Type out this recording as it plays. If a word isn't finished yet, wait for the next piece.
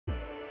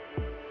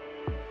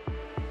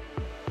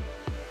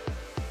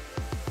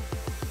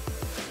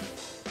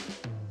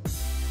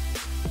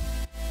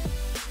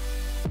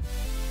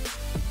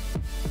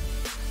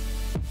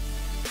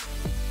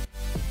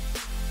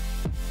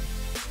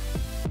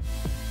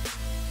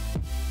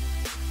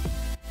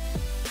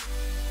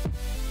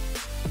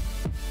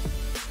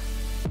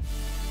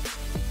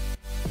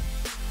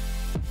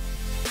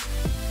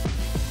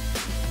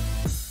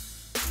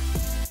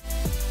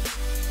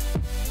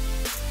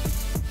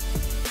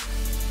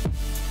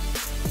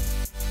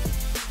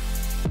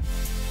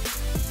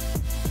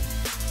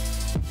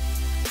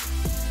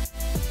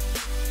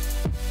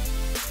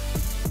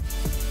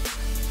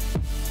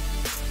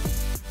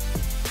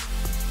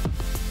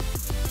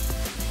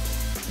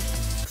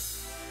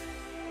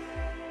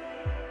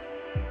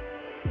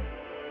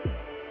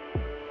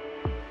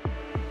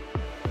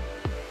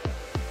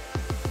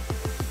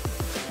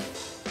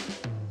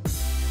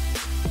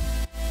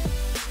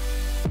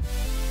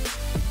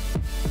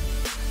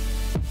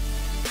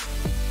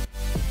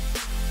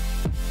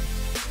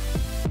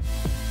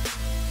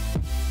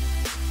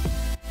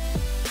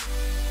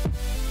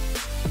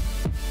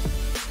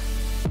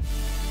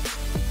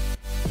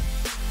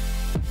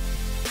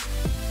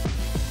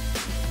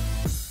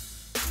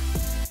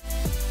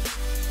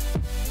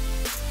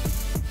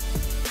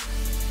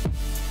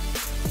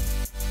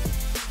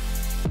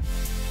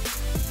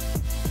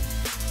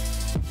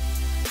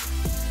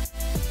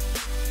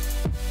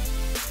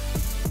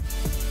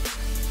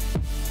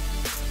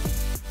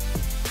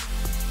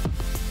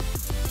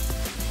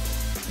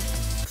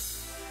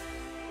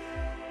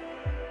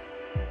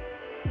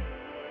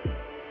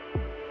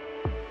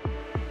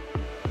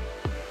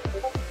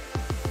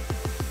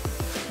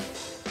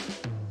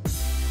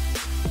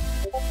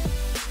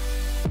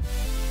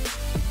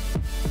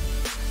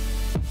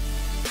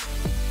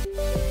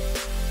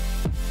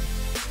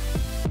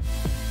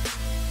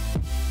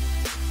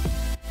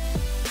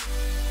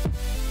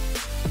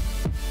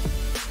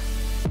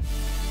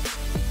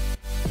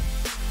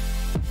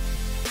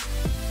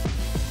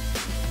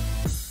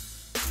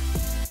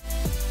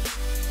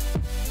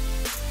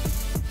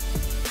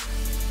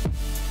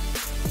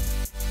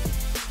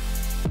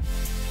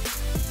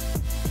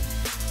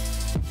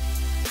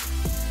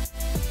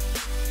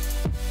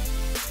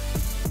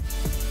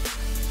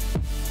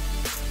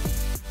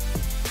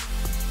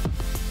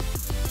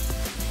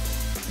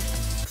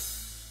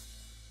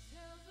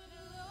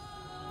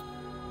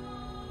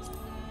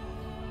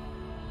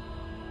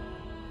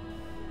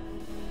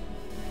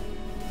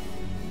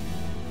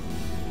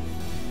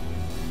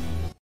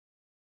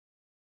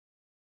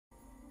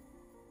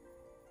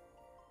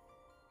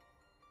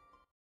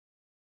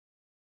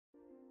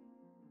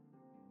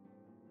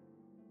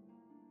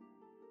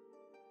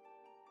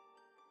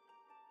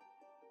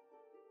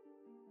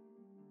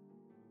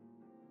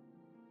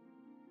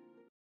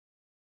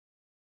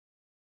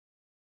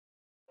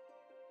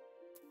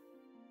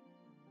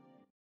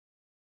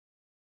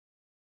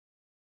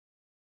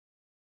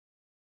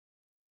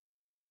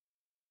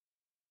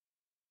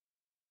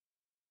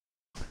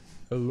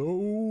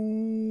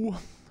Hello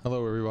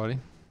everybody,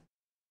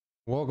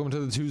 welcome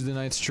to the Tuesday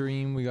night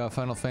stream. We got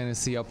Final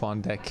Fantasy up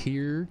on deck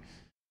here.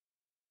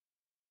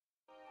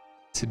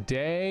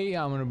 Today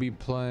I'm gonna be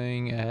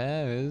playing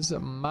as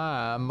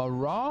my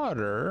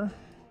Marauder,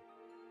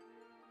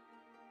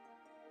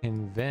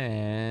 and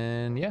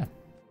then yeah,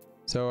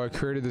 so I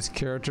created this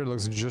character. It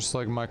looks just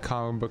like my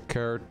comic book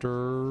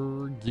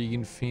character,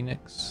 Geegan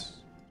Phoenix.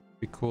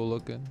 Be cool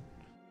looking.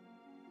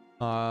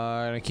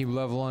 And I keep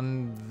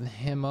leveling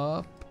him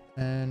up,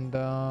 and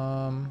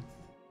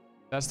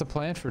that's the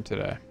plan for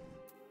today.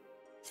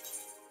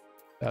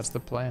 That's the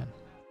plan.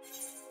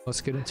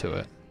 Let's get into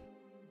it.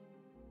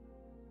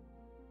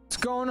 What's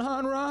going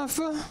on,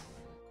 Rafa?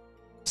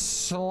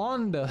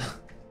 Salonda.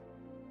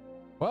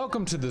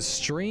 Welcome to the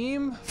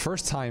stream.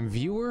 First time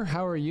viewer,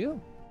 how are you?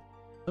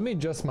 Let me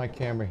adjust my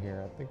camera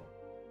here. I think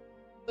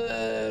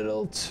a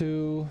little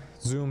too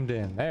zoomed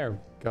in. There we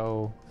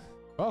go.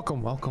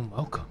 Welcome, welcome,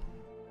 welcome.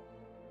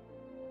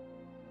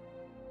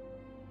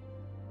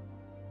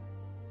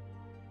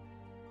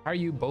 How are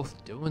you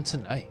both doing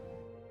tonight?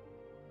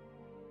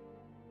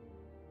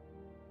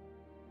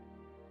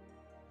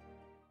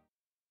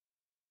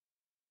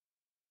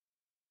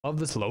 Love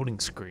this loading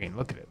screen.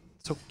 Look at it.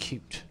 It's so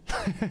cute.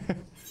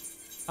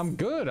 I'm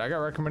good. I got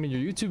recommended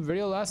your YouTube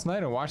video last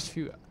night and watched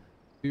a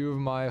few of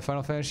my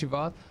Final Fantasy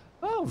VOD.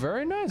 Oh,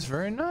 very nice.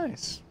 Very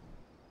nice.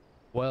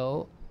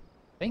 Well,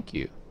 thank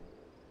you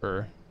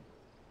for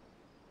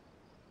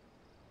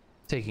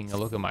taking a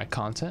look at my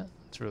content.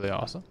 It's really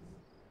awesome.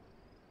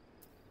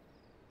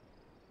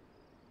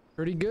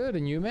 Pretty good.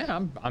 And you,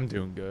 man? I'm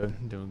doing good.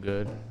 I'm doing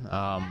good.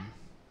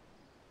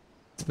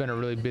 It's been a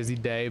really busy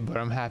day, but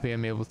I'm happy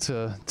I'm able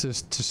to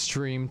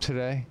stream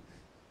today.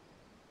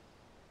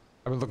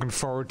 I've been looking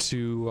forward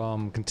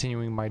to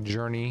continuing my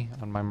journey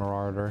on my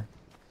Marauder.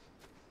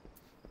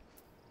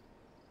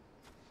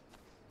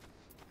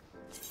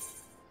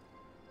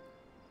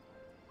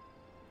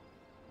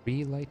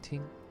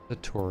 Relighting the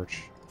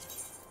torch.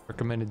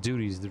 Recommended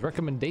duties. The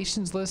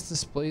recommendations list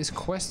displays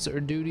quests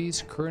or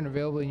duties currently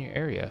available in your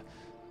area.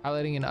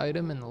 Highlighting an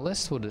item in the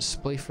list will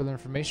display further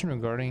information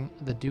regarding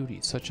the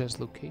duties, such as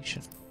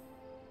location.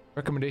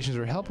 Recommendations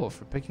are helpful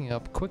for picking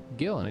up quick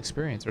gil and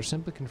experience, or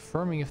simply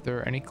confirming if there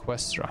are any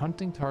quests or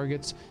hunting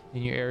targets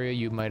in your area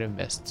you might have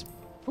missed.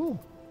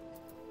 Cool.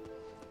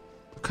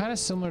 Kind of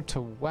similar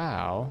to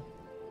WoW.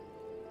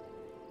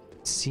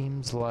 It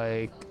seems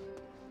like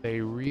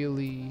they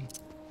really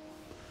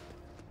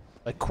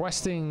like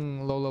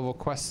questing low-level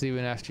quests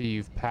even after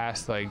you've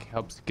passed, like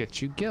helps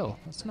get you gil.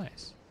 That's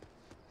nice.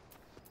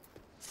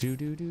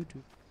 Do.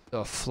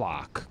 The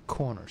flock,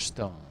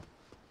 cornerstone,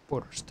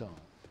 quarterstone.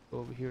 Go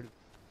over here to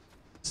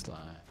this line.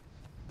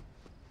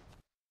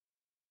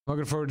 I'm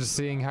looking forward to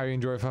seeing how you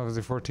enjoy Final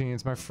Fantasy 14.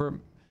 It's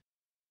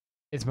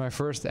my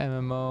first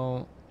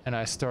MMO, and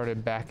I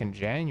started back in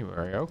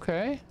January.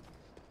 Okay.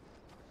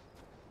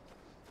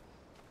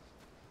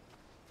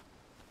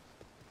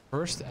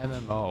 First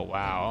MMO.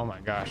 Wow. Oh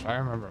my gosh. I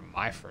remember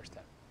my first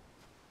MMO.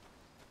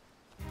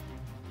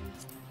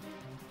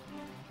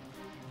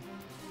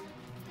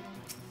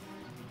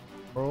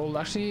 Well,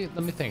 actually,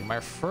 let me think. My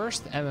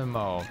first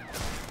MMO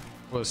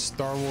was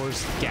Star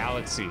Wars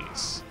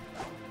Galaxies.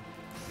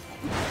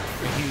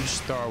 I'm a huge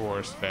Star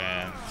Wars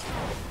fan.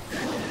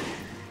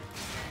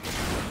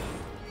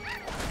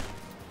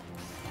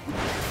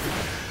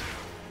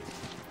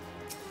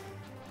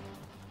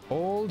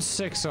 Old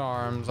Six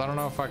Arms. I don't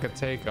know if I could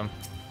take them.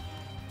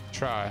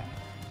 Try.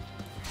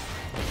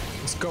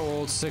 Let's go,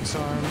 Old Six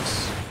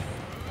Arms.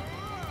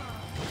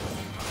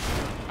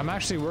 I'm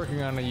actually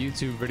working on a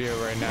YouTube video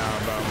right now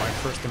about my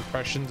first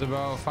impressions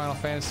about Final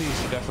Fantasy. You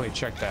should definitely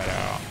check that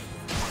out.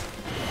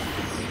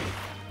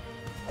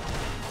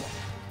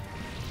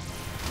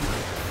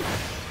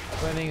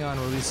 Planning on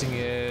releasing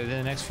it in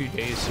the next few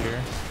days here.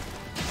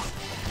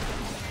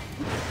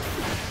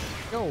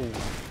 Yo!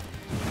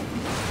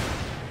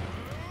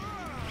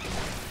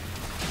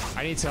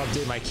 I need to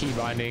update my key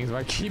bindings.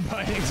 My key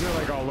bindings are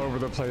like all over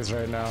the place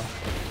right now.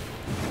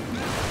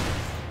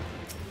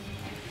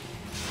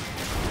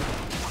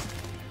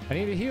 I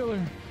need a healer.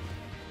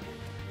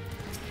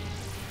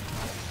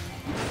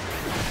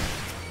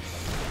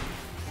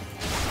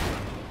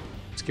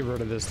 Let's get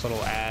rid of this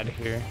little ad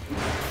here.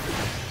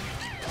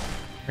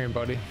 Come here,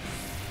 buddy.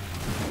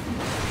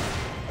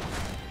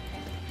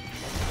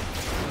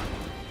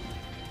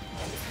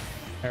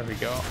 There we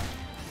go. All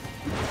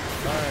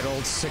right,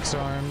 Old Six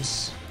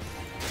Arms.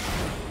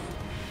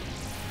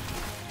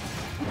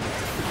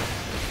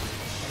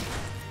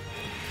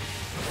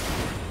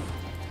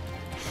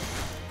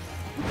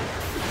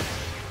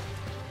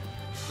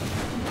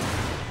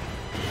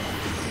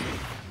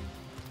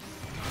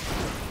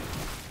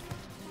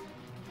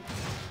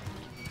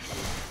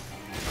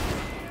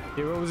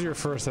 What was your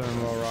first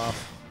MMO,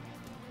 Roth?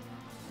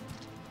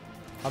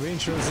 I'll be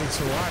interested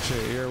to watch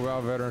it. You're a WoW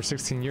veteran,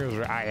 16 years.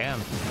 I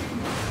am.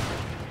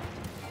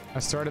 I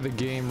started the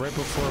game right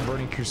before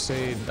Burning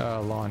Crusade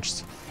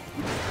launched.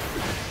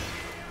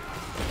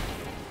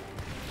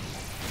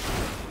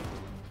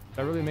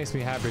 That really makes me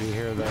happy to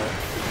hear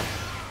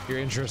that. you're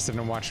interested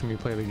in watching me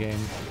play the game.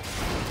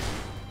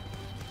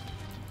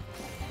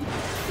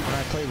 When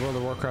I played World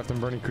of Warcraft and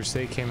Burning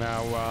Crusade came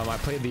out, I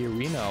played the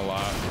arena a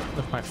lot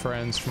with my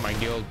friends from my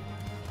guild.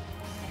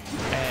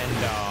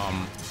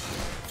 And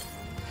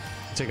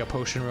take a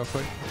potion real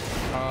quick.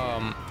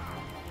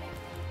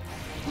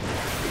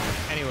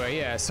 Anyway,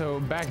 yeah, so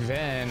back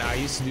then I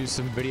used to do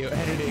some video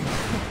editing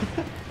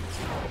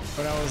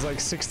when I was like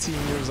 16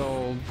 years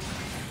old.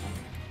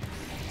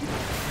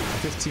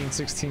 15,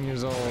 16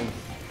 years old.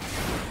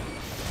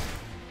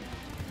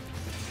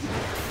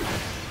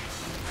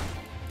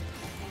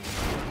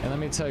 And let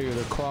me tell you,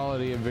 the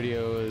quality of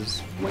video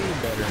is way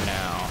better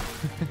now.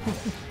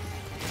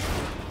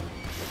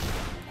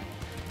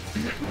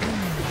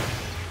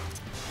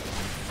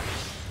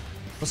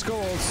 Let's go,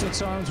 old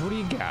Six Arms. What do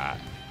you got?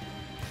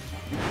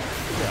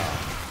 Yeah.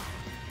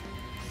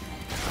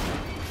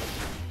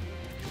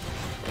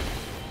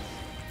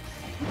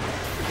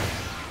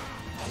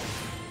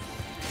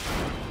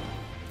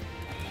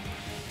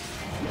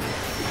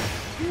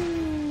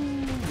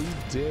 We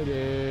did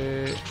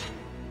it.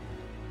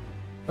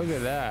 Look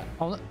at that.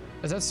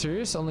 Is that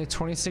serious? Only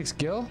 26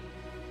 gil?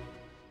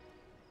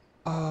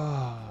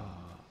 Oh.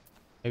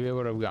 Maybe I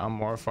would have gotten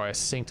more if I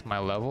synced my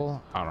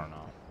level. I don't know.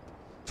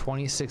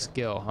 26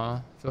 gil, huh?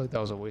 I feel like that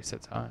was a waste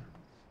of time.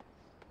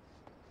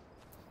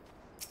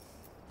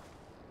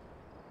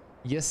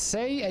 You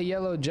say a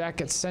yellow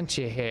jacket sent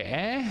you here,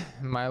 eh?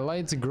 My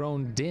light's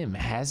grown dim,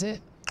 has it?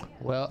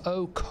 Well,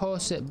 of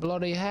course it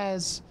bloody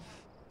has.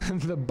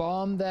 The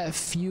bomb that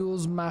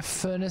fuels my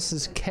furnace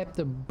has kept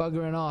the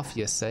buggering off,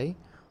 you say?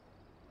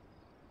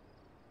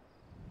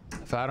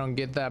 If I don't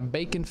get that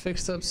bacon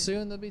fixed up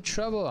soon, there'll be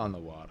trouble on the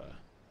water.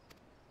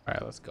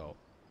 Alright, let's go.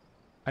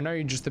 I know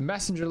you're just a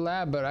messenger,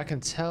 lad, but I can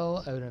tell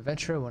an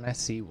adventurer when I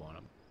see one.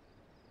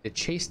 To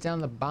chase down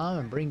the bomb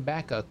and bring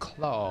back a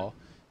claw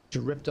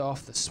to rip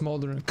off the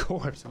smoldering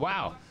corpse.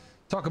 Wow,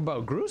 talk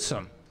about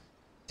gruesome.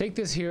 Take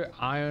this here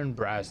iron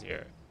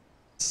brazier.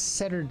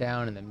 Set her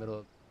down in the middle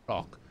of the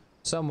rock,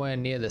 somewhere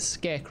near the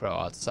scarecrow,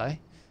 I'd say.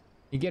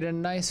 You get a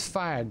nice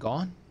fire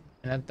going,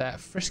 and that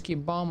frisky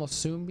bomb will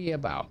soon be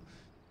about.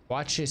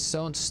 Watch your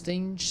son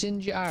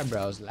singe your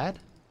eyebrows, lad.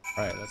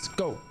 All right, let's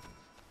go.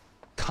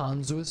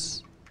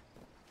 Consus.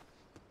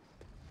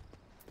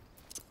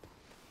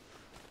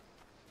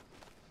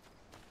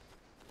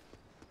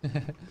 We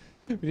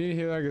need to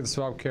hear I can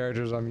swap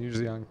characters. I'm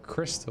usually on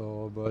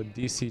Crystal, but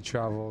DC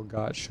travel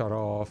got shut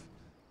off.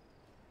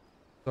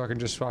 So I can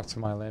just swap to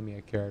my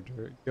Lamia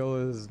character.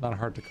 Gil is not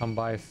hard to come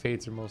by.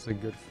 Fates are mostly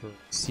good for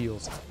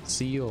seals.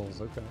 Seals,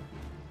 okay.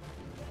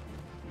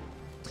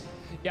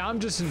 Yeah,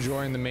 I'm just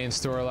enjoying the main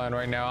storyline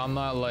right now. I'm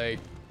not like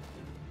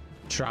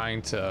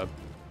trying to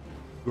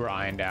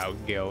grind out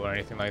Gil or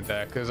anything like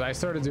that, because I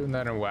started doing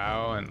that in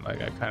WoW and like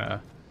it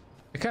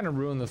kind of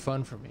ruined the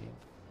fun for me.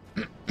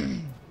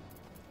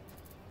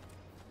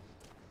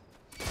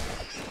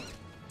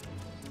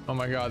 Oh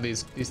my god,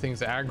 these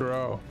things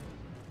aggro.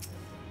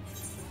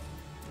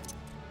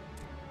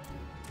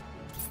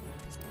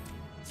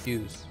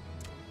 Fuse.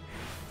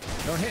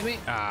 Don't hit me.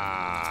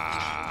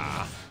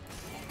 Ah.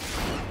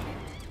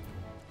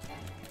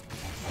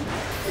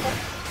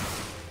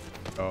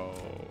 Oh.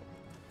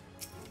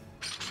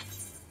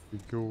 We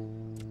go.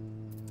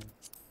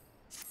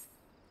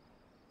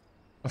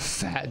 A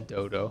fat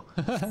dodo.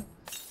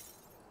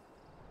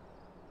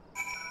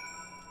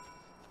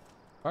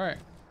 All right.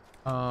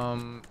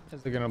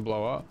 Is it gonna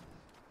blow up?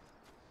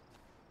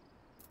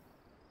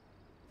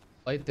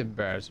 Light the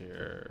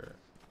brazier.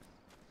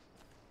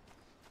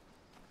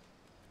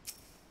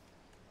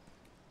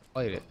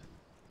 Light it.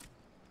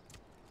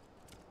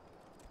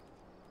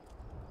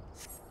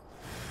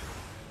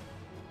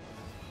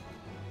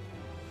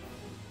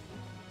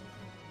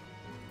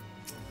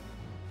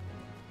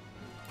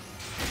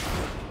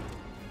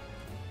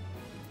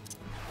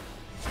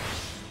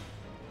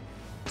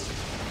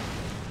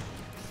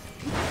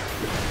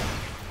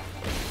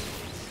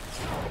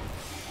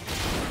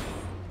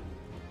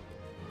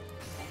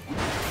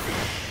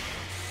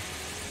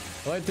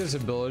 I like this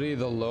ability,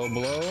 the low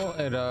blow.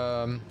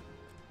 It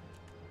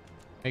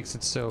makes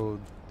it so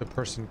the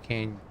person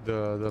can't,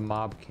 the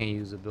mob can't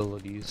use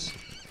abilities.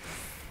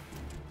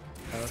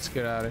 Let's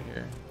get out of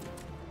here.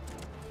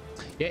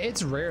 Yeah,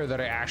 it's rare that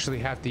I actually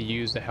have to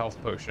use the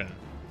health potion.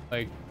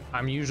 Like,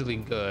 I'm usually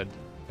good.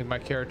 Like, my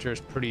character is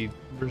pretty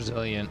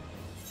resilient,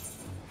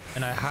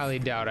 and I highly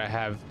doubt I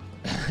have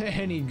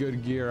any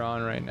good gear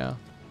on right now.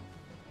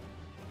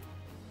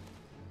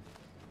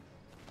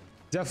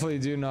 Definitely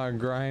do not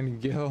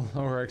grind Gil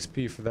or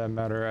XP for that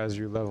matter as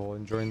your level.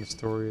 Enjoying the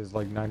story is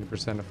like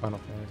 90% of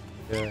Final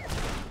Fantasy. Yeah,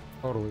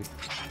 totally.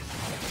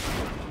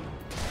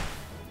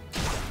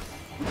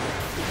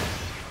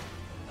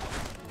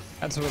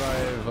 That's what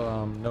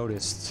I've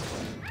noticed.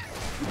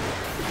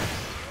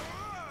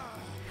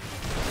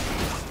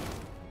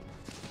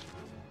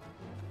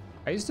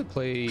 I used to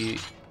play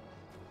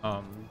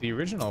the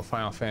original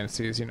Final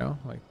Fantasies, you know,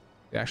 like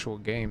the actual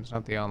games,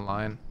 not the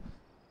online.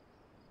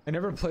 I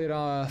never played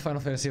Final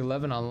Fantasy XI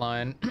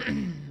online,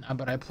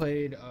 but I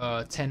played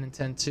 10 and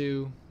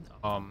 10-2,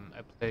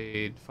 I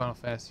played Final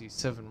Fantasy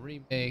VII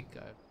Remake.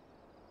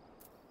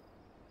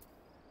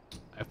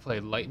 I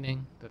played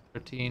Lightning, the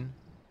 13.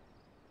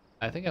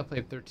 I think I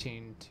played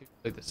 13 too.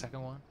 Played the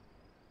second one.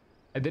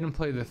 I didn't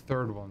play the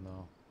third one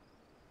though.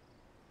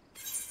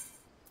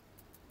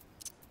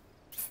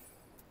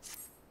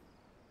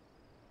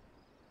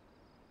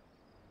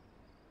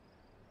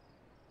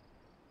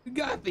 You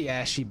got the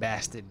ashy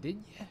bastard,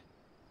 didn't you?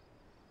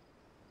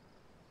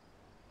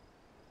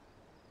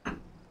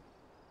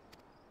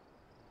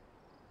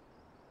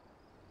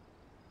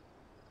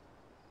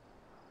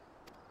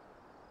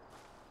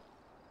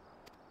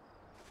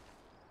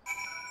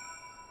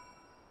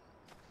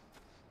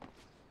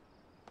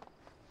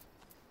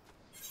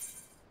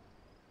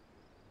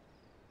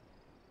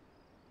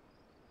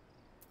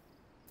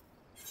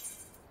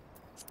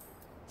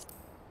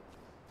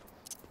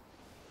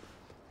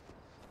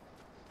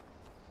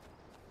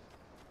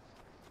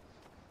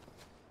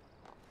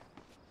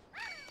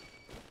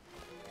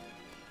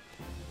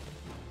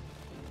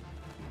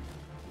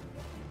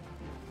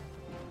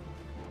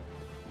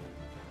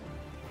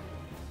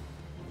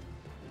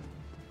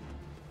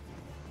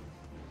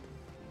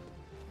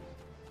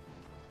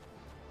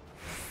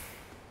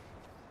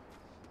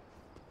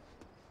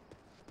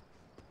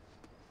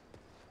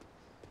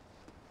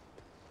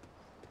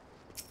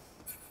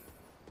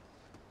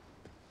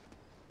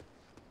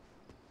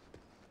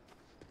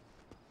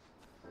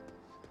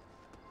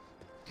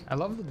 I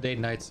love the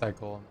day-night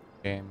cycle in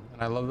the game,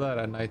 and I love that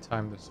at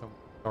nighttime there's so many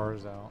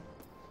stars out.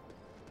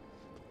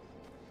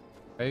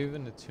 I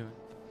even attune.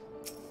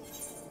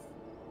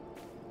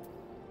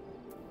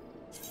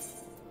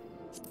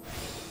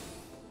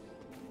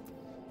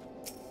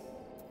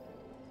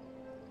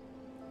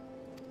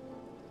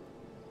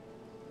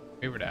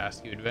 Favor to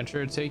ask you,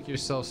 adventurer, take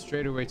yourself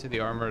straight away to the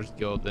Armorer's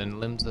Guild and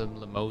Lominsa,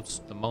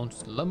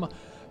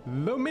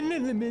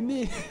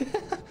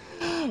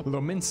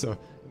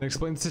 and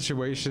explain the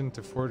situation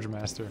to Forge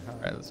Master.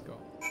 Alright, let's go.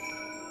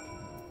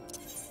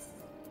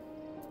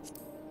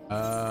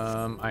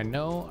 I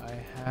know I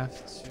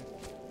have to...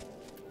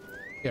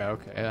 Yeah,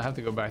 okay, I have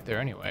to go back there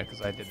anyway,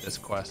 because I did this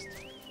quest.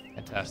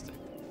 Fantastic.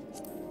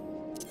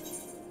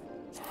 This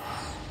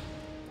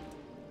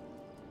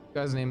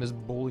guy's name is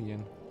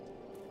Bullion.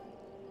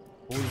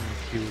 Bullion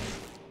Cube.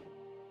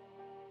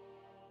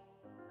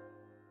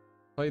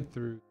 Played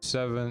through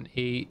 7,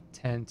 8,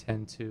 10,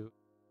 10, 2,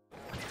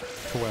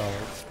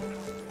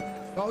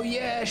 12. Oh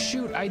yeah,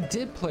 shoot, I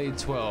did play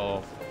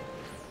 12.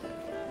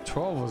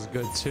 12 was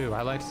good too.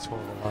 I liked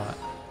 12 a lot.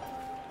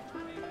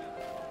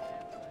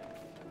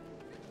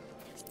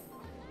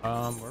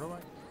 Where do I?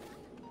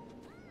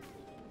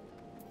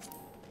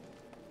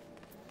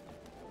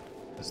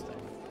 This thing.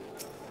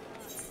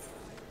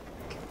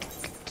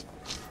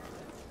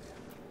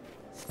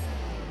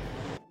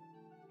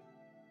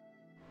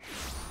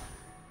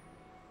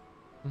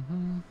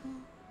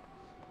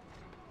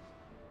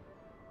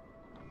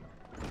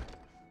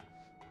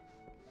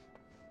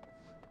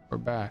 We're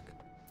back.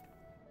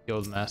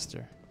 Guild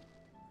Master.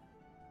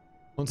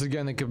 Once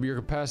again, your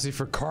capacity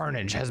for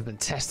carnage has been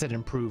tested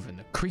and proven.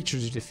 The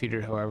creatures you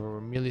defeated, however,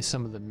 were merely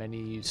some of the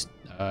many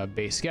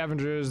base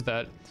scavengers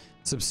that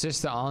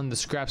subsist on the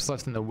scraps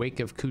left in the wake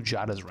of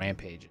Kujata's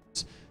rampages.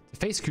 To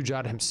face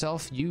Kujata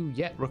himself, you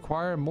yet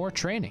require more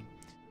training.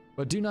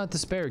 But do not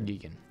despair,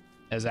 Geegan.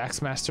 As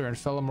Axe Master and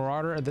fellow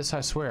marauder, this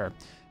I swear,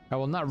 I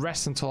will not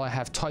rest until I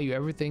have taught you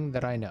everything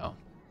that I know.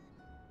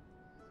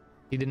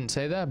 He didn't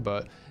say that,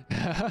 but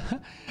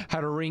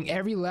how to wring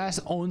every last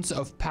ounce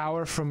of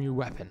power from your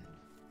weapon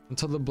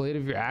until the blade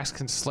of your axe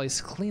can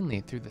slice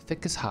cleanly through the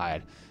thickest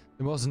hide,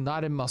 the most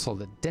knotted muscle,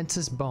 the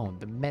densest bone.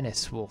 The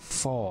menace will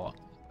fall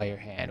by your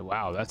hand.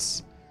 Wow,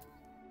 that's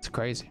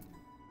crazy.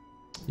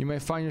 You may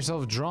find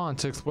yourself drawn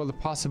to explore the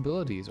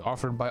possibilities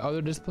offered by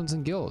other disciplines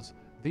and guilds.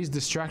 These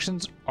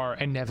distractions are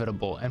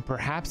inevitable and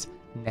perhaps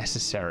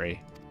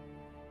necessary.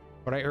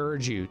 But I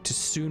urge you to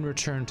soon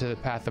return to the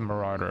path of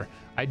Marauder.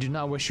 I do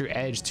not wish your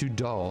edge too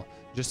dull,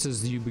 just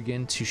as you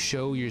begin to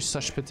show your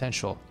such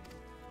potential.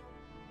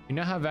 You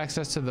now have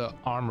access to the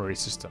armory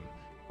system.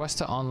 Quests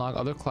to unlock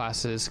other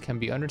classes can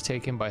be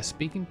undertaken by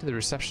speaking to the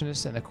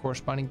receptionist and the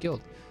corresponding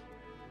guild.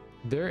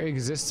 There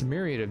exists a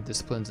myriad of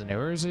disciplines in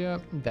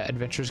Eorzea that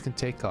adventurers can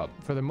take up.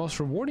 For the most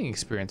rewarding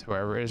experience,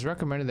 however, it is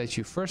recommended that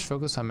you first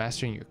focus on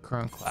mastering your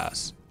current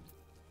class.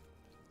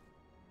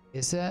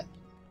 Is it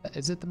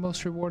the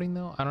most rewarding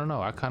though? I don't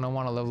know. I kind of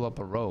want to level up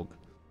a rogue.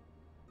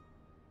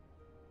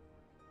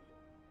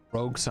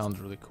 Rogue sounds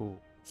really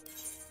cool.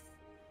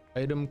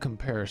 Item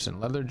comparison,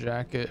 leather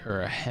jacket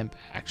or a hemp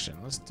action.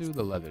 Let's do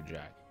the leather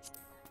jacket.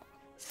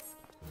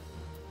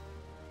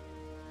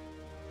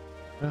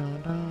 Wow,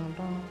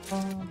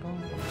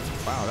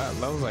 that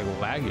was like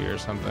laggy or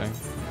something.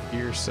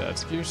 Gear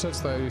sets. Gear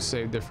sets let you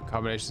save different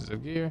combinations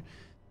of gear.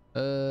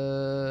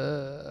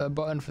 A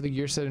button for the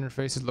gear set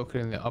interface is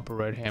located in the upper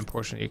right hand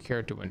portion of your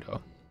character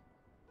window.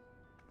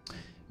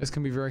 This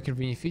can be a very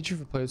convenient feature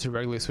for players who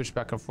regularly switch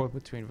back and forth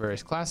between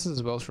various classes,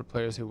 as well as for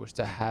players who wish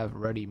to have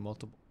ready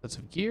multiple sets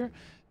of gear.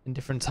 and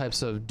different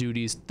types of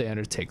duties they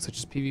undertake, such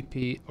as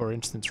PvP or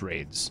instance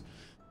raids.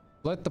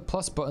 Select the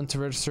plus button to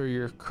register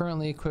your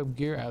currently equipped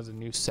gear as a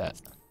new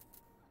set.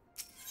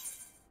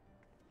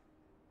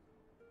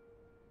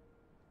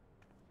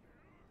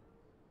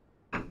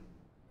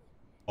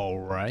 All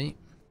right.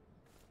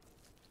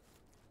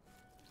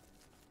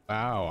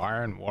 Wow,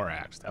 iron war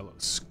axe. That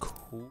looks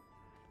cool.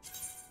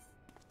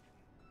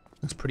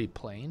 Looks pretty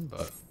plain,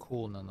 but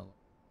cool nonetheless.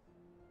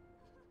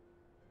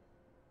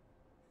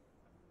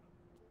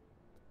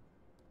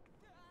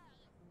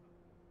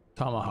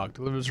 Tomahawk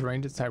delivers a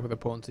ranged attack with a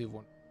potency of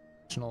 1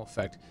 additional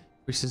effect.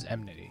 Increases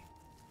enmity.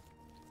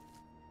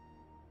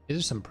 These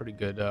are some pretty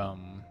good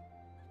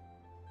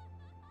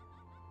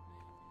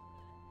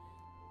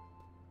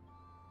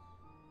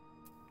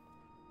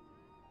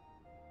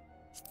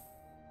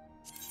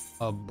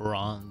a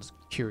bronze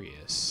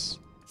curious.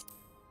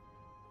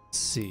 Let's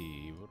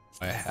see what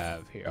do I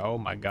have here. Oh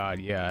my god,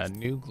 yeah,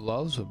 new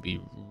gloves would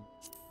be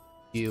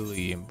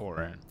really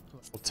important.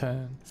 Level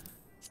 10.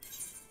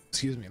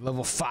 Excuse me,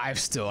 level 5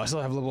 still. I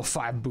still have level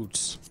 5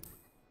 boots.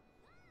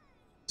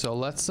 So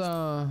let's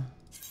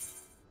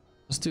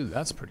do,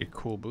 that's pretty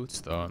cool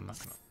boots though, I'm not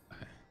gonna lie.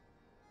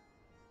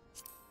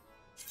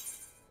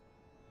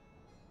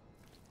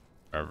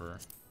 Whatever.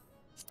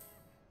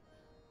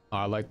 Oh,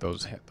 I like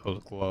those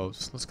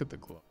gloves. Let's get the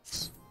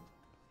gloves.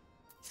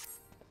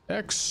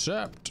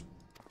 Except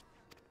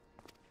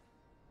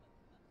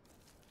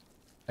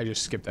I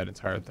just skipped that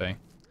entire thing.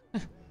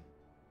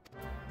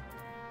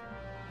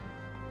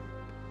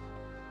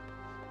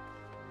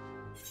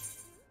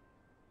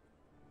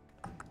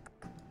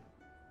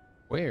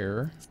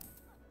 Where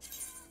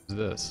is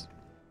this?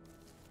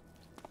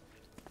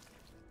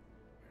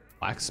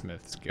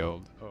 Blacksmith's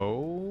Guild.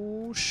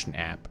 Oh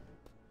snap.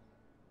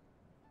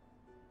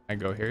 I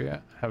go here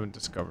yet? I haven't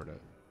discovered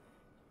it.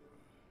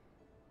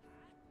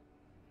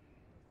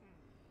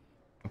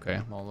 Okay,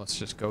 well let's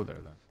just go there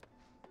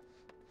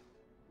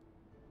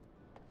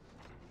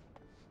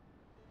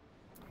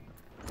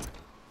then.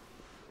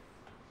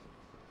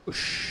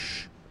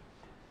 Whoosh.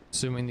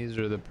 Assuming these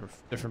are the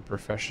different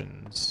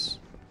professions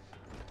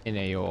in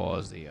AO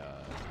as the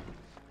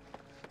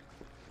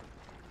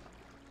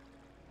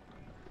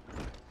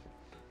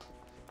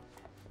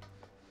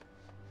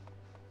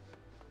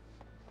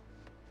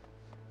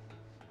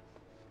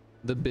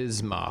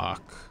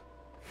Bismarck.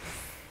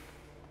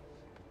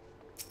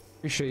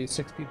 Appreciate you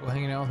 6 people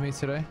hanging out with me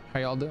today. How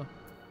y'all doing?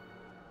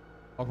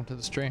 Welcome to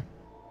the stream.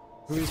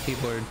 Who these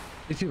people are?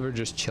 These people are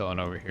just chilling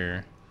over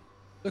here.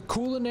 The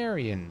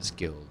Culinarians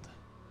Guild.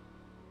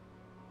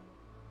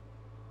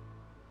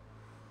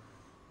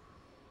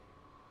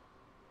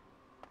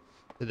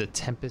 To the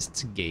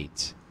Tempest's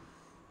Gate.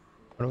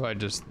 What if I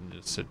just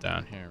sit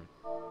down here?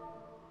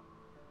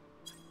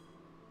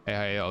 Hey,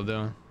 how y'all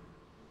doing?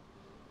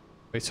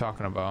 What are you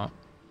talking about?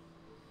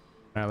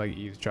 Can I like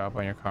eavesdrop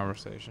on your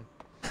conversation?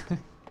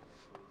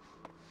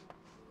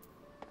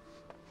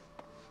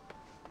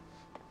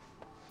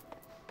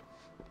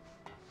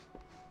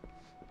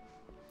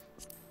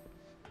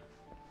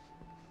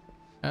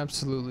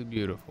 Absolutely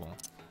beautiful.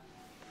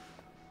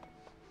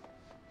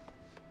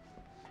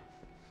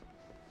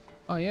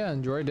 Oh yeah,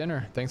 enjoy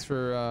dinner. Thanks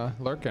for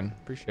lurking.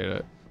 Appreciate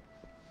it.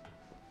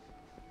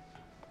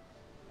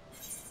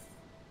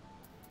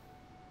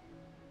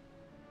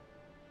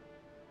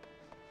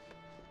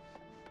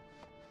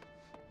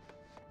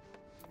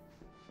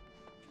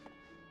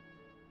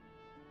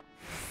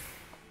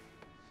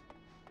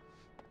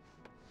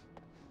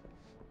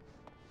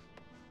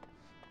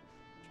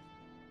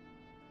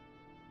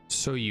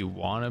 So you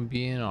want to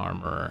be an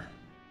armorer?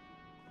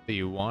 Do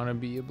you want to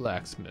be a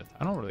blacksmith?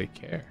 I don't really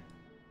care.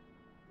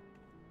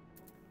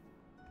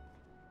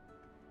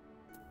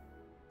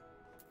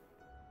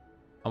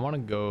 I want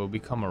to go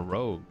become a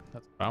rogue.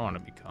 That's what I want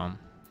to become.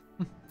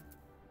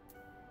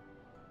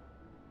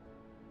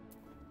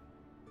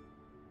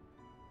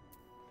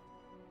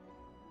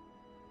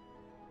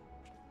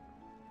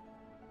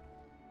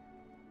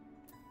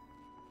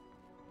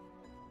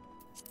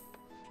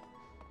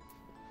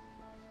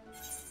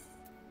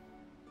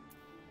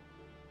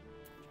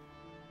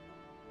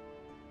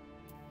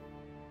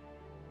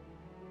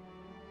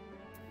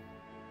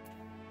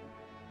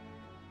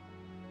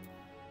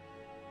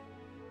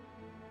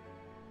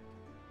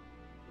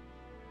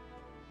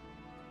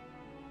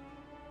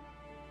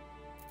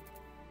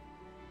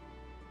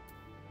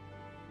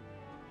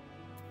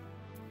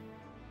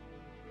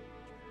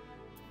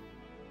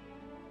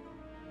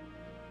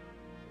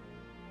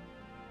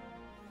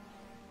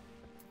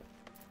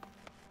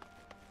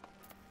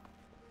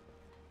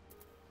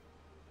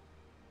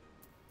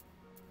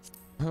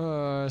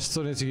 I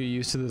still need to get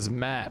used to this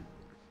map.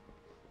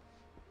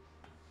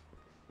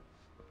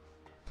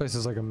 Place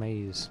is like a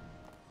maze.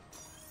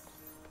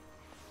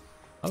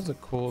 That was a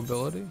cool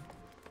ability.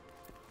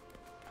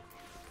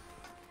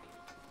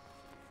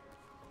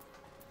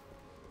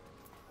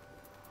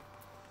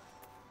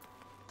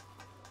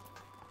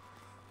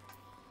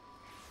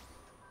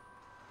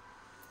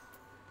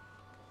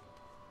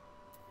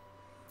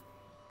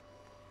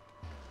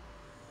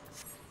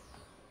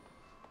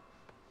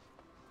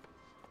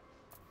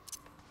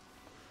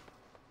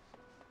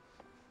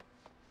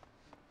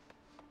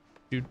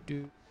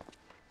 Do.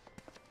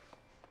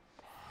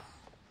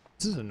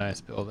 This is a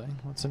nice building.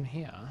 What's in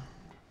here?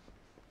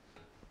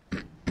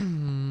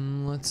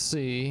 Let's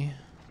see.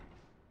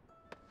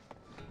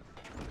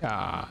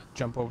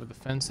 Jump over the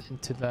fence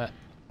into that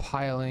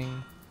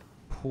piling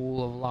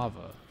pool of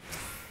lava.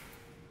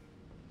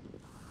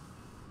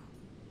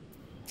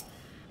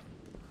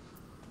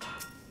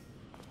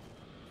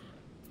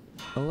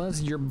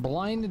 Unless you're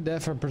blind to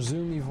death, I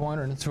presume you've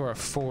wandered into our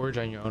forge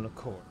on your own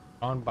accord,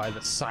 drawn by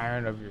the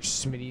siren of your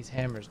smithy's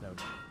hammers, no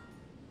doubt.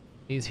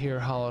 These here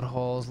hollowed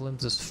halls,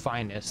 Lims's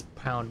finest,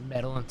 pound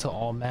metal into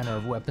all manner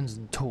of weapons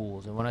and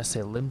tools. And when I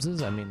say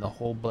Lims's, I mean the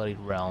whole bloody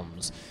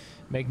realms.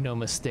 Make no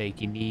mistake,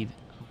 you need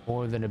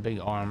more than a big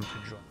arm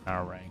to join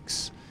our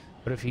ranks.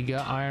 But if you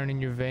got iron in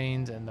your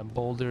veins and the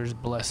boulder's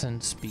blessing,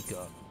 speak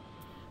up.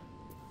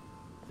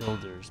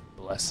 Builder's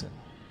blessing.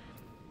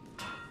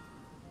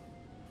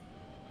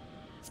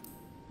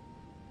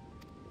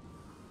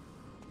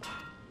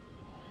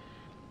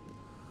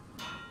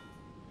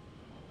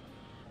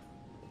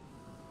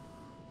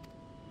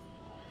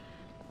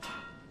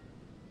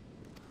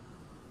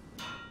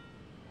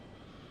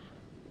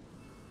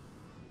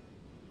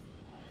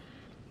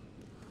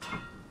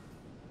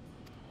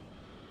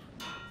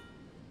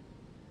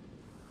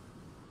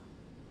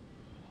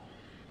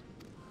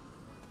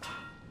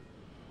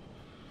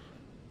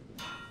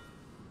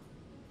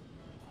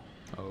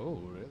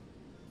 Oh, really?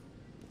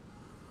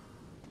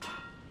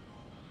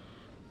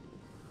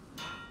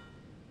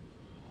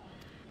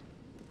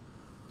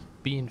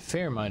 Being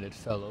fair-minded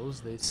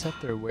fellows, they set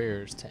their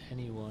wares to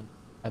anyone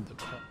at the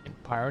coin,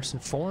 pirates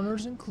and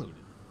foreigners included.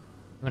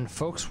 When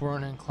folks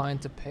weren't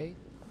inclined to pay,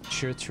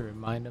 sure to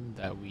remind them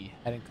that we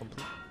hadn't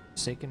completely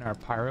forsaken our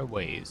pirate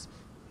ways.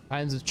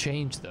 Times have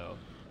changed, though.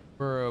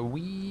 We're a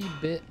wee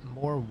bit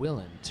more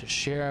willing to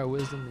share our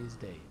wisdom these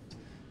days.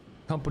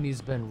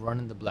 Company's been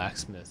running the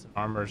blacksmiths and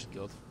armorers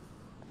guild,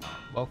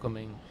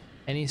 welcoming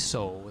any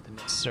soul with the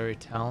necessary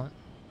talent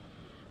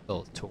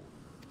tool.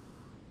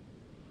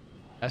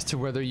 As to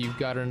whether you've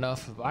got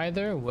enough of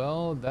either,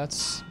 well,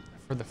 that's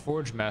for the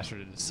forge master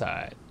to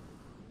decide.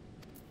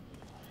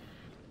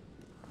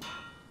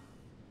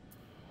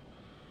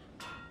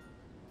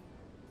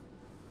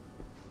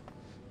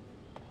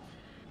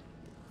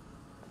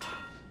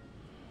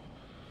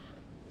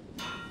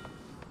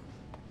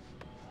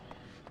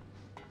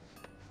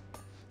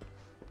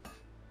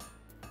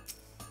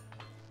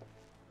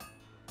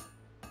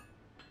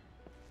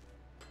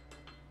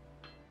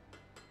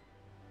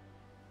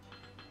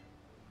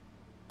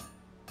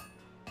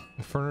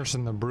 The furnace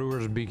and the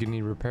brewer's beacon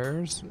need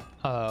repairs.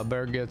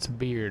 Bear gets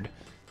beard.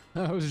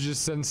 I was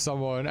just sent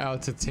someone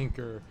out to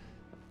tinker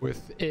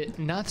with it.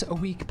 Not a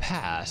week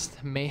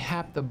past.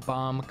 Mayhap the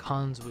bomb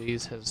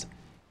Consways has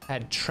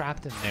had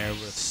trapped in there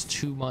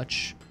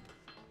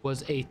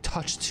was a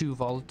touch too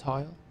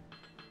volatile.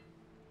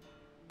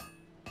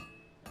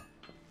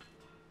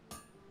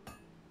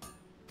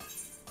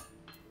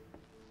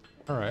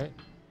 All right.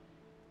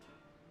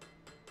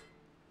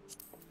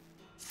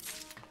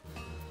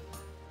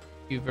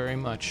 You very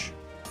much.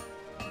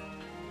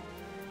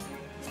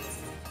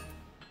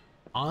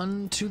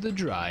 On to the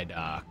dry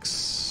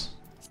docks.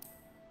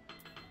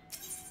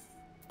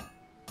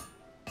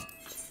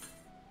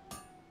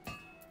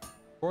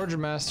 Forge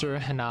Master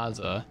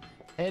Hanaza,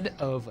 head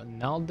of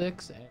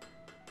Naldix and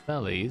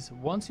Mellies,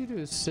 wants you to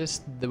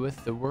assist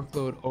with the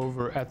workload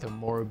over at the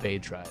Moor Bay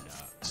dry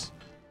docks.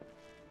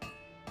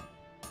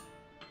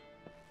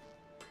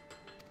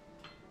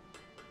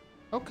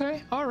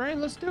 Okay, all right,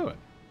 let's do it.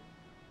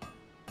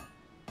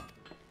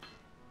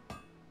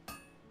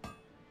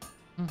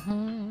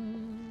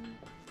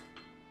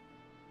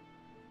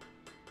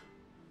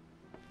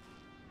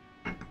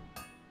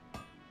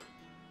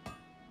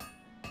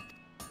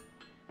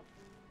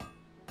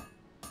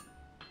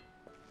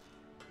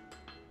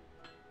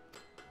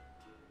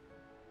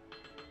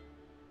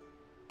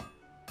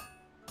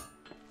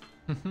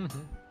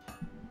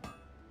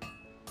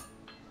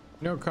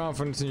 No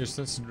confidence in your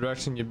sense of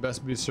direction, you'd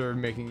best be served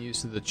making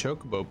use of the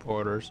chocobo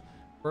porters,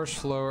 first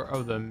floor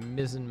of the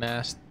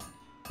mizzenmast,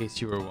 in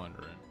case you were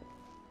wondering.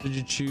 Should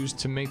you choose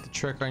to make the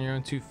trek on your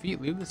own 2 feet,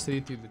 leave the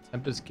city through the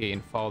Tempest Gate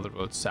and follow the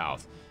road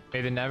south.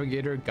 May the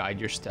navigator guide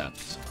your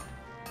steps.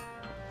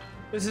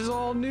 This is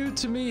all new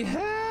to me.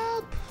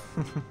 Help!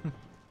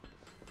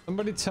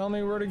 Somebody tell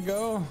me where to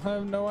go. I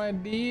have no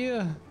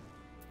idea.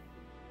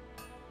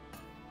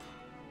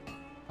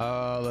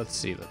 Let's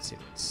see.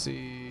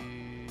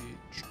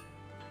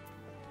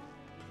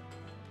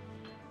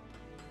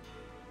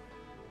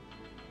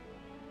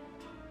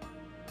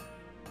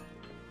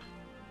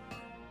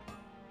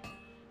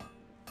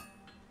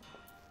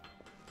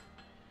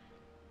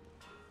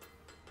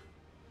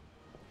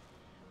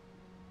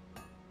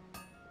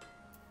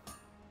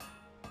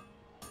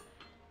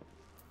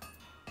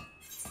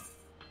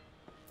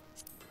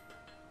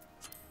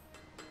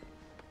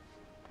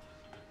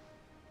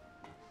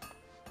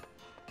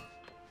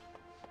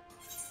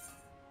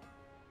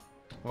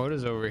 What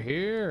is over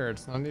here?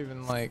 It's not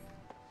even like...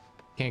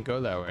 Can't go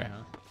that way,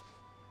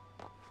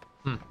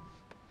 huh?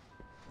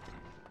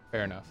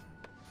 Fair enough.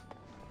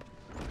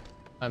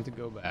 Time to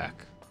go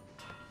back.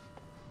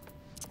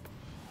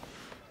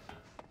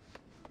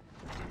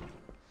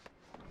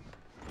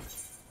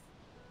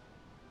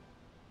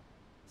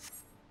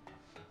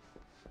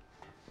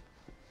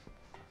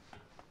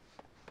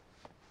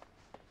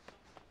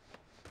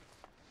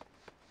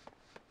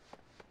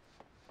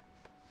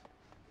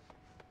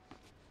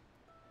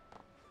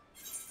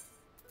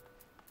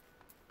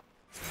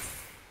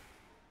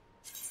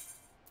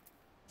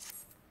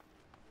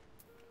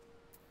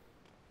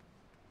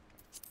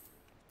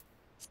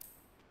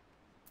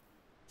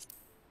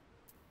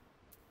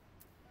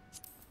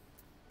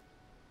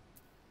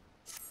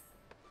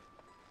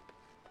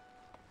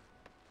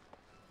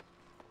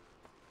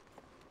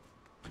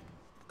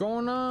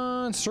 Going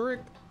on, Surik?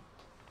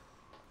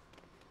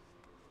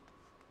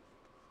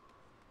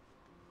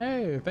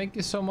 Hey, thank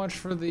you so much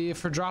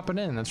for dropping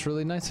in. That's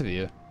really nice of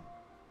you.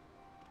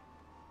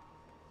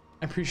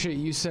 I appreciate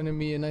you sending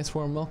me a nice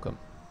warm welcome.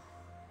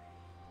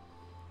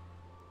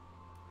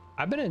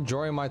 I've been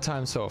enjoying my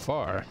time so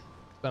far.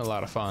 It's been a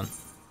lot of fun.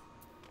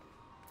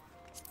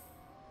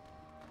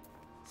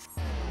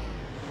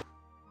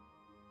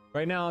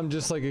 Right now I'm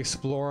just like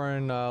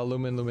exploring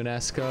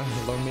Luminesca,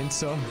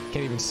 can't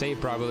even say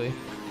it probably.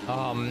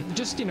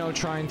 Just, you know,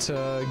 trying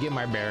to get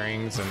my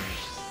bearings and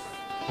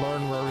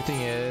learn where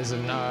everything is,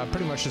 and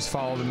pretty much just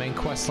follow the main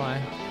quest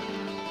line.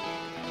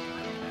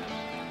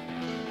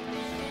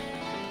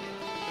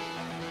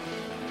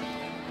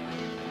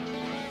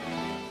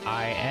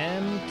 I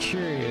am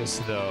curious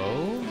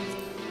though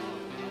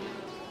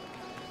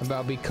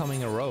about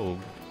becoming a rogue.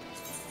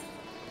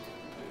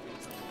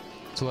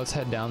 So let's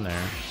head down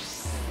there.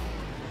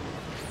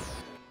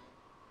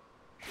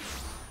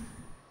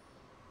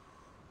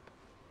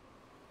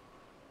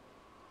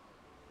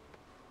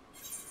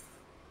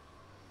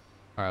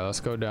 All right, let's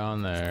go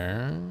down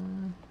there.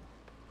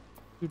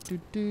 Is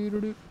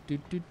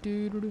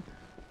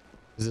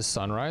the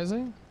sun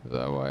rising? Is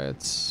that why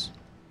it's...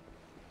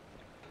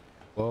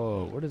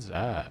 Whoa, what is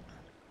that?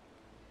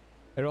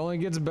 It only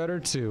gets better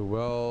too.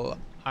 Well,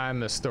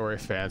 I'm a story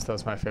fan, so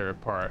that's my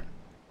favorite part.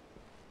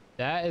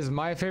 That is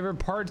my favorite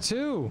part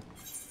too.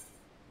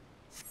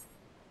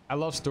 I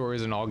love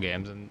stories in all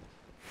games, and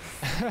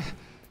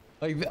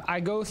like I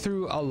go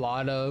through a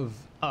lot of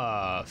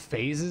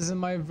phases in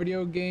my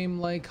video game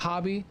like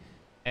hobby,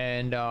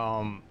 and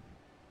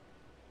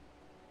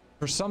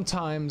for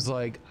sometimes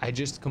like I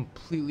just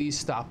completely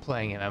stop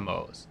playing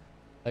MMOs.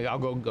 Like I'll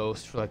go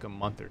ghost for like a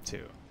month or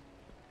two.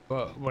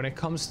 But when it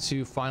comes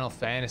to Final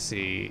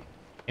Fantasy,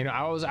 you know,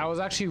 I was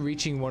actually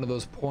reaching one of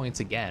those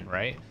points again,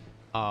 right?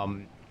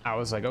 I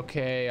was like,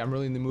 okay, I'm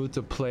really in the mood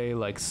to play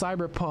like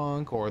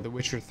Cyberpunk or The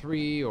Witcher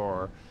 3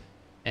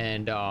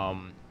 and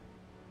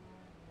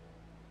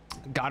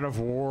God of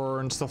War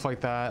and stuff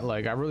like that.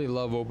 Like I really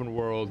love open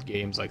world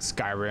games like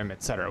Skyrim,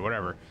 etc.,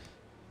 whatever.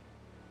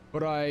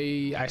 But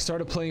I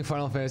started playing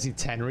Final Fantasy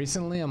X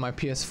recently on my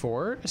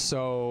PS4,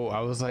 so I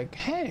was like,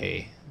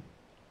 hey,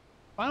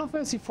 Final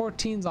Fantasy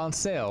XIV's on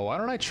sale. Why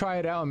don't I try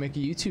it out and make a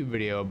YouTube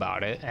video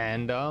about it?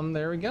 And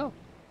there we go.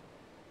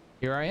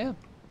 Here I am.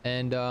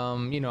 And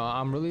you know,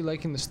 I'm really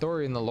liking the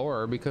story and the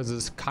lore because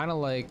it's kind of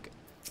like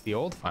the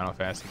old Final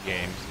Fantasy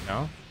games, you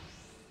know,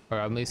 or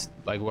at least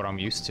like what I'm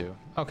used to.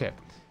 Okay,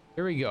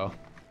 here we go.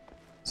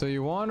 So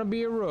you want to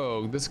be a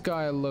rogue. This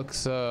guy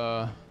looks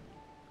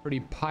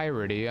pretty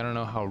piratey. I don't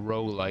know how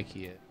rogue-like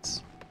he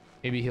is.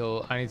 Maybe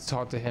I need to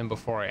talk to him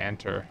before I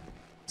enter.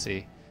 Let's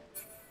see.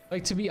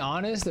 Like, to be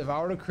honest, if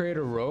I were to create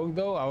a rogue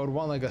though, I would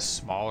want like a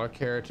smaller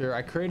character.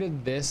 I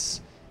created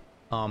this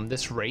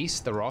this race,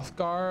 the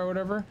Rothgar or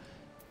whatever,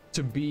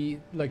 to be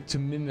like to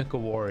mimic a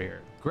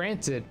warrior.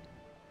 Granted,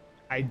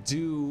 I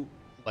do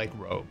like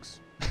rogues.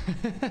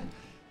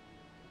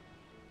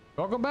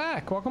 Welcome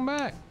back, welcome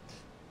back.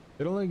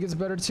 It only gets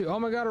better too. Oh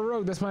my god, a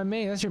rogue, that's my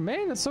main. That's your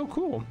main? That's so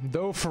cool.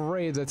 Though for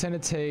raids, I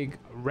tend to take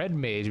red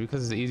mage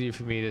because it's easier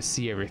for me to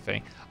see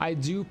everything. I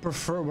do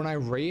prefer when I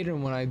raid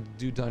and when I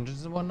do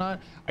dungeons and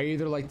whatnot, I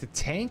either like to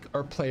tank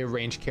or play a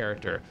ranged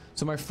character.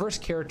 So my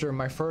first character,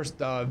 my first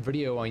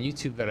video on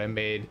YouTube that I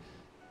made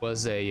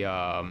was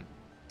a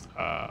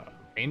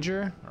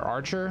ranger or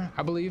archer,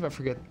 I believe. I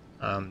forget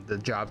the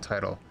job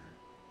title.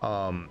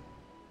 Yeah,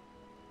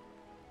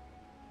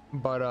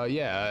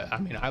 I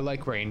mean, I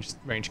like ranged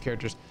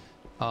characters.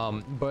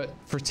 But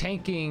for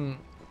tanking,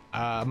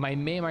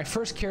 my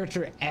first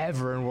character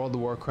ever in World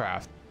of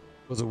Warcraft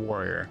was a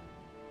warrior.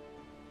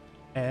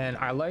 And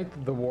I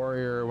liked the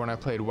warrior when I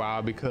played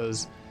WoW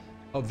because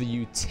of the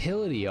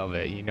utility of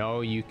it. You know,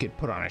 you could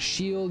put on a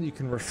shield, you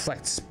can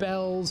reflect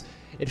spells.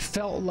 It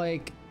felt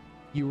like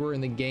you were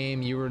in the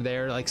game, you were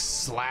there like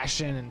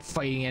slashing and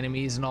fighting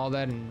enemies and all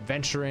that and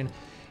venturing.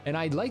 And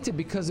I liked it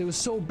because it was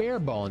so bare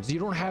bones. You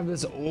don't have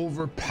this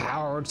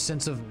overpowered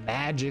sense of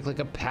magic like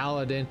a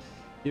paladin.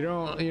 You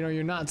don't, you know,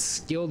 you're not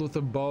skilled with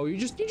a bow. You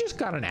just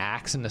got an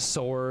axe and a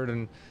sword,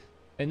 and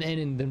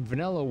in the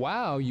vanilla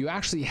WoW, you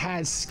actually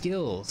had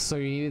skills. So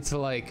you needed to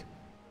like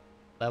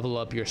level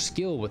up your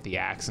skill with the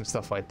axe and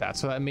stuff like that.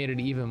 So that made it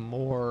even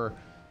more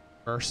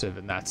immersive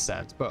in that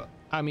sense. But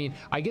I mean,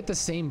 I get the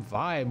same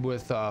vibe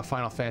with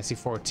Final Fantasy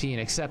 14,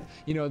 except,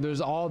 you know,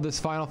 there's all this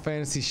Final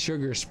Fantasy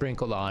sugar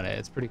sprinkled on it.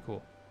 It's pretty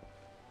cool.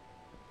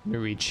 Let me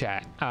read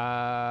chat.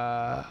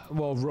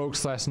 Well, rogue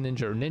slash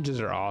ninja. Ninjas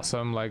are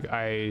awesome. Like,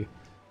 the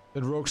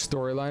rogue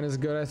storyline is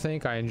good. I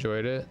think I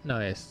enjoyed it.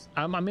 Nice.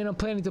 I mean, I'm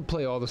planning to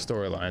play all the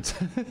storylines.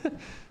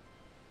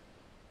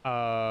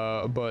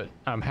 But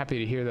I'm happy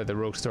to hear that the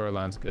rogue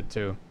storyline's good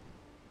too.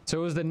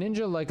 So is the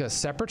ninja like a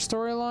separate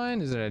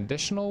storyline? Is it an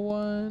additional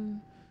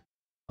one?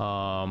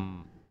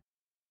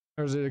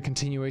 Or is it a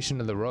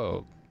continuation of the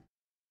rogue?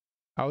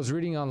 I was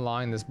reading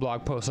online this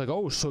blog post like,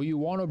 oh, so you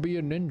want to be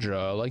a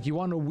ninja, like you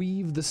want to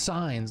weave the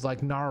signs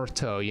like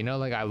Naruto, you know,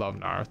 like I love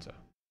Naruto.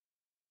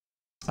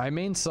 I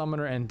main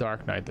Summoner and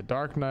Dark Knight. The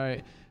Dark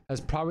Knight has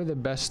probably the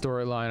best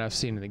storyline I've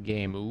seen in the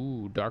game.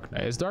 Ooh, Dark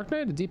Knight. Is Dark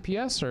Knight a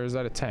DPS or is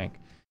that a tank?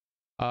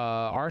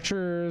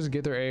 Archers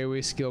get their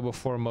AoE skill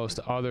before most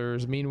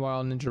others.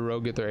 Meanwhile, Ninja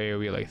Rogue get their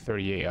AoE like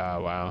 38.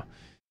 Oh, wow.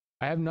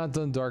 I have not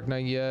done Dark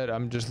Knight yet.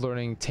 I'm just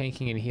learning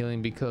tanking and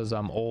healing because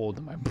I'm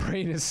old. My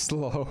brain is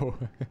slow.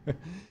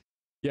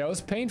 Yeah, it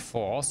was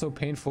painful. Also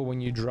painful when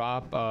you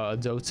drop a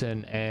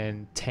Doten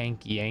and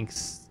tank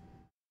yanks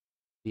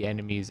the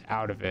enemies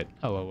out of it.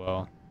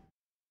 LOL.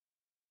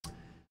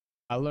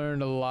 I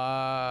learned a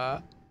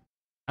lot.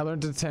 I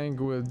learned to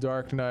tank with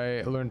Dark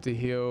Knight. I learned to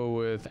heal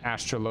with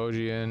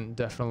Astrologian.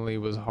 Definitely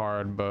was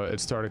hard, but it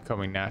started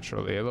coming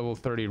naturally. At level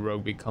 30,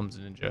 Rogue becomes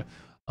a ninja.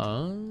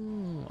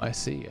 Oh, I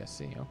see.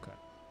 Okay.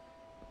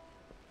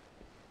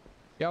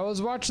 Yeah, I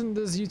was watching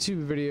this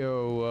YouTube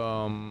video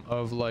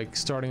of like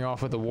starting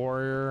off with a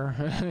warrior.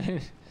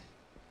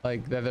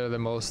 Like that they're the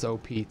most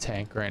OP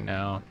tank right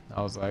now.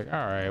 I was like,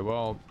 all right,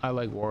 well, I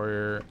like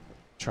warrior.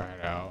 Try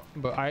it out.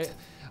 But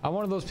I'm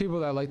one of those people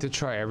that like to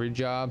try every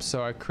job,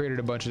 so I created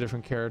a bunch of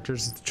different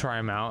characters to try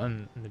them out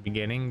in the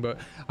beginning. But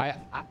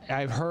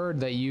I've heard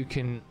that you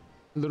can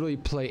literally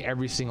play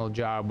every single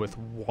job with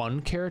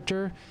one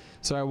character,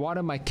 so I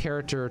wanted my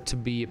character to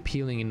be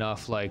appealing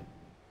enough, like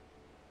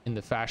in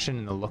the fashion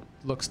and the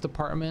looks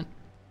department,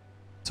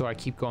 so I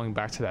keep going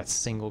back to that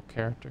single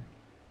character.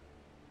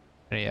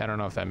 And I don't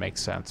know if that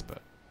makes sense,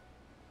 but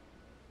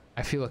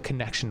I feel a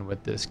connection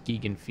with this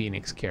Geegan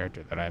Phoenix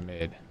character that I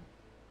made.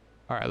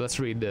 All right, let's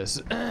read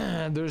this.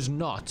 There's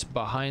naught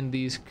behind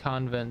these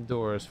convent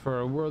doors for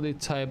a worthy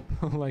type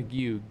like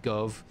you,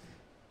 Gov.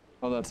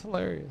 Oh, that's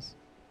hilarious.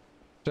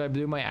 Should I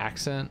do my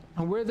accent?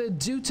 Where the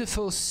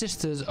dutiful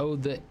sisters owe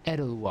the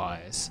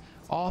edelweiss,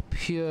 all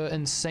pure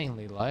and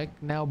saintly like,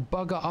 now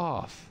bugger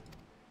off.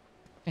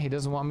 He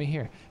doesn't want me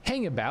here.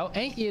 Hang about,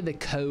 ain't you the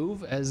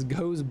cove as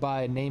goes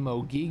by name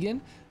o' Geegan?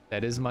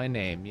 That is my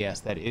name. Yes,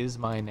 that is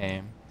my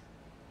name.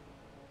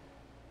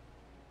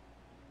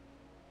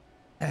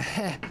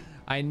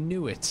 I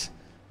knew it.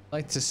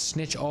 Like to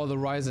snitch all the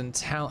rising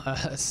talent.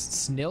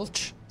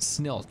 Snilch?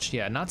 Snilch.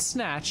 Yeah, not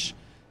snatch.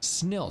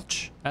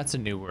 Snilch. That's a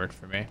new word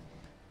for me.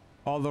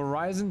 All the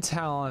rising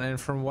talent, and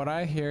from what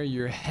I hear,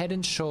 you're head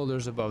and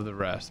shoulders above the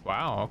rest.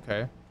 Wow,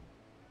 okay.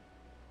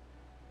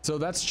 So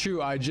that's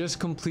true. I just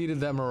completed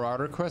that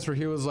Marauder quest where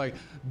he was like,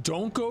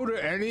 don't go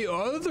to any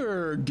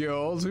other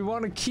guilds. We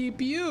want to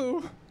keep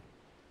you.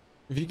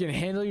 If you can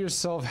handle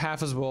yourself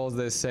half as well as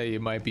they say,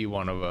 you might be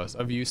one of us.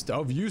 Of use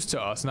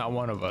to us, not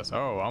one of us.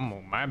 Oh,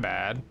 my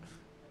bad.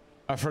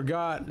 I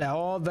forgot that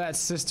all that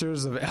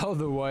sisters of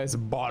Elderwise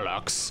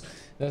bollocks.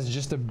 That's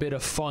just a bit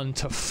of fun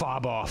to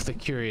fob off the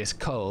curious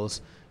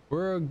culls.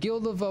 We're a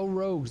guild of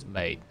rogues,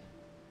 mate.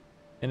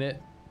 And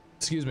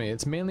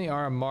it's mainly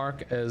our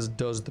mark as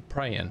does the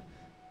praying.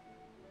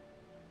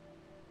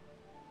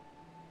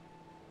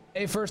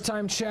 Hey, first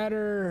time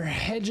chatter,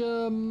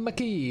 Hedja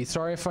Maki.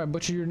 Sorry if I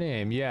butchered your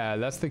name. Yeah,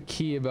 that's the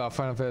key about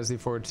Final Fantasy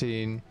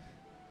 14.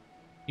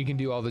 You can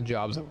do all the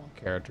jobs of one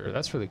character.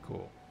 That's really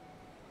cool.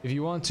 If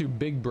you want to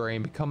big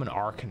brain, become an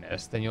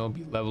Arcanist, then you'll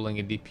be leveling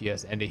a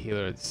DPS and a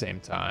healer at the same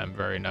time.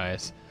 Very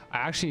nice. I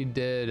actually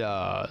did,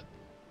 I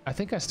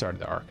think I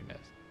started the Arcanist.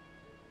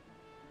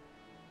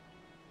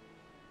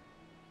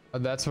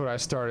 That's what I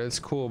started. It's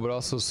cool, but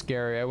also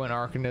scary. I went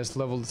Arcanist,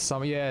 leveled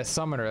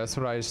Summoner. That's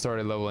what I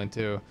started leveling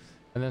to.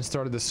 And then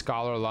started the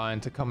Scholar line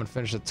to come and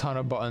finish a ton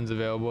of buttons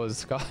available as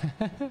Scholar.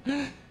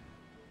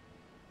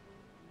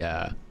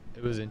 Yeah,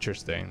 it was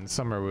interesting.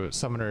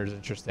 Summoner is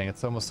interesting.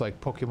 It's almost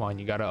like Pokemon.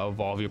 You gotta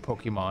evolve your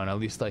Pokemon, at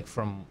least like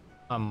from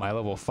my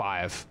level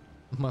 5.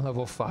 My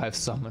level 5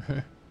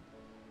 Summoner.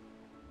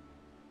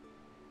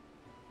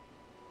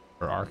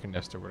 Or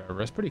Arcanist or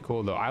whatever. It's pretty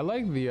cool though. I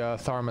like the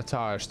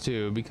Tharmatage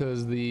too,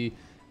 because the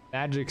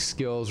magic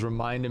skills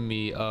reminded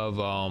me of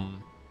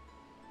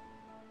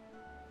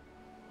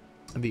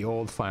the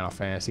old Final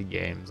Fantasy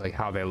games, like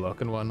how they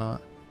look and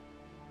whatnot.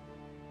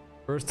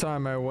 First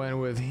time I went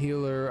with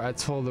healer, I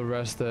told the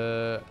rest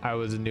that I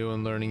was new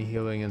and learning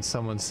healing, and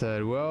someone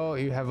said, well,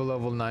 you have a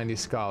level 90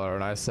 scholar,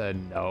 and I said,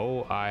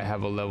 no, I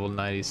have a level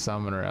 90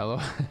 summoner. Hello.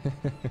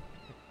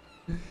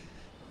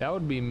 That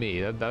would be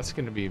me. That's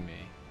gonna be me.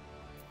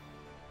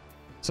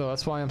 So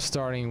that's why I'm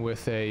starting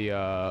with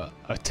a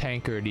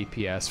tanker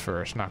DPS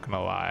first. Not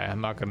gonna lie,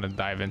 I'm not gonna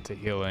dive into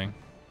healing.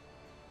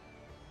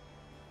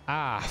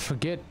 Ah,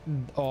 forget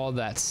all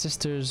that.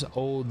 Sisters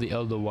old the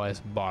elder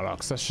wise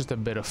bollocks. That's just a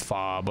bit of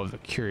fob of the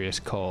curious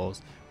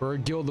calls. We're a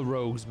guild of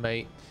rogues,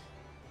 mate.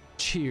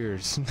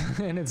 Cheers.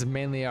 And it's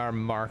mainly our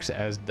marks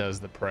as does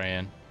the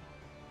praying.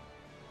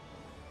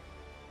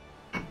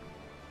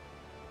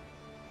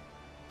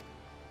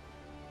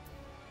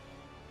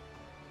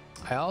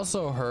 I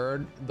also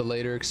heard the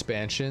later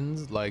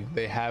expansions, like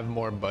they have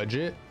more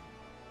budget,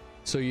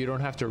 so you don't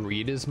have to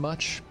read as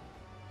much.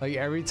 Like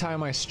every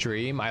time I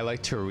stream, I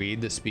like to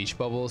read the speech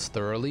bubbles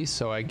thoroughly,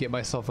 so I get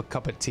myself a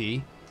cup of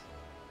tea.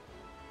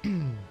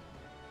 Me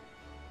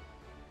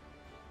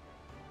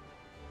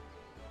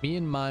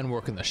and mine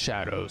work in the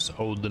shadows,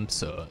 old them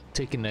so,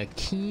 taking a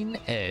keen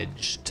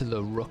edge to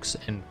the rooks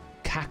and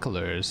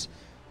cacklers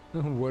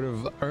would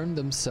have earned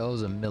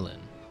themselves a million.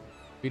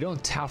 We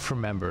don't tout for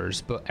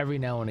members, but every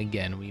now and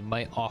again we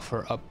might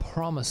offer a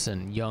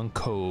promising young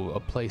cove a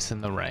place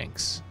in the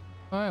ranks.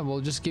 Alright, well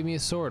just give me a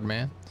sword,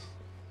 man.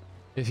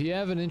 If you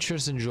have an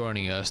interest in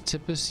joining us,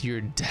 tip us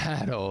your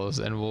daddles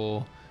and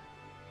we'll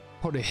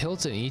put a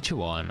hilt in each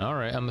one.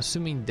 Alright, I'm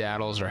assuming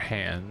daddles are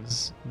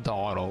hands.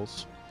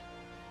 Dawdles.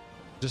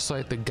 Just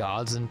like the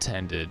gods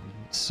intended.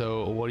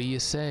 So what do you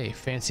say?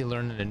 Fancy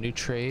learning a new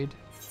trade?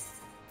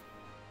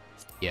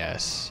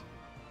 Yes.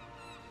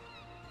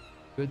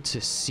 Good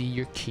to see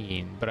you're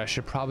keen, but I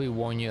should probably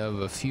warn you of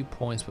a few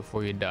points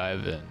before you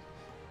dive in.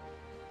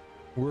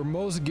 Where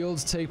most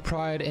guilds take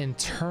pride in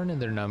turning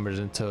their numbers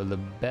into the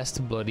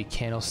best bloody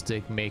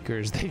candlestick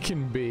makers they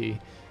can be,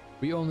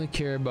 we only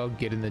care about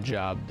getting the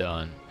job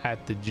done.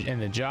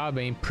 And the job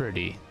ain't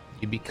pretty.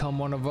 You become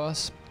one of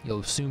us,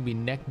 you'll soon be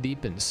neck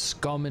deep in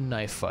scum and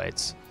knife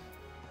fights.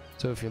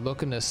 So if you're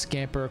looking to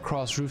scamper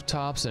across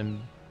rooftops and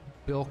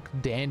bilk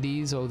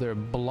dandies, oh they're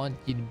blunt,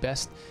 you'd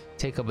best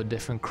take up a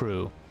different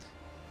crew.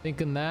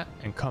 Thinking that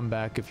and come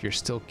back if you're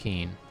still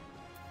keen.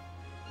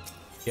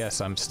 Yes,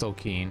 I'm still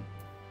keen.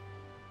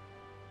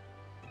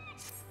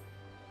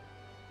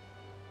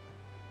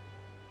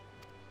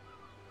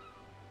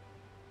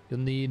 You'll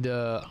need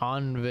You'll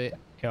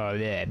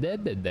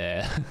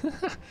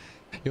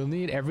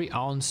need every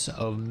ounce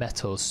of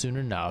metal soon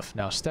enough.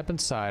 Now step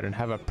inside and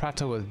have a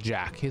prattle with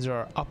Jack. He's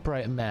our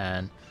upright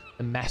man,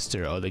 the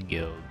master of the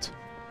guild.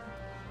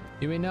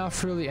 You may now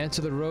freely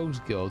enter the Rogues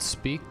Guild.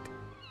 Speak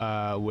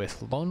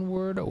with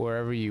Loanword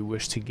wherever you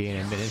wish to gain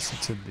admittance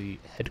into the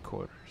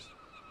headquarters.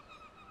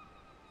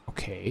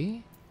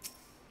 Okay.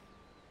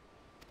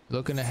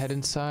 Looking to head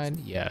inside?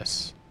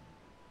 Yes.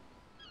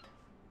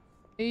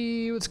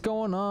 Hey, what's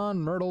going on,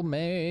 Myrtle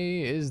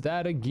May? Is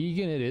that a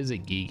Geegan? It is a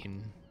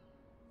Geegan.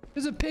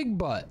 There's a pig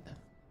butt.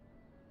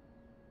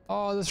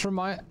 Oh,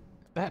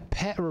 that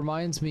pet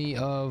reminds me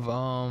of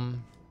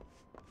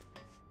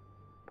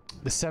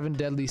the 7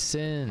 deadly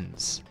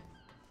sins.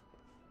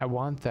 I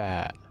want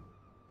that.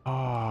 Oh,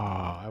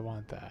 I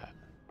want that.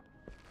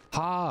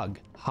 Hog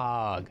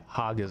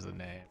is the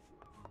name.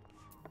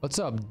 What's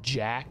up,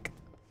 Jack?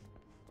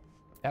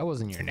 That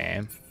wasn't your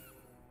name.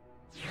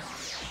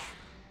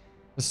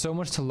 There's so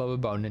much to love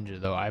about Ninja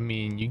though. I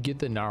mean, you get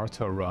the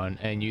Naruto run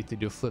and you have to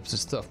do flips and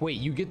stuff. Wait,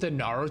 you get the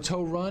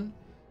Naruto run?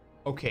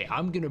 Okay,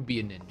 I'm gonna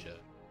be a ninja.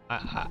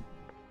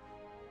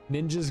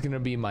 Ninja's gonna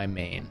be my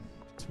main.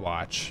 Let's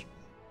watch.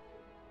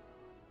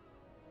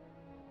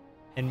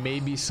 And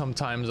maybe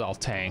sometimes I'll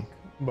tank.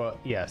 But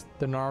yes,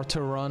 the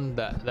Naruto run,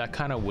 that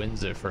kind of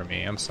wins it for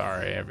me. I'm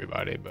sorry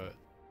everybody, but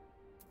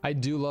I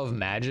do love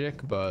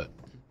magic, but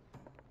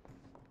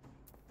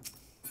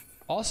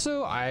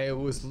also I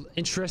was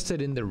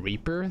interested in the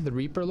Reaper. The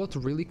Reaper looked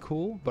really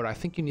cool, but I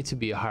think you need to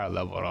be a higher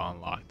level to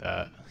unlock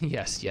that.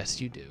 Yes,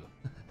 you do.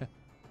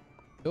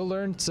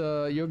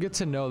 You'll get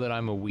to know that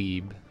I'm a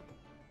weeb.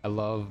 I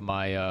love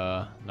my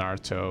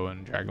Naruto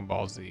and Dragon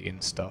Ball Z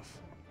and stuff.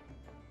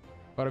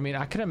 But I mean,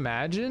 I can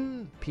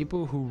imagine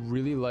people who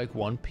really like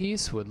One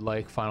Piece would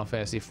like Final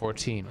Fantasy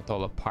XIV with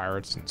all the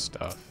pirates and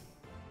stuff.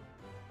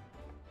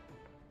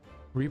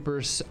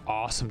 Reaper's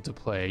awesome to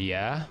play.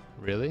 Yeah,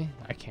 really?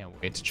 I can't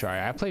wait to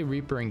try. I play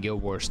Reaper in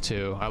Guild Wars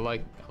too. I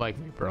like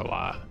Reaper a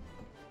lot.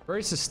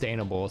 Very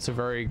sustainable. It's a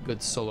very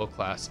good solo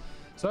class.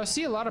 So I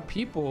see a lot of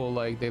people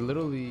like they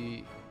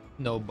literally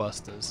no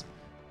bustas.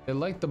 They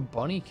like the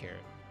bunny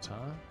characters,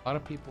 huh? A lot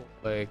of people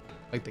like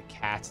the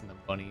cats and the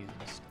bunnies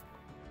and stuff.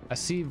 I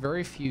see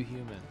very few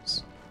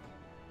humans.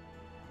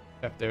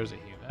 If there's a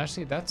human.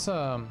 Actually, that's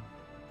one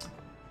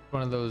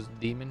of those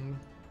demon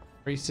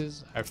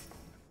races. I forget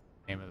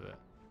the name of it.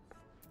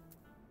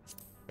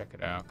 Check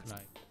it out. Can I?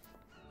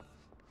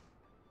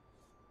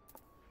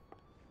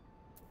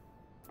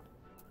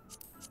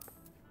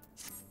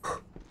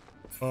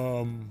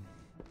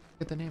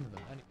 Get the name of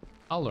them.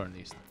 I'll learn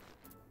these things.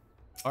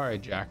 All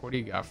right, Jack. What do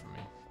you got for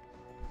me?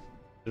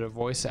 Is it a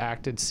voice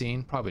acted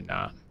scene? Probably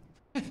not.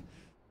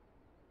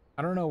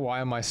 I don't know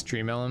why my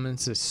stream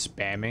elements is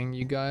spamming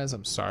you guys.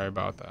 I'm sorry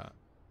about that.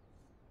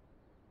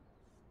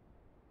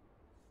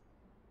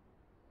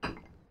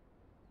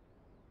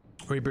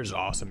 Reaper's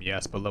awesome,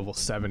 yes, but level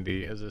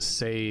 70 as a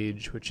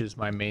Sage, which is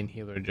my main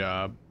healer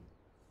job.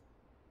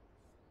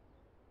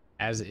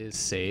 As is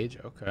Sage,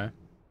 okay.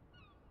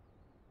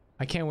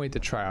 I can't wait to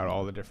try out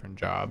all the different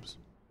jobs.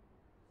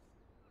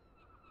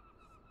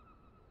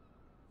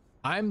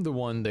 I'm the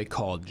one they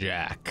call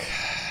Jack,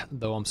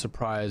 though I'm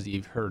surprised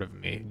you've heard of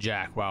me.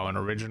 Jack, wow, an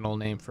original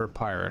name for a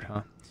pirate,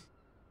 huh?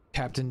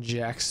 Captain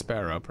Jack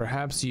Sparrow.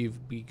 Perhaps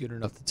you'd be good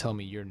enough to tell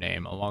me your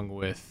name, along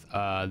with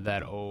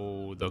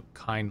the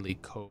kindly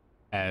coat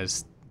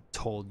has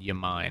told you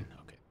mine.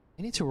 Okay,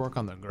 I need to work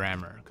on the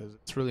grammar because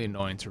it's really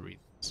annoying to read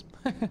this.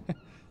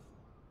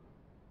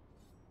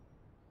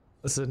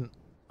 Listen,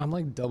 I'm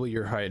like double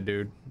your height,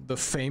 dude.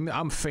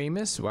 I'm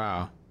famous?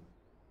 Wow.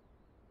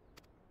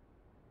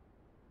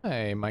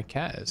 Hey, my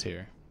cat is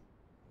here.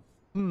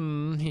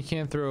 He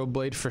can't throw a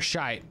blade for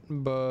shite,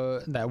 but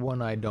that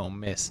one I don't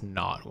miss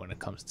not when it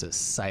comes to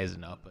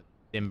sizing up a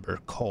timber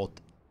colt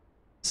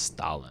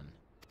Stalin.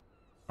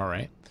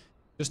 Alright.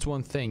 Just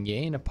one thing, you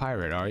ain't a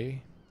pirate, are you?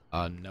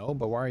 No,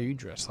 but why are you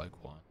dressed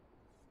like one?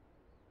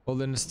 Well,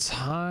 then it's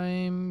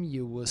time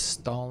you was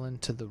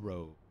stalled to the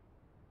road.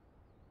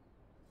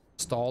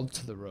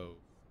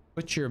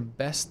 Put your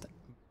best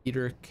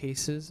beater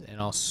cases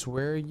and I'll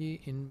swear ye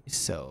in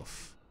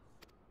myself.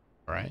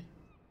 Alright.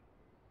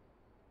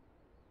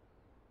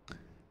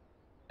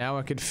 Now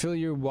I could fill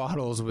your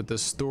waddles with the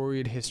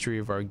storied history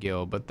of our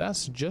guild, but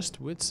that's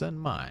just wits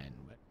and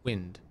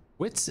wind.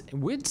 Wits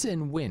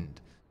and wind.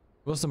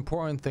 The most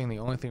important thing, the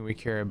only thing we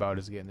care about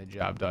is getting the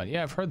job done.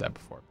 Yeah, I've heard that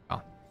before,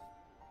 pal.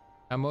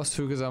 Now most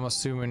Fugas, I'm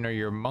assuming, are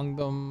you among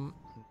them,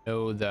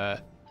 know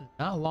that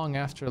not long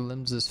after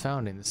Lim's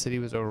founding, the city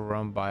was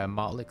overrun by a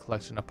motley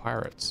collection of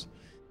pirates.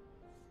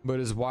 But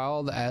as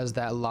wild as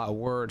that lot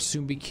were, it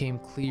soon became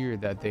clear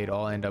that they'd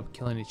all end up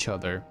killing each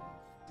other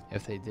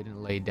if they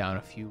didn't lay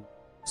down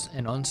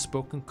an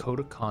unspoken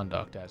code of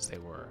conduct, as they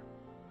were.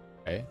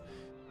 Okay.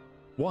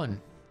 1.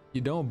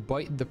 You don't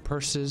bite the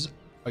purses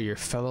of your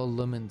fellow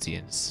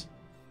Lumensians.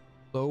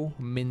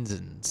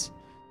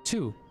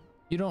 2.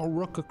 You don't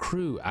rook a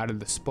crew out of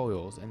the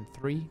spoils. And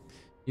 3.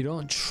 You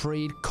don't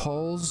trade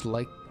calls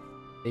like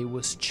they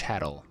was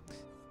chattel.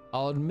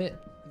 I'll admit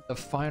the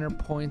finer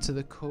points of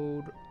the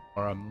code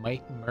are a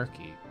mite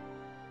murky,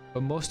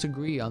 but most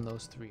agree on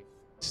those 3 at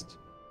least.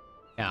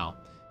 Now,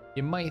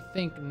 you might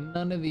think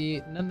none of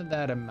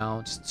that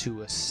amounts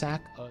to a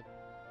sack of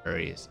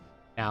berries.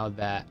 Now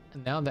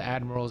the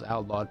admirals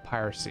outlawed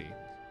piracy.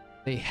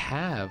 They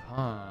have,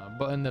 huh?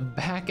 But in the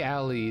back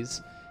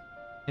alleys,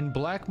 in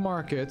black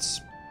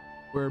markets,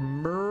 where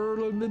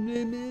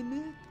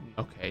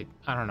okay,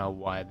 I don't know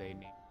why they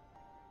named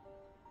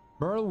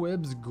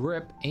Merlwyb's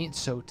grip ain't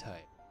so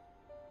tight.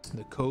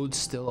 The code's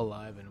still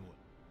alive and well.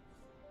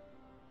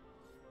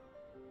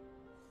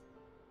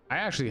 I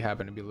actually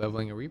happen to be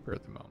leveling a Reaper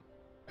at the moment.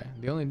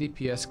 The only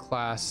DPS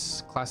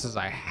classes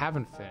I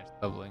haven't finished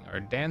leveling are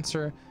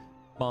Dancer,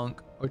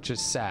 Monk, which is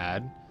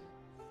sad,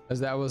 as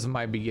that was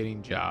my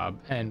beginning job,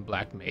 and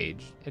Black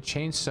Mage. It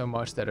changed so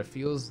much that it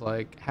feels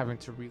like having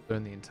to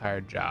relearn the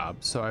entire job,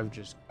 so I've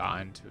just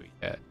gotten to it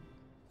yet.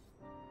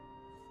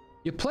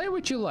 You play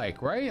what you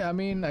like, right? I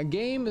mean, a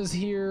game is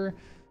here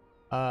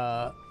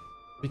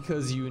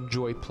because you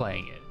enjoy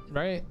playing it,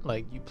 right?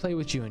 Like, you play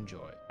what you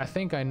enjoy. I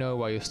think I know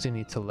why you still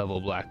need to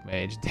level Black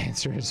Mage.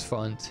 Dancer is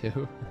fun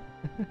too.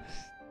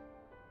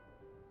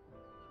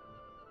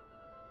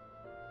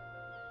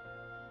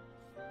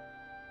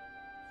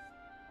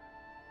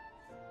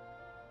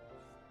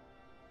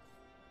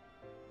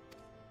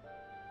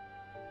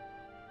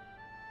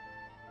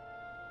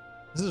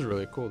 This is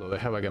really cool though. They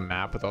have like a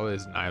map with all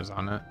these knives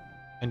on it.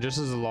 And just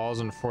as the law is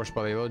enforced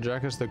by the Yellow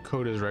Jackets, the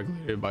code is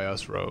regulated by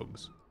us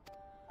rogues.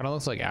 Kind of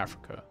looks like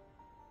Africa.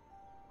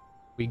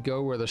 We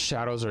go where the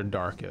shadows are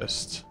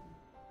darkest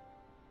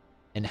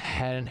and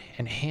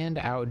hand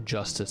out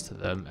justice to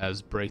them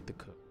as break the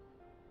code.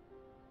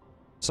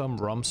 Some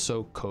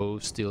rum-soaked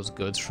cove steals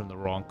goods from the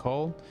wrong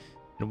call,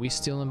 and we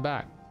steal them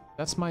back.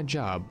 That's my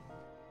job,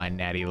 my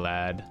natty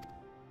lad.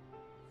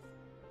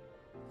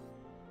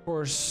 Of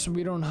course,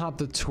 we don't hop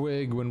the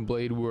twig when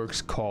blade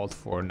work's called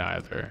for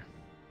neither.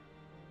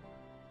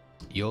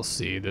 You'll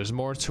see, there's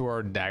more to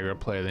our dagger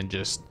play than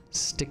just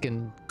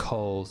sticking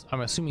culls,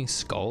 I'm assuming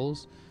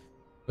skulls,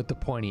 with the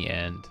pointy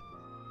end.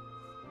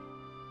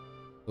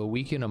 We'll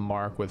weaken a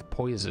mark with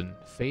poison,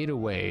 fade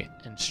away,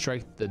 and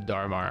strike the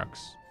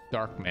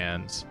dark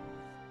man's.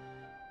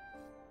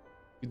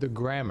 The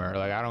grammar,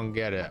 like, I don't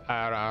get it.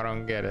 I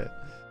don't get it.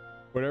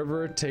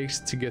 Whatever it takes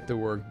to get the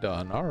work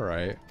done. All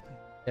right.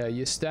 Yeah,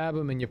 you stab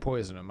him and you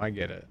poison him. I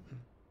get it.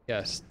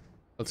 Yes,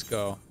 let's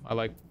go. I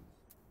like.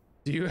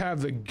 Do you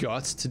have the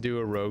guts to do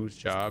a rogue's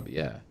job?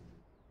 Yeah.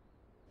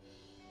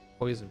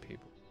 Poison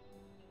people.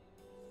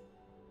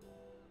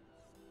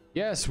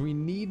 Yes, we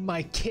need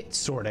my kit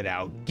sorted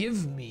out.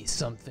 Give me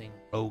something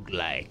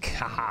roguelike.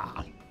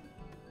 Haha.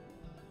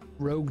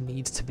 Rogue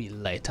needs to be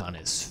light on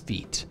his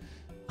feet.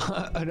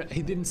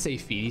 He didn't say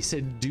feet, he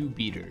said do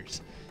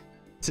beaters.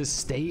 To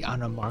stay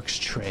on a mark's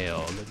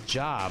trail, the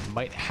job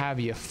might have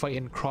you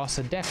fighting across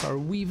a deck or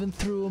weaving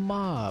through a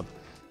mob.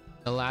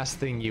 The last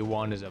thing you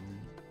want is a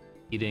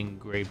eating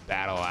great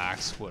battle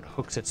axe what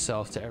hooks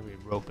itself to every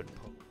rope and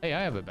poke. Hey,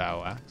 I have a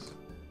battle axe.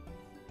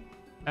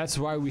 That's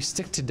why we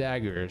stick to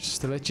daggers,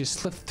 to let you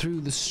slip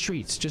through the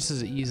streets just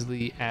as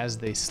easily as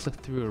they slip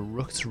through a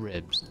rook's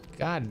ribs.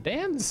 God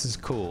damn, this is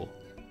cool.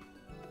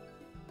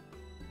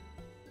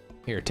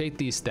 Here, take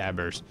these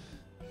stabbers.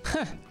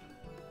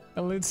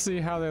 And let's see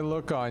how they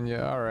look on you.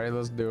 All right,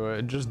 let's do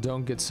it. Just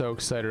don't get so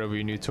excited over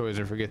your new toys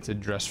and forget to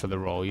dress for the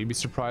role. You'd be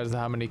surprised at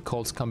how many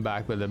cults come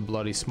back with their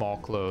bloody small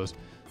clothes.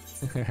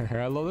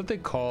 I love that they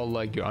call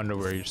like your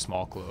underwear your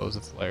small clothes.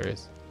 It's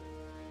hilarious.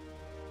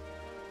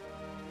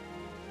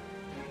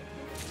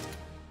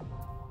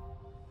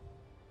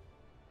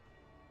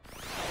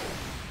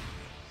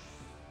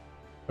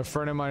 A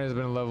friend of mine has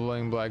been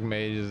leveling black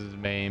mage as his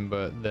main,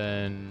 but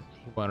then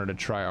he wanted to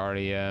try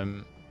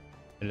RDM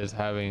and is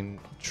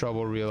having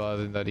trouble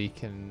realizing that he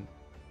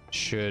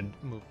should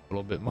move a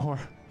little bit more.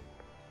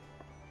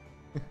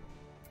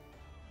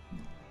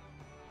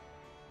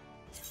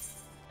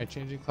 By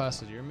changing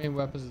classes, your main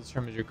weapons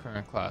determines your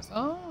current class.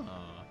 Ah,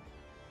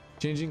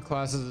 changing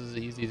classes is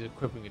easy as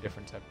equipping a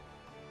different type.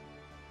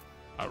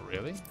 Oh,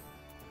 really?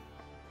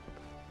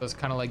 That's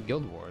kind of like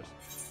Guild Wars.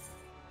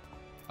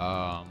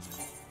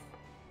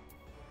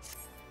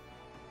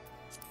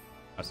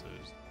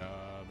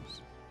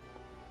 Jobs.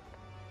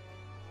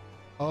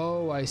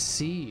 Oh, I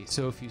see.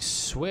 So if you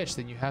switch,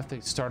 then you have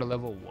to start at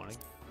level 1.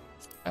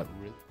 That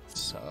really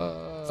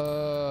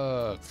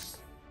sucks.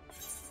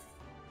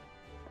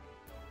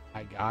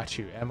 I got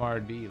you.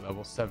 MRD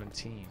level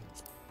 17.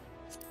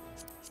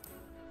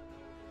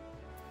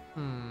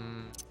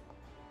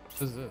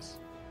 What is this?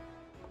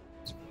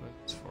 What is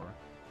this for?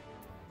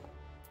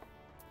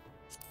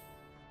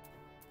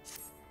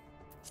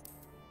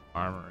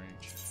 Armor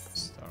range.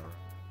 Star.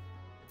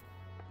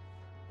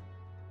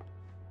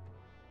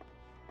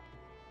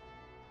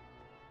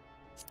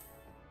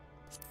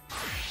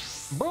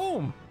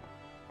 Boom!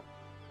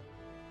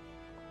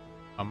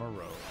 I'm a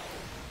rogue.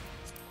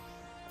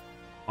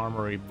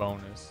 Armory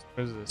bonus.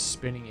 What is this?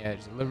 Spinning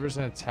edge. Delivers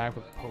an attack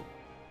with poke.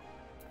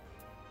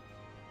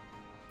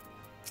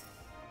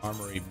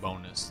 Armory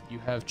bonus. You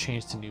have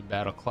changed to new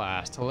battle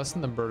class. To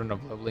lessen the burden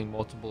of leveling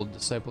multiple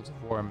Disciples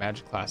of War and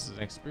magic classes,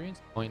 an experience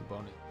point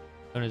bonus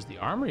known as the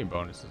Armory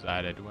bonus is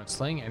added when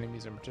slaying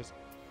enemies and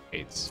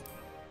participates.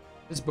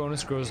 This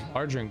bonus grows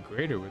larger and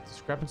greater with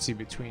discrepancy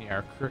between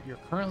your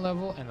current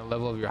level and the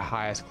level of your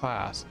highest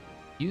class.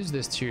 Use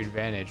this to your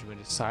advantage when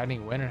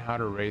deciding when and how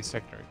to raise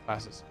secondary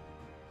classes.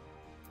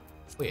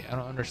 Wait, I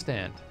don't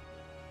understand.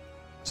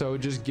 So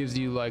it just gives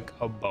you like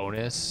a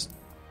bonus.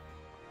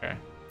 Okay.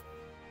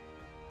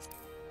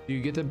 Do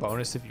you get the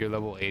bonus if you're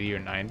level 80 or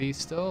 90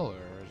 still,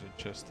 or is it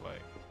just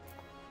like...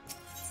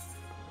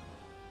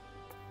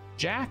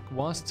 Jack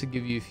wants to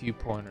give you a few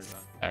pointers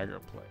on dagger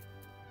play.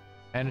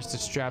 Manage to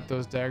strap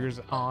those daggers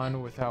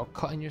on without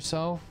cutting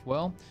yourself?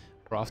 Well,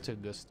 we're off to a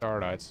good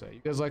start, I'd say.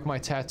 You guys like my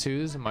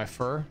tattoos and my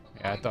fur?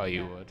 Yeah, I thought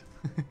you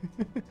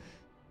would.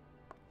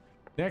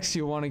 Next,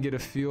 you'll want to get a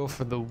feel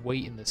for the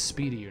weight and the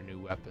speed of your new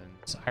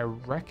weapons. I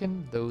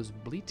reckon those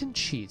bleating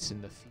cheats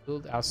in the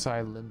field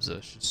outside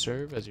Limsa should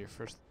serve as your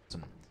first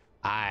lesson.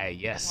 Aye,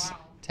 yes.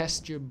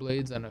 Test your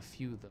blades on a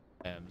few of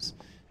them.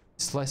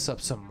 Slice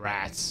up some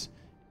rats.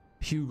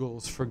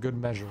 Pugils for good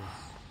measure.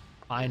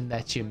 Find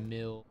that you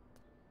mill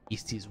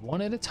beasties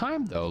one at a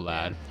time, though,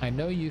 lad. I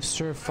know you've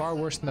served far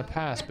worse in the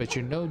past, but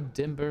you're no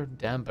dimber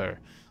damber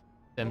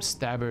them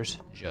stabbers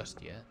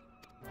just yet.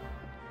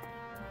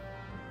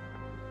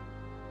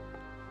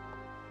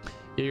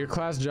 Yeah, your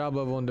class job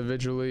level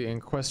individually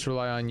and quests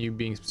rely on you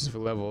being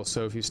specific levels.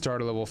 So if you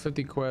start a level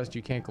 50 quest,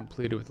 you can't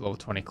complete it with level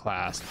 20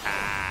 class.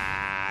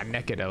 Ah,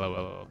 naked,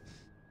 lol.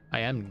 I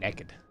am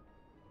naked.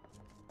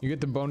 You get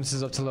the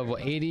bonuses up to level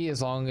 80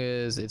 as long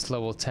as it's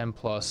level 10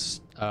 plus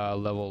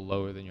level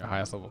lower than your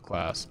highest level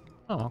class.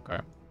 Oh, okay.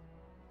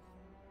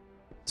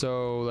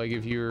 So like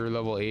if you're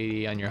level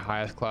 80 on your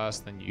highest class,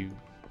 then you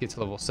get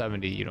to level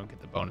 70, you don't get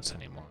the bonus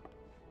anymore.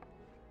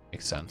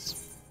 Makes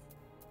sense.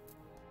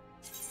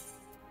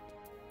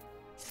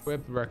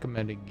 Equip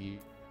recommended gear.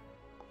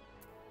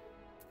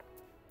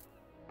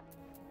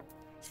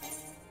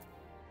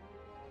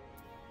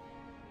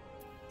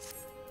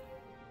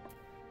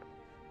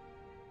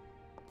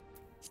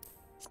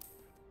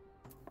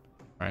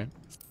 Right.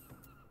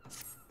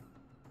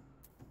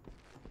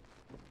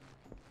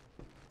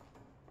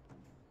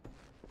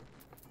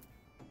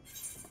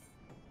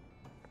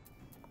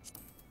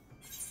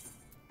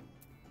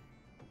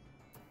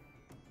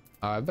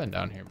 I've been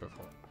down here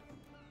before.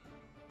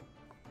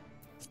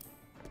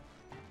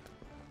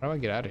 How do I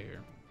get out of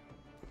here?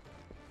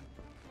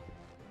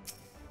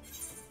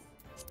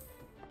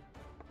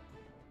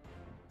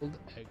 Old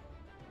egg.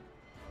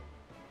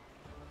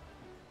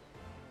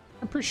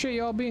 I appreciate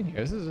y'all being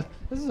here. This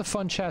is a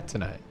fun chat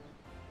tonight.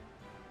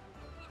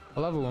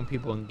 I love it when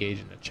people engage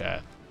in the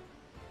chat.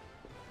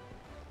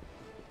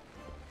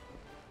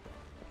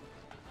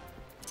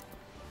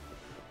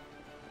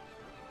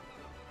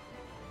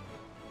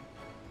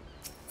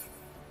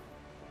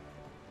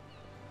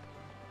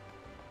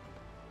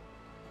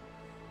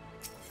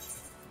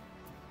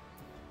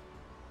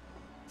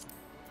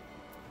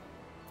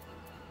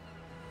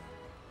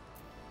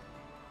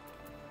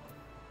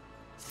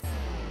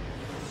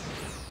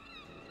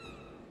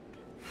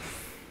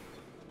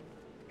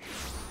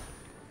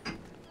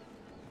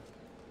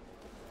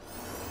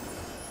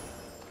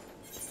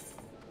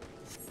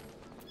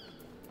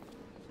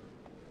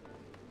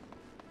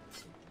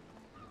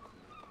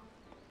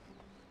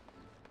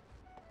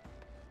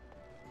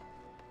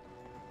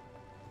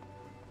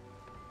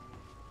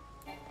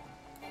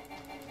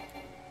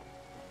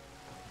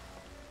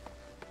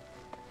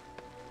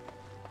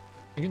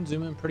 You can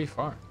zoom in pretty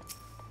far.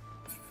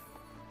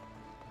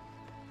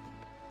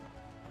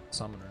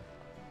 Summoner.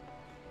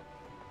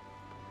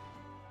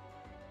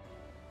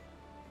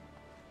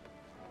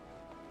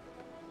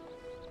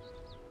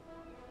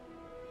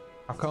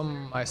 How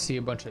come I see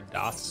a bunch of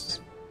dots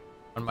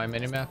on my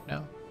minimap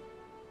now?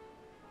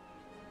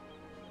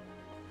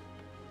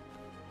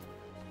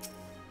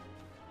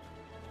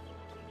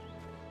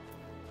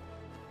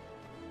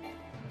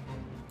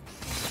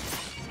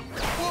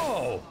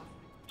 Whoa!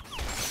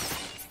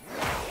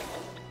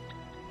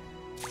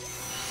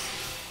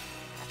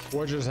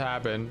 What just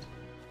happened?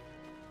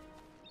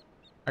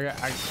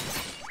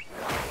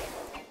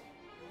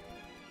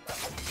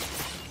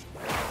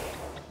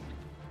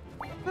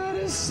 That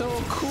is so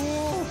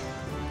cool.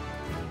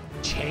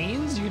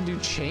 Chains? You can do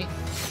chain.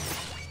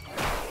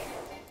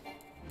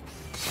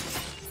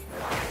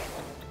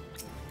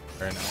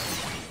 Very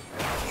nice.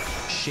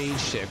 Shade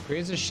shift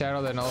creates a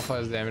shadow that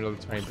nullifies damage up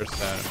to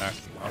 20%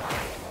 maximum.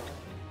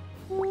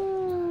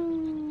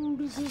 Ooh,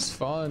 this is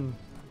fun.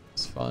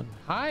 It's fun.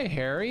 Hi,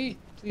 Harry.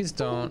 Please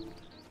don't.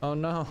 Oh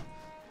no.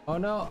 Oh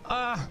no.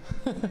 Ah.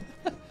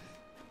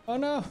 Oh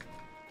no.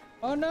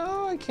 Oh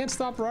no. I can't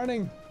stop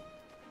running.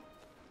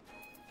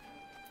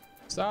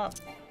 Stop.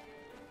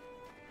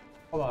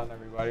 Hold on,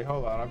 everybody.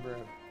 Hold on. I'm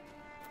ready.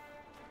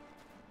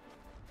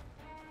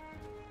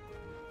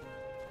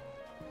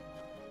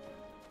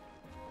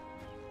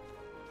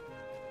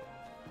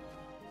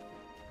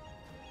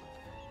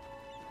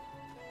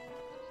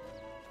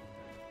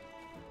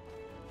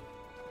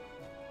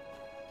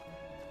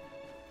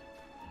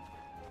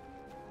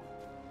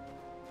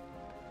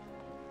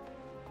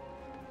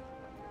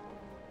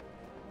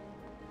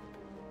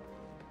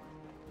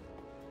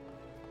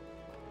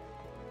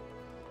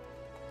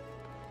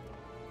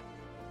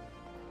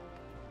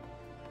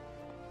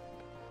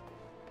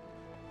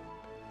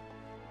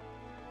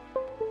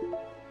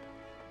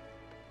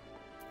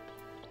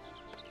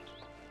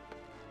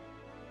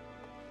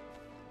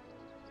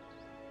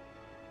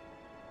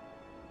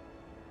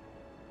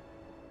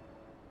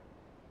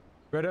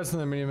 Red dots on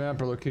the minimap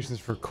are locations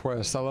for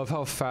quests. I love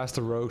how fast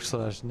the rogue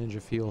slash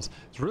ninja feels.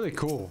 It's really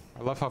cool.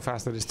 I love how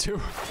fast it is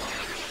too.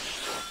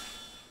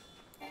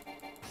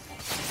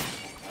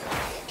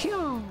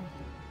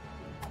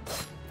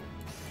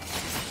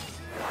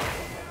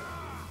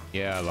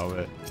 Yeah, I love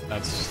it.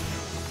 That's...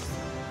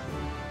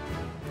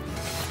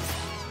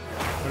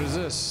 What is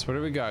this? What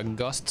do we got?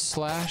 Gust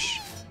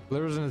slash?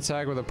 Delivers an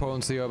attack with a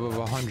potency up of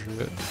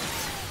 100.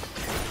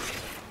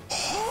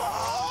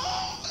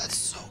 Oh, that's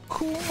so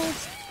cool.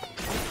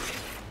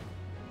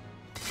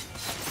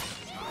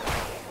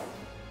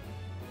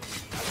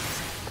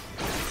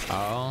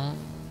 Oh.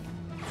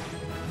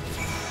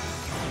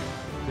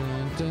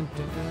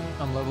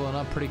 I'm leveling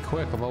up pretty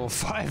quick. I'm level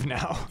 5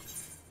 now.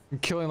 I'm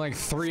killing like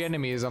 3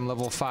 enemies. I'm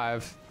level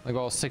 5. Like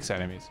all 6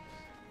 enemies.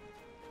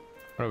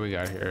 What do we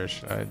got here?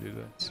 Should I do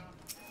this?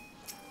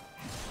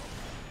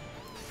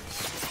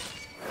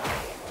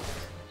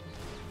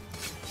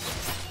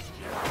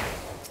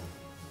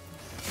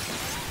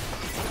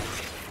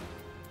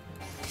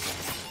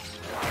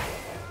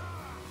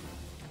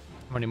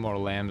 How many more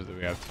lambs do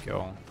we have to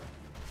kill?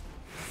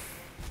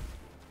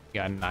 We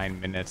got 9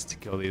 minutes to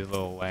kill these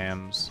little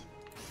lambs.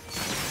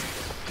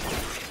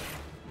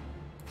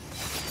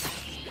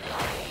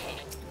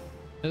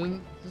 This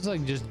is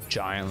like just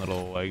giant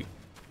little like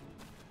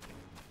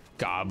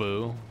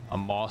gabu, a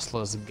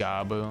mossless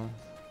gabu.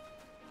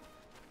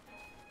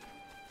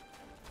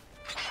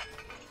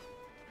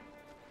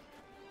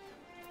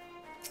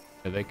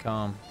 Here they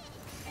come.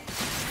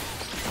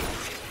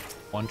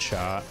 One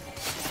shot.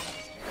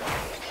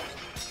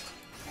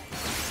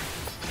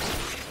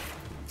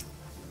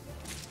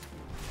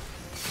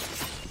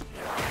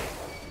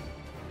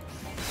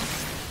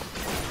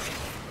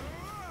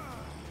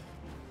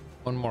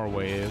 One more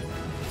wave.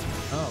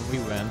 Oh, we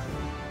win.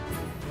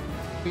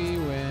 We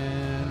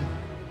win.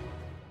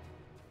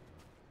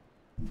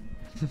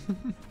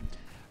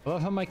 I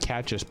love how my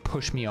cat just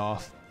pushed me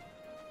off.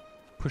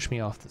 Pushed me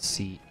off the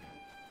seat.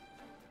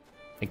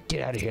 Like,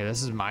 get out of here.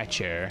 This is my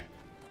chair.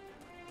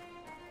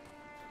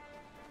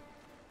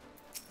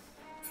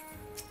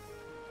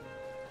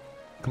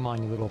 Come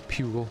on, you little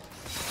pugil.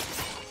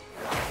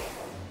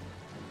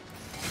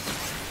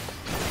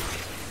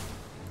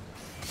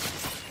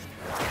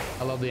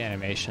 I love the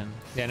animation.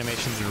 The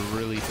animations are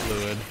really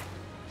fluid.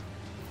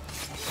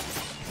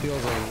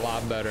 Feels a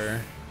lot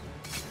better.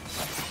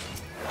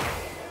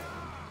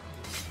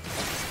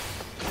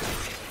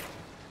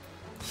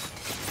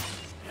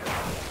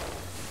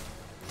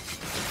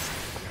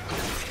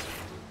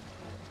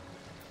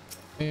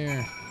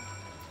 Here.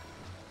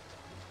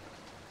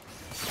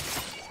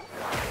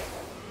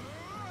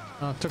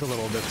 Oh, it took a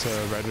little bit to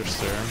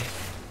register.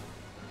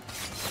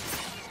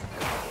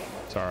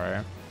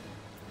 Sorry.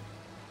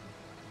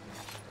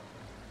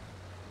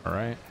 All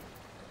right,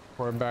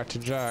 we're back to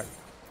Jack.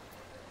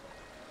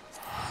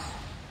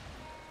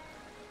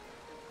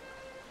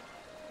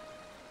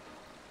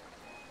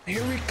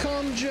 Here we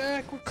come,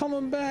 Jack. We're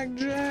coming back,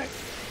 Jack.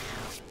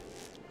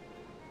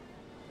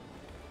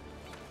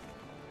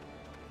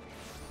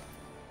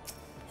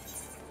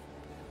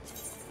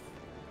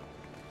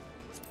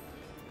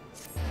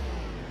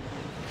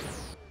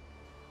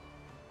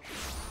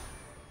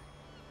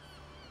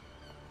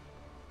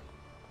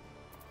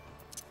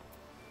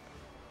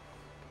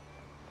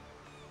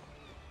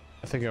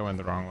 I think I went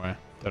the wrong way.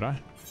 Did I?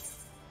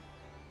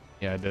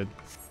 Yeah, I did.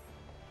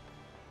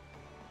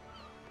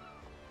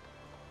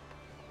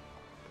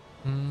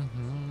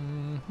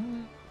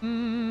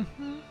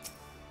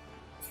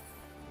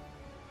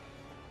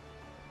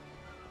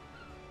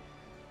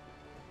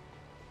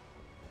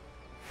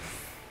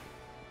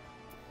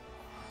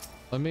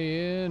 Let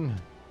me in.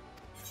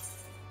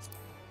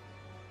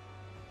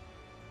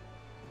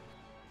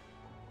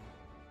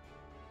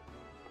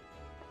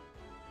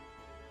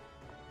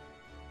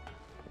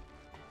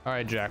 All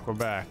right, Jack, we're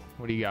back.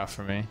 What do you got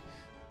for me?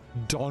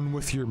 Done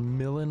with your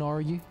milling, are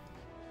you?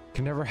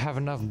 Can never have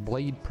enough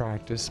blade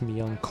practice, me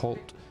young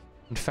colt.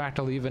 In fact,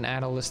 I'll even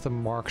add a list of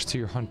marks to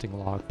your hunting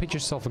log. Pit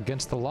yourself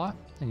against the lot,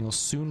 and you'll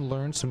soon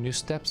learn some new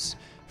steps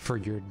for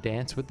your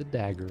dance with the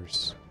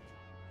daggers.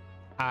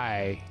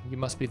 Aye, you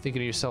must be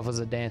thinking of yourself as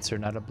a dancer,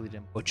 not a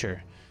bleeding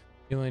butcher.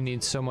 You only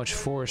need so much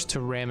force to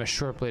ram a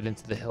short blade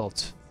into the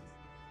hilt.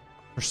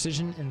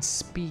 Precision and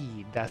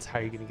speed, that's how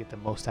you're gonna get the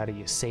most out of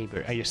your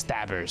your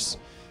stabbers.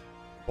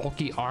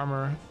 Bulky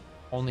armor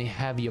only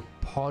have you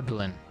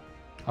paddling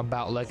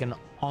about like an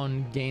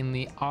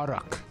ungainly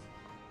auroch.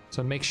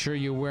 So make sure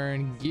you're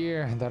wearing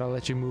gear that'll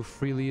let you move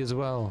freely as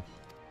well.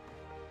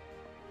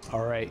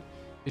 All right,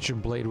 get your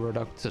blade word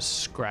up to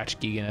scratch,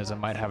 Geegan, as I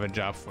might have a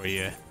job for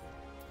you.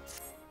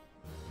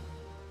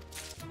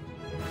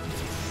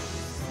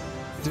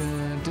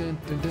 Dun, dun,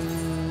 dun,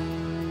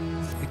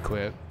 dun.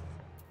 Equip.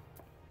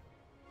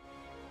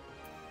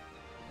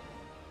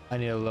 I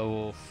need a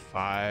level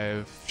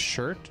 5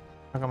 shirt.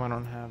 How come I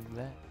don't have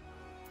that?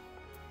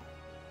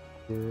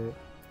 Let's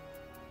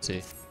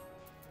see.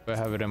 Do I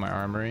have it in my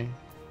armory?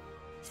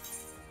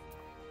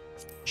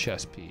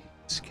 Chest piece.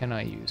 Can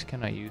I use?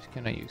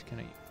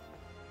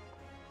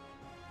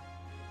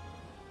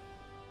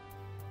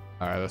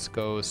 Alright, let's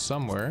go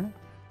somewhere.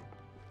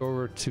 Go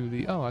over to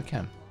the... Oh, I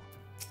can.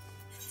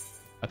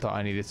 I thought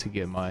I needed to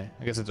get my...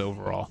 I guess it's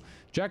overall.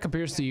 Jack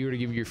appears to you to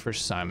give you your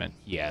first assignment.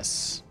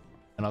 Yes.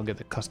 And I'll get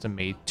the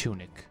custom-made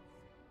tunic.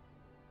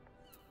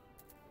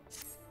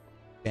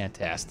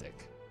 Fantastic.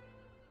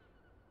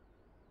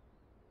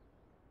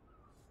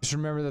 Just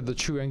remember that the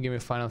true endgame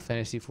of Final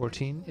Fantasy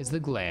XIV is the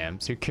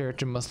glams. Your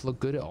character must look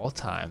good at all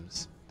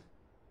times.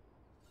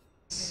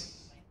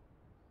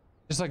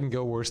 Just like in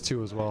Guild Wars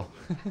 2 as well.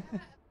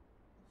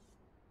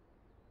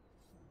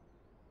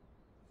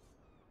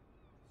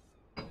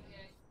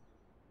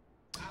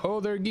 Oh,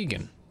 they're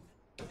Geegan.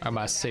 I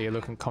must say you're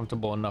looking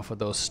comfortable enough with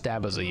those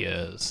stabbers of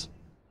yours.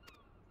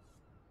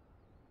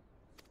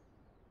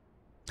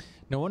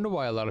 No wonder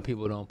why a lot of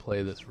people don't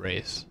play this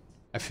race.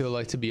 I feel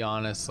like, to be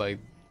honest, like,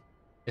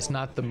 it's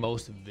not the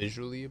most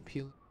visually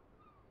appealing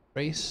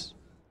race.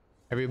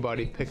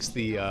 Everybody picks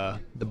the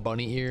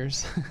bunny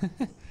ears.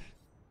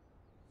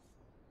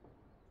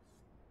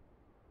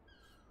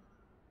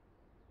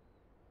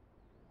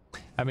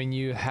 I mean,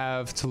 you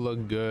have to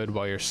look good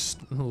while you're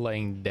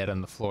laying dead on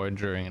the floor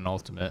during an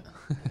ultimate.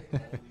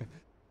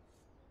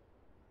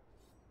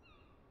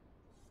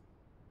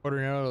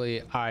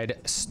 Ordinarily, I'd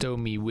stow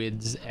me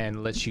wids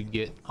and let you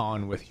get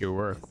on with your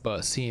work,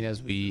 but seeing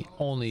as we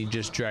only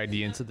just dragged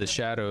you into the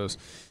shadows,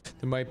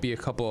 there might be a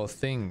couple of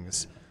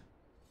things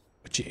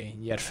which you ain't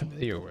yet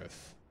familiar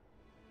with.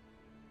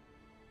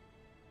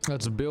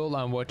 Let's build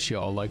on what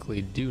y'all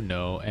likely do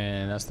know,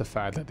 and that's the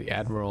fact that the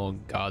Admiral,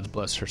 God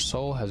bless her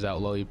soul, has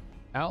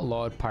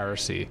outlawed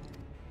piracy.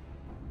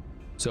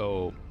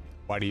 So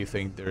why do you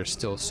think there's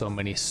still so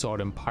many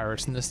sodden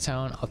pirates in this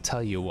town? I'll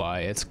tell you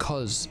why. It's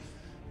cause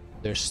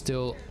there's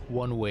still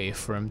one way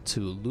for him to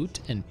loot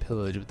and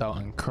pillage without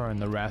incurring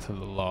the wrath of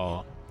the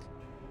law.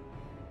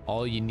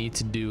 All you need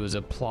to do is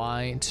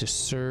apply to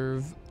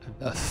serve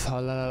as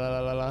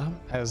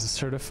a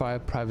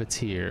certified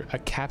privateer. A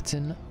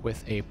captain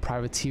with a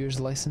privateer's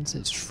license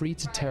is free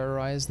to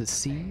terrorize the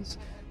seas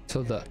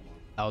till the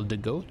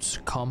Aldegoats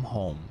come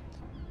home.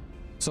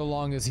 So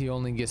long as he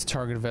only gets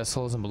target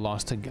vessels and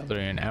belongs to the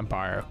Galdarian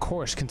Empire. Of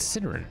course,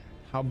 considering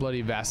how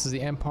bloody vast is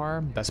the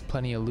Empire, that's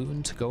plenty of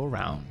looting to go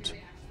around.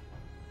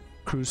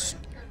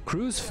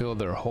 Crews fill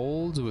their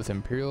holds with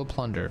Imperial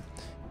plunder,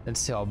 then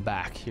sail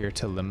back here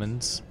to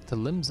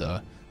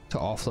Limsa to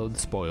offload the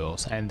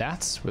spoils, and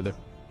that's where the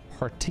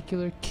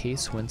particular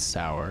case went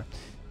sour.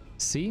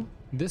 See,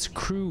 this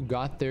crew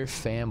got their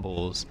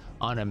fambles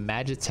on a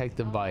Magitech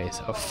device,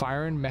 a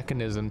firing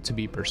mechanism to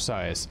be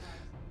precise,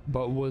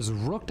 but was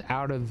rooked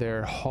out of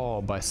their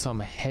hull by some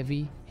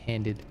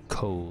heavy-handed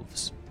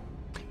coves.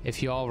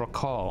 If y'all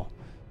recall,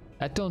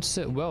 that don't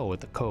sit well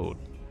with the code.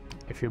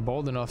 If you're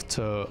bold enough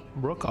to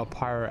rook a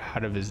pirate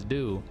out of his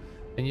due,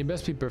 then you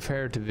best be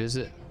prepared to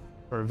visit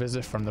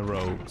from the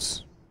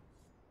rogues.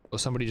 Oh,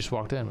 somebody just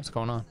walked in. What's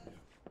going on?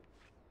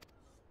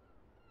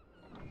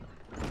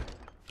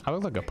 I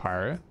look like a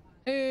pirate.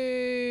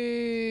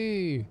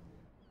 Hey!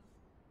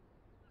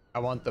 I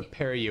want the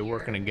pair of you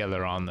working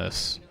together on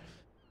this.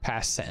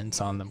 Pass sentence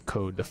on them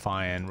code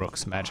defying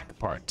Rook's magic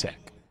apart tech.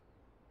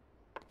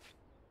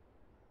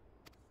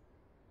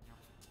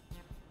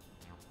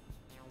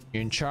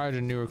 You're in charge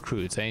of new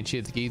recruits, ain't you?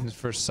 It's Geegan's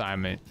first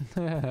assignment.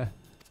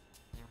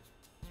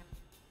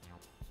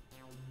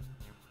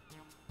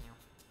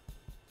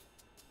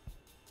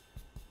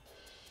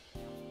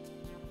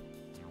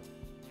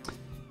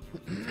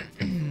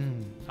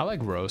 I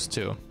like rows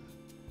too.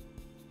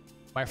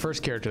 My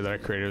first character that I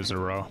created was a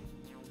row.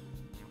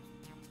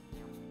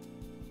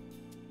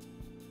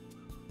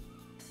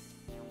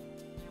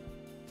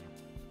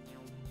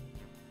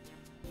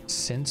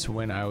 Since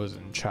when I was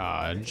in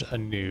charge, a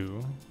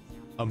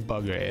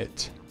bugger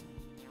it.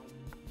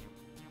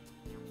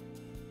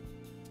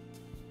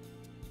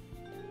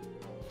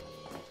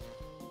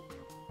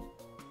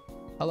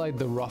 I like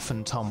the rough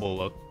and tumble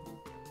look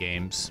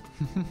games.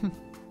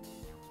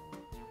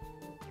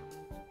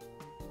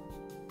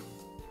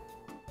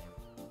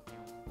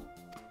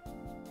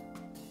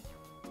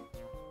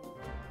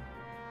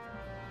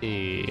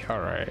 Hey,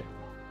 all right.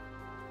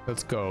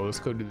 Let's go.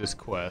 Let's go do this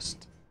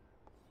quest.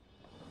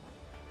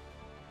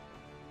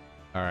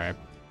 All right,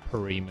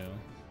 Perimu.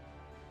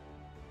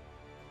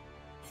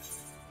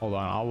 Hold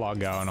on, I'll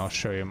log out and I'll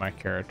show you my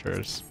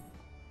characters.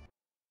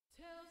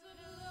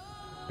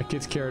 My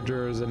kid's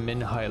character is a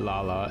Minhai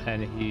Lala,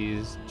 and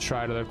he's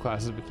tried other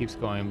classes but keeps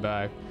going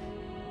back.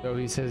 Though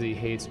he says he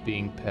hates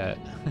being pet.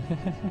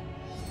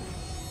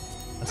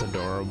 That's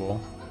adorable.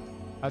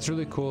 That's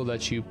really cool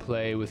that you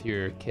play with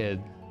your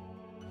kid.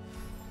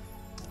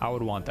 I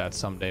would want that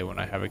someday when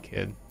I have a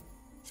kid.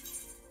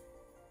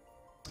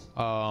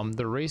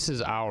 The race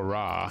is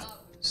Aura,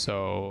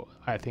 so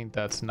I think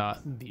that's not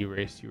the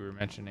race you were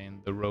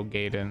mentioning, the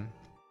Rogaden.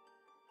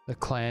 The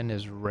clan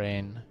is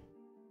Rain.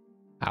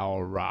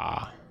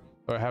 Aura.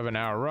 So I have an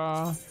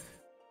Aura.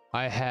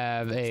 I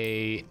have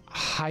a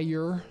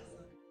higher.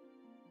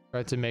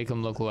 Tried to make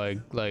him look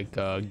like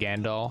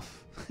Gandalf.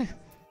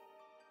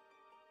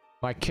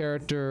 My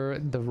character,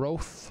 the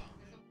Wraith.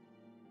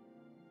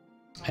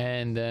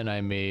 And then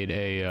I made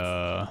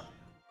a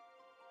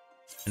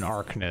an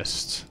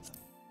Arcanist.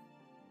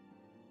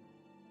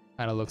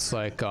 Kind of looks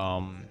like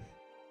what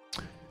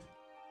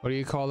do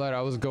you call that?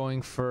 I was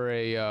going for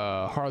a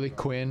Harley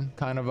Quinn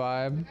kind of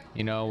vibe,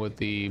 you know, with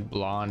the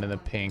blonde and the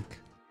pink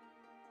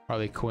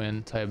Harley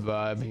Quinn type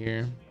vibe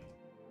here.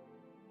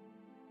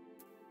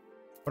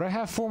 But I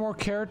have 4 more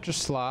character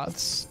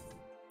slots.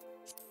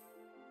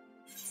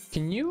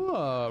 Can you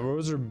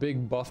Rose are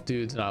big buff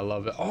dudes and I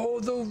love it.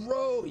 Oh, the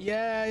row.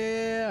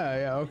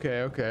 Yeah,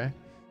 okay.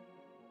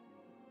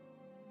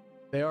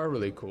 They are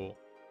really cool.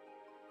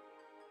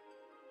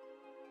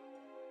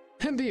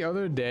 And the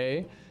other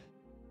day,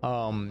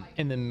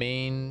 in the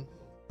main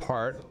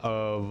part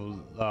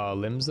of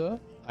Limsa,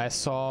 I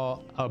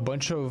saw a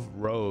bunch of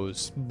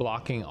rows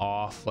blocking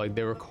off, like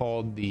they were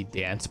called the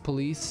dance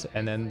police,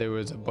 and then there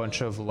was a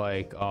bunch of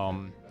like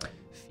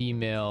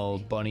female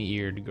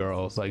bunny-eared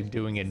girls like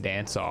doing a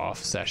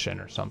dance-off session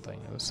or something.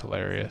 It was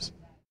hilarious.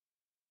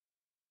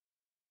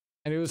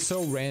 And it was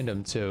so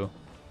random too.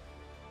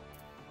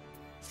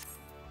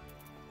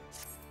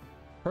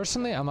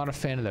 Personally, I'm not a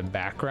fan of the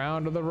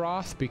background of the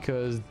Roth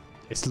because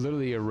it's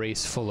literally a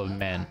race full of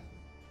men.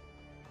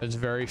 There's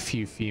very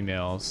few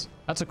females.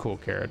 That's a cool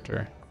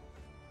character.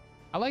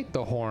 I like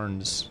the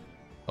horns,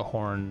 the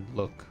horn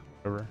look,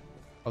 whatever,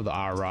 of the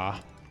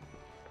Ara.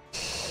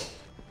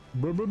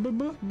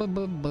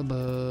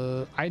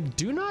 I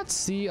do not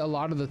see a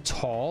lot of the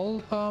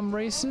tall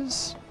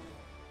races.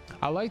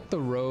 I like the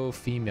row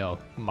female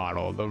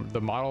model.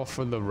 The model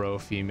for the row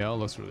female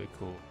looks really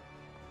cool.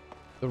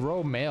 The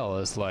row male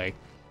is like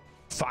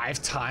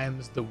 5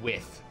 times the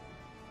width.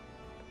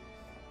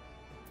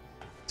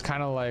 It's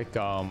kind of like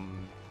what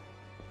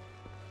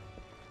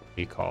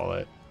do you call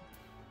it?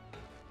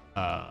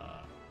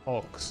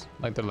 Hulks.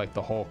 Like they're like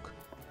the Hulk.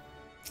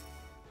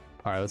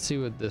 All right, let's see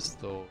what this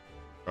little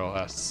girl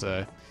has to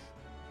say.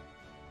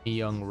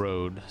 Young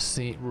rogue.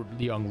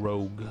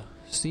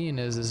 Seeing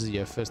as this is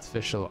your first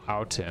official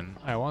outing,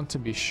 I want to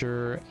be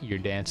sure your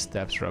dance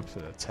steps are up to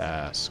the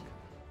task.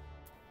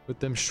 With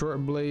them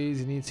short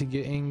blades, you need to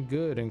get in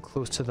good and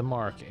close to the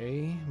mark,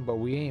 eh? But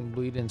we ain't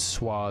bleeding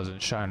swaths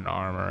and shining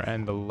armor,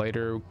 and the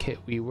lighter kit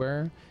we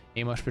wear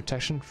ain't much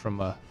protection from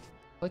a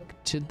flick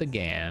to the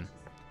gan.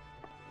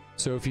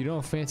 So if you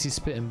don't fancy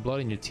spitting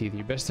blood in your teeth,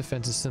 your best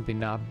defense is simply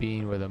not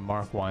being where the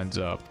mark winds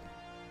up.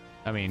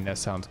 I mean, that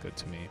sounds good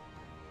to me.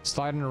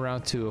 Sliding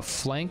around to a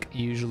flank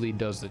usually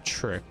does the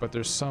trick, but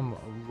there's some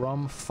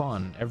rum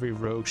fun every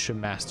rogue should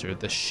master,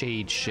 the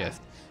shade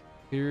shift.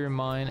 Clear your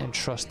mind and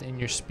trust in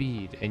your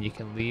speed, and you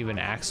can leave an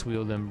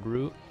axe-wielding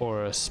brute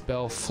or a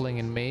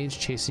spell-flinging mage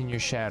chasing your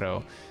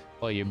shadow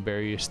while you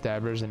bury your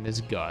stabbers in his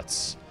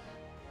guts.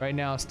 Right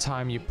now it's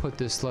time you put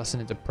this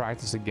lesson into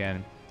practice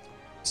again.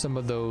 Some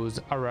of those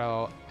are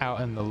out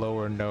in the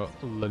lower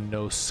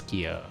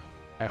Lenoskia.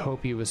 I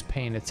hope he was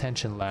paying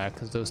attention, lad,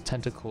 because those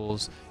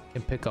tentacles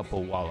can pick up a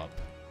wallop.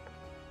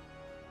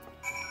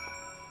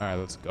 Alright,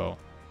 let's go.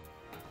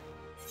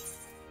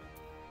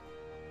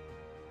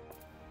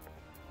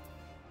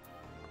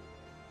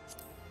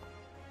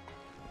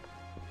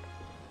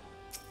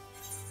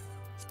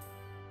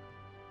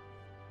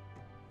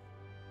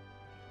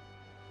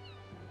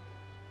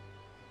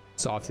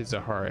 Softies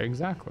at heart.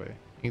 Exactly.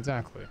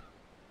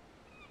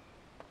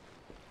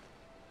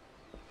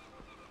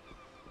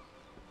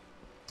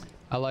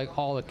 I like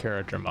all the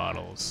character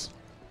models.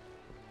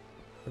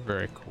 They're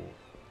very cool.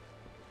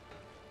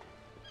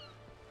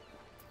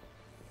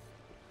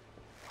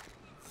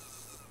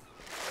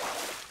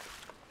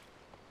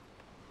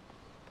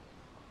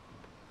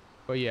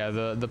 But yeah,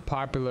 the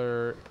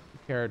popular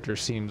character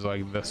seems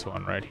like this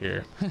one right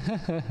here.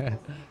 All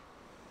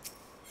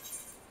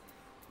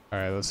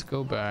right, let's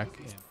go back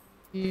in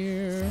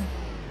here.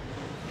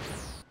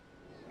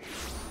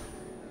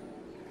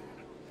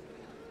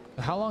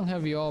 How long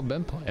have you all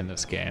been playing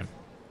this game?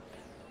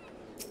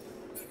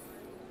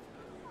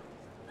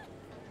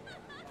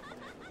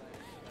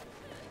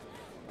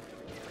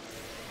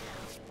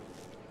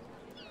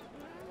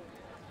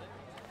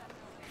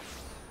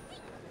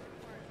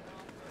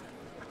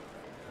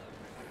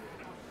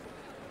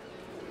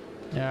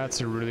 Yeah,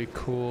 it's a really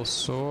cool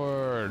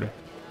sword.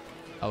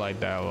 I like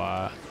that a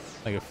lot.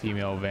 Like a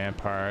female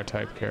vampire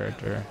type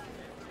character.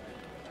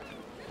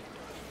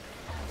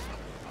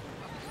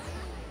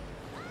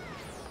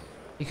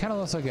 He kind of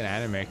looks like an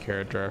anime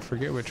character. I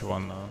forget which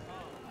one though.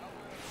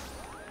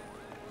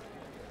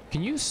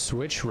 Can you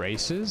switch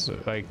races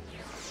like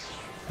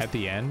at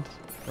the end,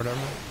 whatever?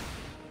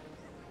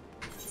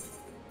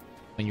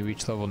 When you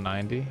reach level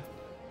 90.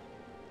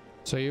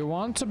 So you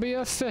want to be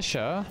a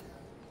fisher?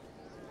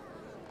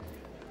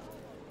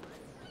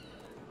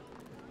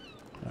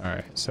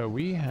 Alright, so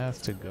we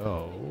have to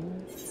go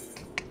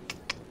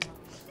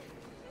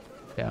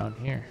down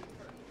here.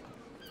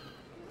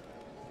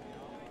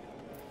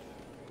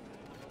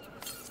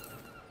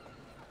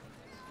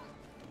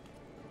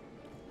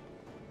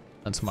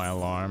 That's my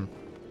alarm.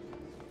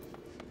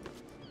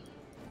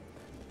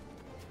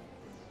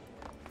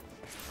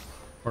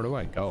 Where do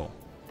I go?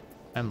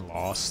 I'm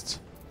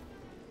lost.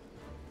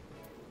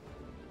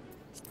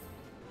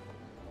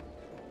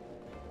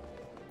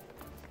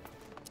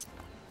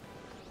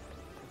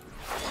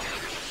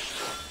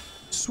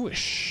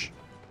 Swish.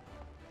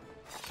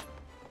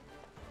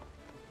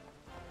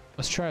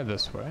 Let's try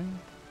this way.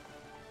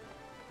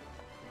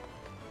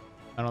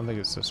 I don't think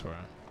it's this way.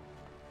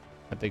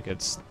 I think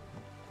it's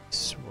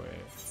this way.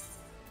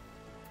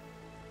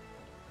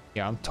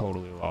 Yeah, I'm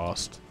totally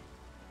lost.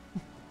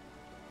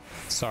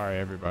 Sorry,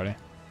 everybody.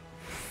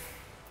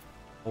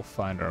 We'll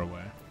find our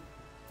way.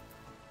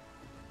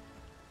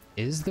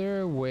 Is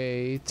there a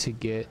way to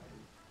get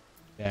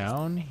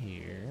down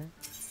here?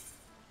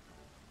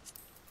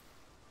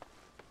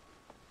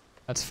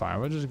 That's fine.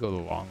 We'll just go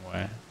the long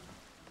way.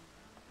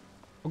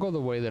 We'll go the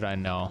way that I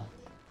know.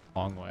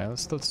 Long way.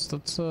 Let's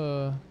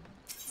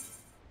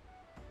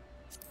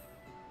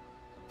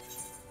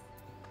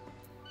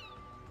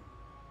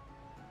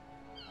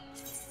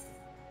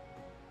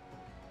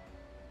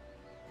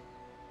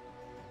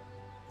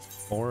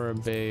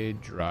Morabay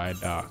Dry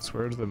Docks.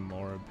 Where's the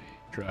Morabay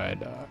Dry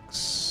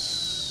Docks?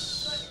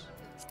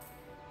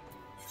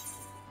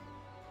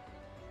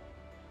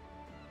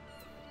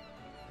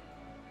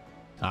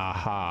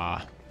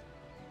 Aha.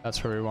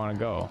 That's where we want to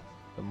go.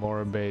 The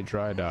Morabay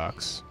Dry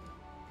Docks.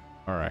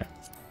 Alright.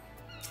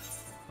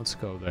 Let's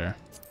go there.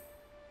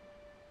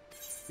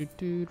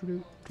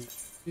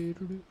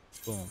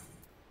 Boom.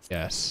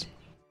 Yes.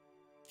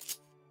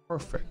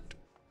 Perfect.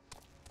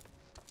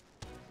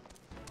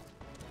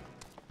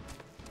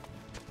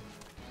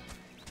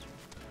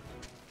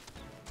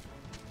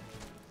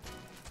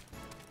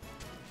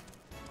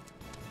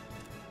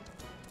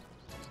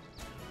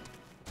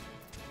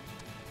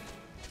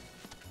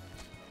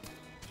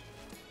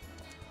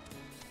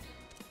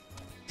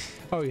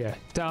 Oh yeah,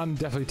 I'm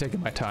definitely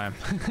taking my time.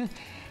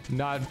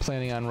 Not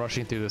planning on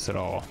rushing through this at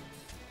all.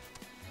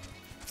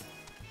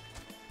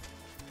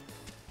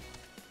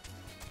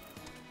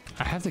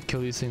 I have to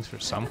kill these things for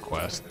some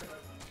quest.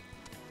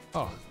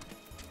 Oh.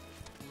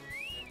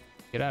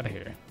 Get out of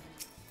here.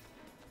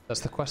 That's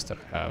the quest that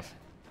I have.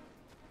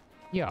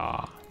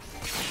 Yeah.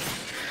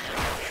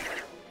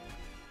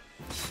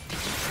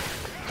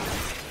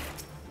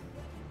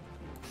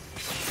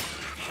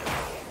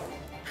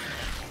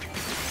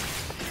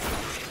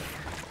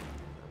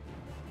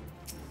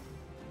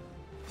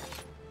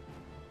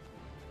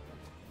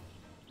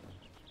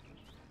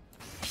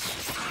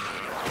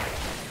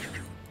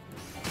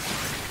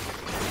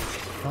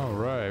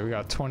 Alright, we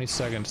got 20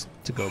 seconds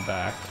to go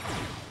back.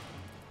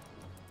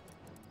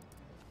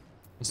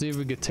 Let's see if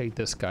we could take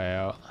this guy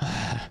out.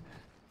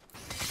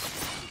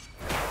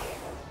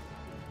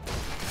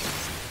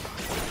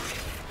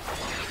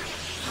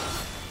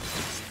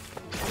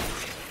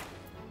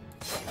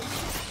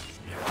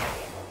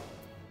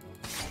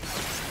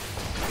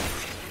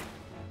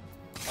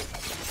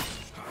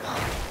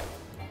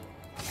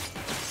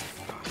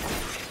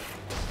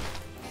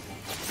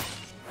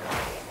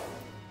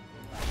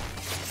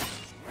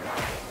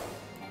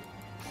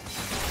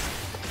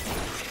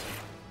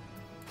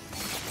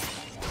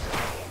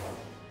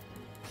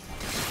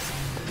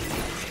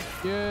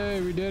 Yay,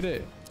 we did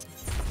it.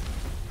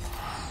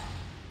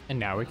 And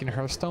now we can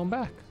Hearthstone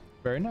back.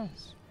 Very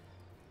nice.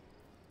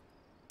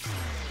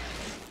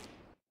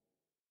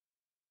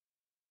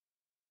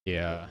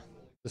 Yeah,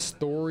 the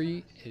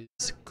story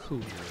is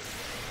cool.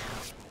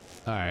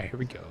 Alright, here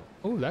we go.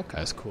 Oh, that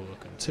guy's cool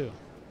looking too.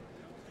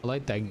 I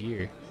like that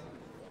gear.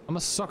 I'm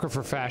a sucker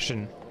for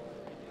fashion.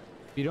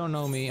 If you don't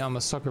know me, I'm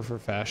a sucker for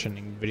fashion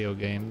in video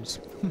games.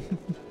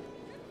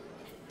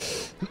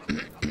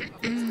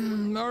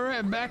 Alright,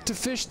 right, back to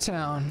Fish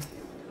Town.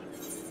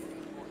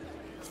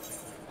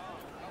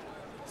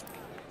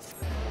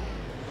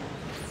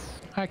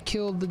 I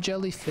killed the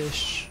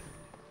jellyfish.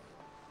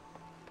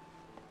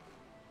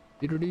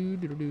 Doo-doo-doo,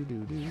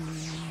 doo-doo-doo-doo.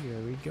 Here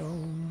we go.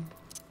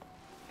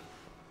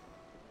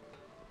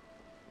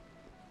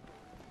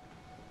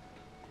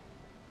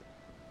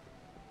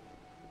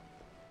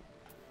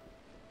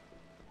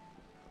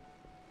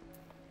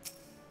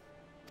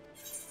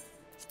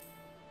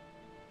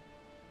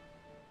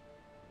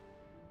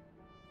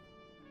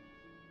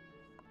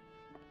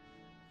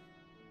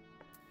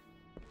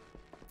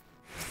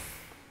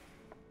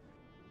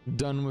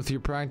 Done with your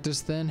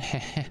practice then?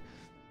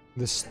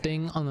 The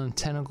sting on the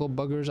tentacle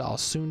buggers, I'll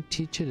soon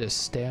teach you to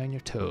stay on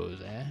your toes,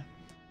 eh?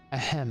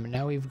 Ahem,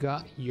 now we've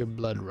got your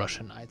blood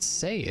rushing. I'd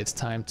say it's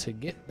time to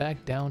get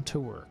back down to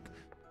work.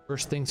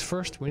 First things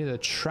first, we need to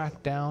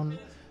track down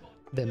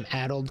them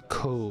addled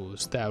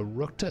coves that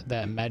rooked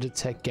that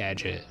Magitech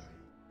gadget.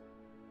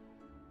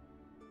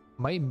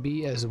 Might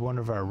be as one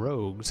of our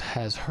rogues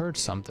has heard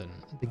something.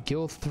 The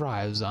guild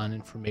thrives on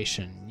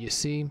information, you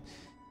see?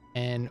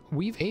 And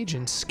we've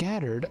agents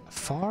scattered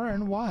far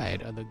and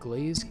wide of the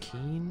glaze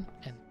keen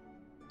and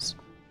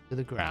to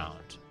the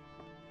ground.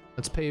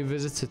 Let's pay a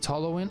visit to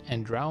Tolowin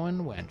and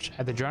Drowen Wench.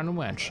 At the Drowen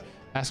Wench,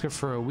 ask her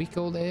for a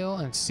week-old ale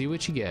and see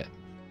what you get.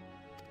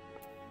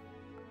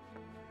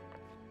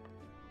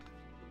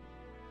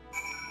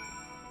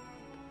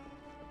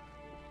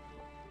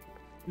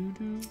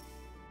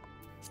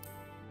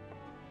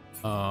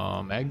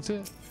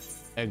 Exit?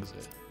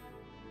 Exit.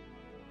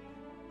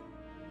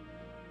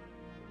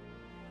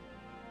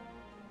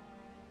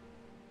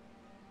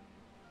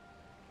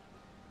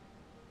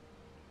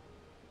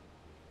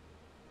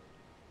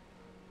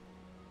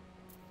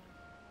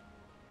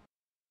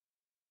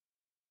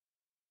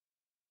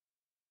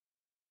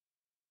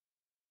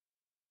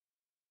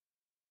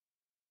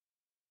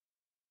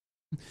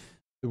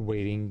 The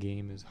waiting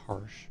game is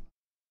harsh.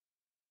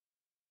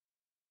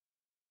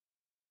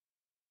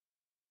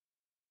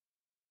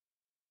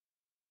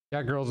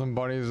 Yeah, girls and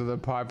bunnies are the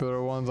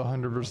popular ones,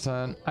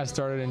 100%. I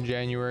started in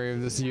January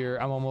of this year.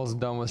 I'm almost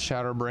done with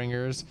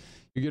Shadowbringers.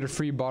 You get a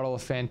free bottle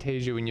of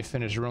Fantasia when you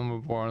finish Realm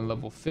Reborn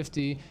level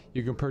 50.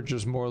 You can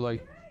purchase more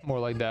like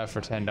that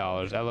for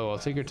 $10. LOL.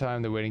 Take your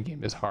time. The waiting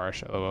game is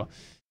harsh. LOL.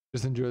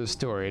 Just enjoy the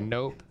story.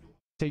 Nope.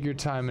 Take your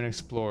time and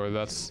explore.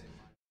 That's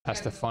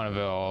the fun of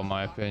it all, in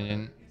my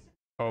opinion.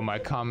 Oh, my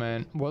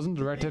comment wasn't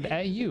directed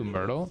at you,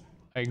 Myrtle.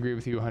 I agree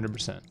with you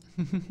 100%.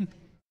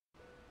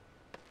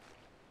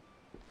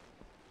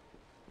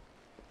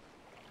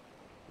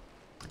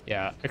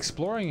 Yeah,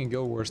 exploring in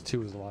Guild Wars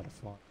 2 was a lot of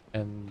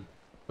fun,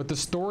 but the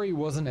story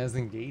wasn't as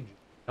engaging.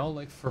 You know,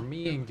 like for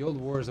me in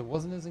Guild Wars, it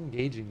wasn't as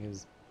engaging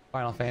as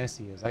Final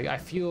Fantasy is. I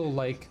feel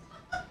like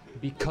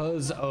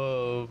because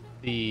of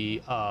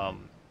the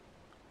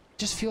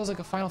just feels like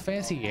a Final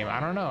Fantasy game.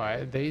 I don't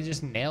know. They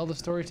just nail the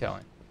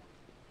storytelling.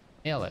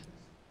 Nail it.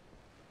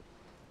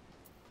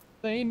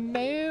 They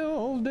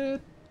nailed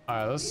it.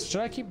 All right, should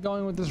I keep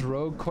going with this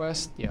rogue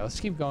quest? Yeah, let's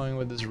keep going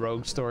with this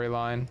rogue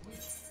storyline.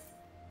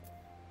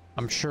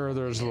 I'm sure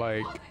there's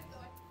like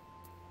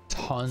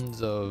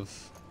tons of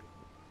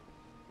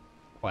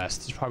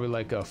quests. There's probably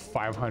like a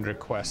 500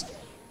 quest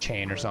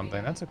chain or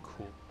something. That's a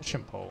cool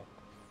mission pole.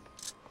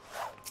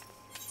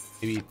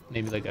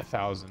 Maybe like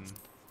 1,000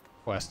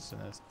 quests in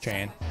this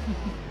chain.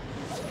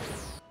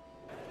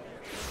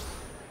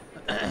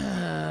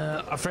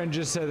 A friend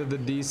just said that the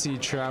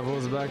DC travel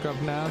is back up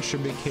now.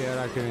 Should be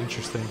chaotic and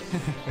interesting.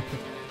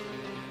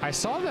 I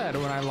saw that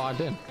when I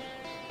logged in.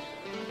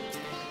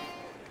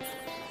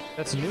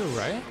 That's new,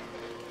 right?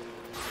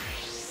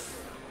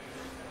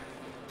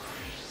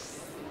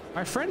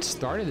 My friend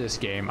started this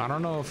game. I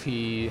don't know if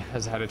he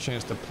has had a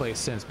chance to play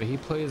since, but he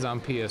plays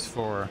on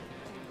PS4.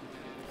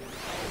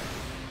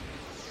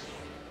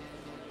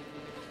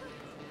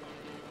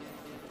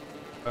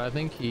 But I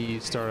think he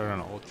started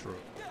on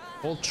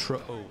Ultra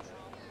O.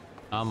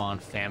 I'm on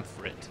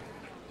Famfrit.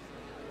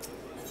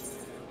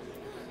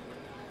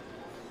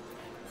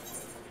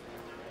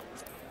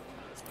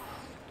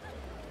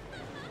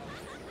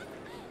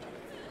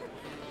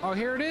 Oh,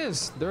 here it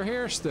is. They're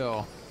here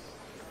still.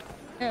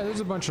 Yeah, there's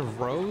a bunch of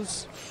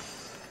rows.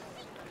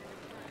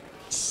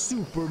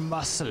 Super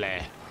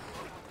muscly.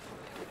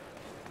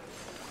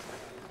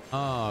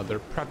 Oh, they're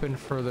prepping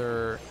for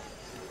their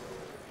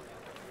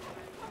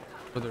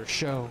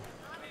show.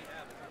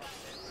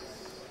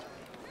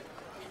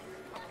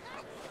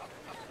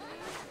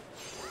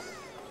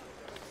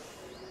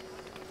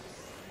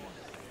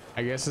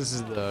 I guess this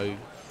is the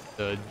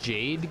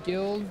Jade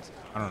Guild?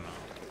 I don't know.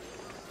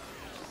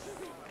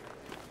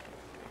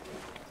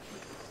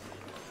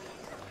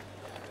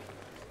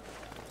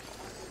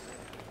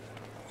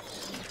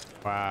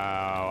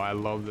 Wow, I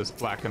love this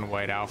black and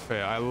white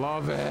outfit. I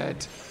love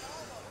it.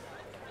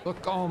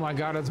 Look, oh my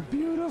god, it's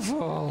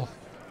beautiful.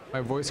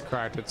 My voice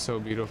cracked, it's so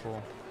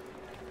beautiful.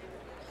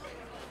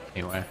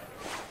 Anyway.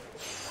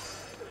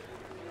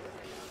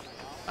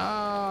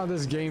 Ah,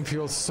 this game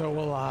feels so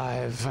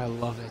alive. I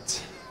love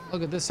it.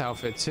 Look at this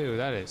outfit too.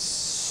 That is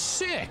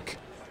sick.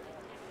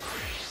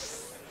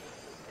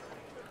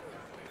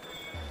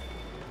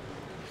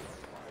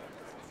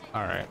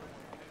 All right.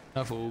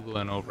 Enough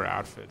oogling over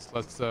outfits.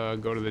 Let's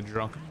go to the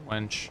drunken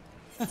wench.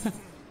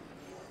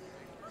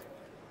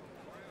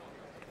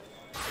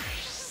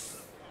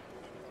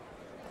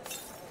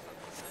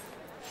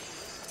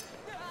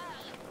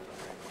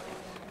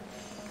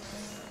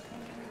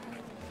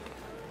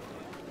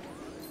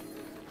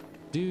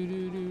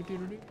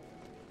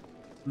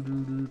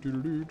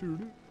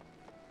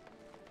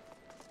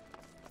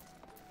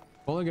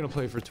 Only gonna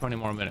play for 20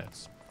 more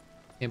minutes.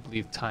 Can't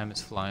believe time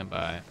is flying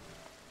by.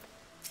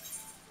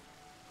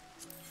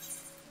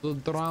 The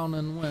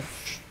drowning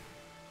witch.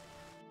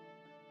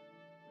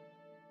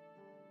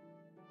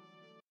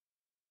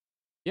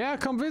 Yeah,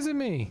 come visit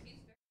me.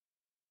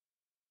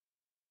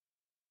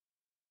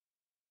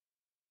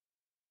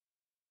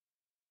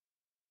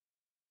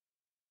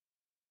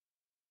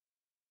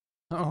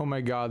 Oh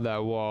my god,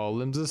 that wall.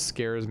 Limsa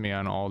scares me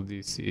on all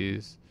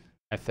DCs,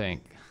 I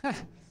think.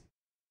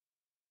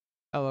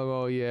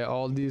 LOL, yeah,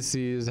 all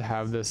DCs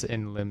have this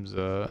in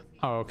Limsa.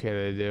 Oh,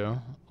 okay, they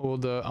do.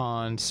 Ulda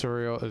on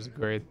Surreal is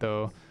great,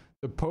 though.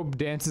 The Pope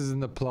dances in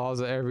the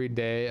plaza every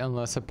day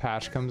unless a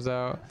patch comes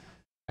out.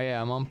 Oh,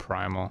 yeah, I'm on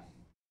Primal.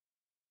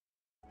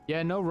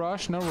 Yeah, no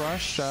rush, no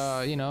rush.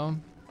 You know,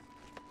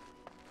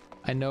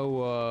 I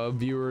know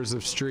viewers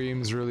of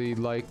streams really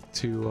like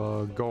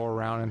to go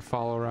around and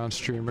follow around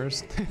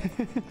streamers.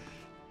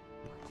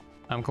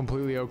 I'm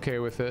completely okay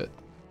with it.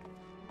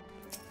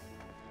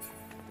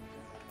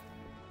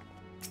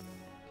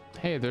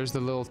 Hey, there's the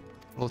little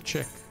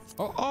chick.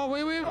 Oh,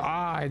 wait.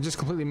 Ah, I just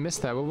completely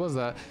missed that. What was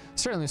that?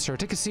 Certainly, sir.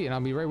 Take a seat and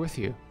I'll be right with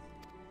you.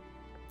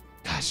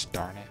 Gosh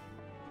darn it.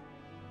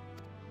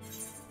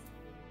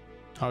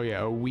 Oh yeah,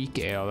 a weak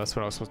ale. That's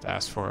what I was supposed to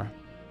ask for.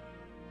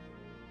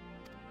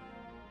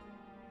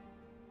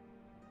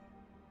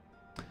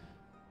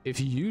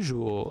 If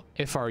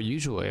our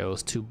usual ale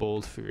is too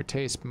bold for your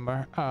taste,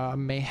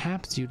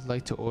 mayhaps you'd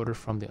like to order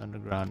from the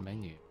underground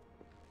menu.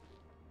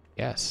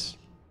 Yes.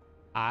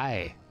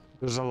 Aye.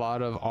 There's a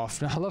lot of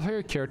often. I love how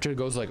your character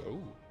goes like,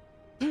 "Ooh,"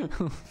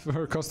 for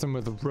her custom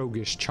with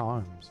roguish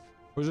charms.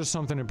 Was there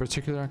something in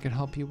particular I can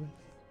help you with?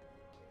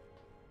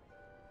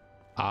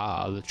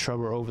 Ah, the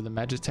trouble over the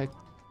Magitech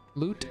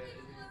loot?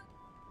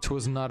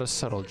 'Twas not a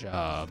subtle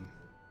job.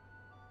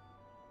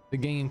 The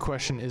gang in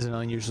question is an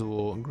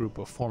unusual group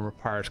of former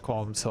pirates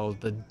called themselves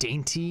the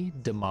Dainty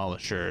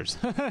Demolishers.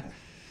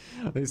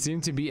 They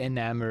seem to be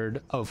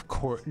enamored of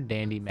court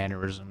dandy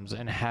mannerisms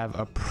and have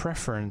a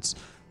preference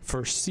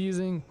for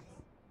seizing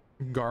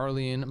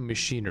Garlean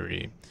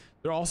machinery.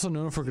 They're also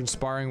known for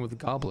conspiring with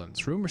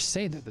goblins. Rumors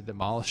say that the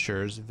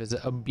Demolishers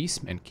visit a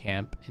beastman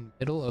camp in the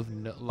middle of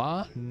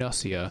La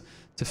Nocia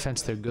to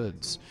fence their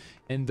goods.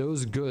 And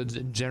those goods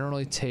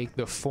generally take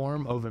the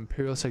form of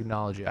Imperial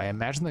technology. I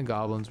imagine the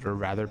goblins were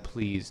rather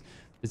pleased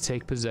to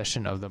take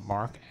possession of the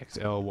Mark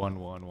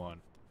XL111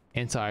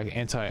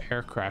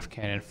 anti-aircraft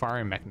cannon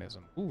firing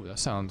mechanism. Ooh, that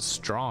sounds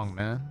strong,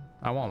 man.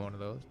 I want one of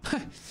those.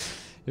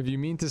 If you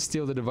mean to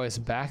steal the device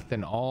back,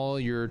 then all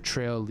your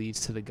trail leads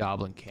to the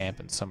goblin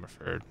camp in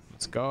Summerford.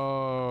 Let's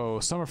go.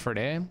 Summerford,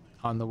 eh?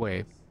 On the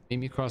way. Meet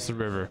me across the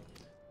river.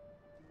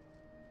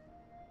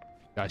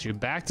 Got you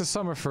back to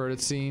Summerford,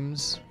 it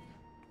seems.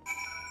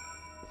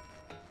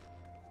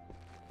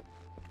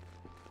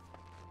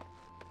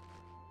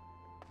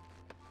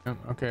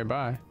 Okay,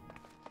 bye.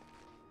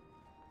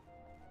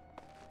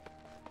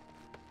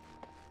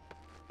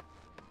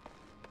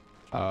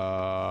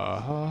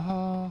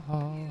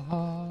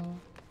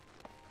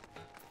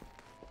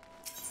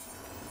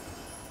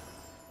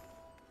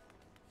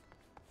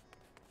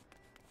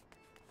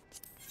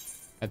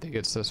 I think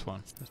it's this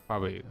one. That's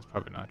probably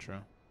not true.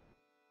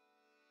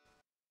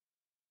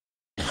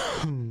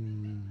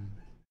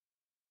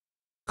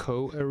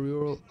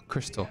 Co-aerial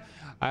crystal.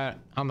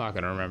 I'm not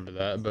gonna remember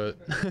that, but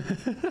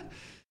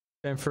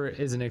Stanford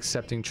isn't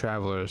accepting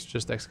travelers,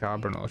 just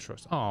Excalibur and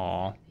Ultros.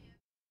 Aww.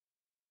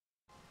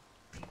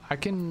 I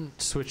can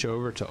switch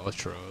over to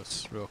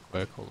Ultros real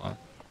quick. Hold on.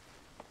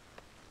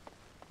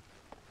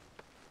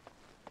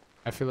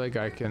 I feel like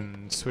I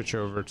can switch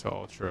over to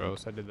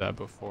Ultros. I did that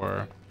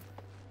before.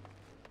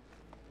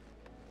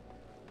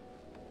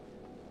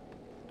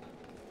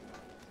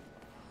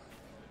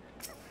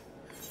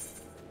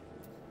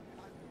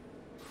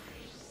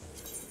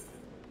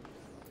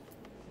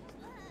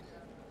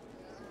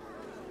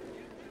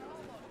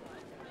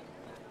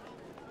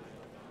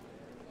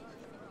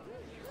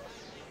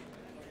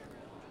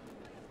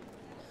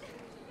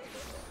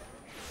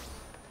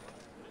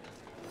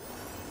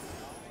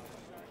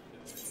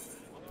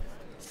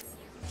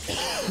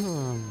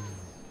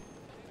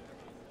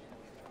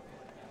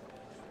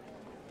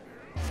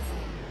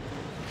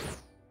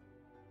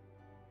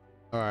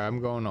 Alright, I'm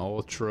going to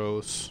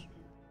Ultros.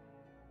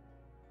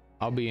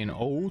 I'll be in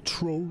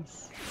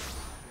Ultros.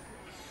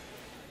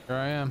 Here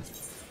I am.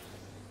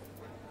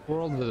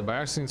 World visit.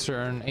 By accessing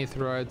certain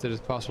aetheroids, it is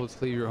possible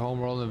to leave your home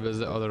world and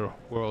visit other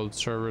world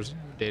servers,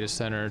 data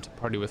center, to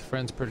party with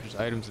friends, purchase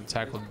items, and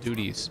tackle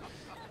duties.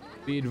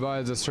 Be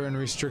advised that certain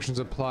restrictions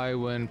apply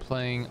when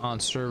playing on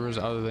servers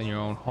other than your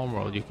own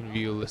homeworld. You can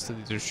view a list of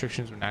these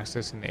restrictions when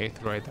accessing the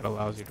Aetheryte that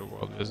allows you to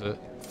world visit.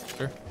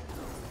 Sure.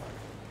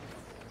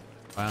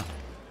 Wow.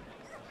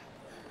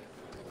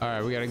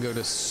 Alright, we gotta go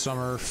to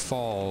Summer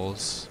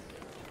Falls.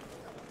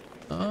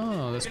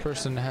 Oh, this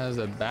person has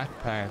a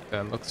backpack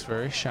that looks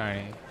very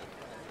shiny.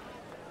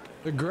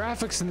 The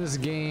graphics in this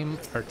game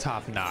are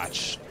top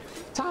notch.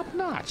 Top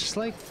notch,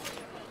 like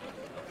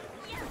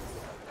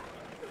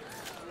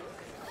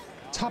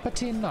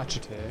top-a-teen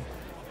notchate.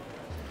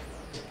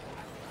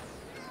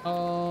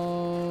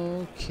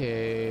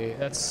 Okay,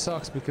 that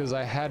sucks because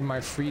I had my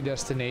free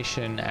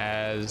destination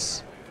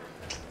as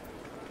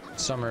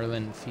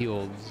Summerlin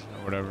Fields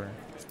or whatever.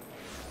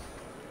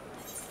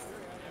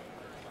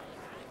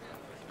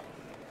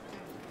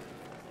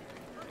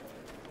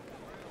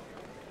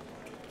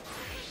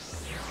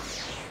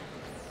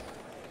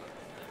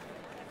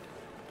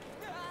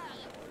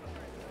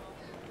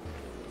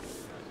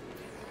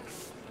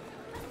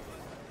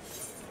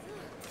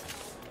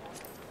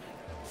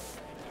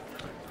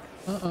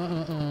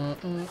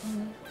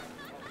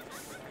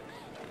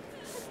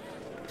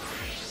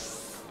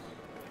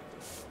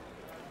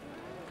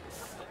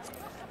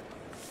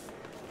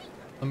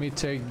 Let me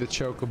take the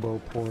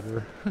chocobo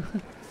porter.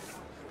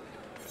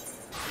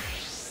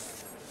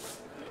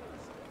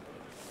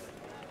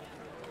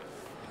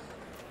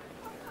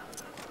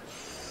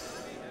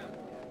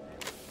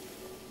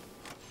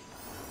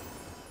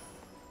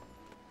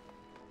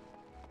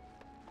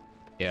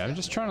 Yeah, I'm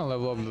just trying to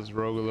level up this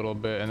rogue a little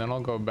bit, and then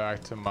I'll go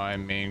back to my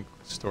main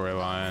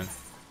storyline.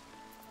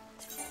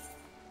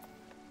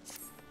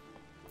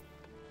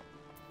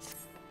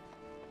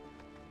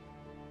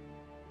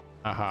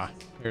 Aha,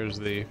 here's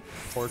the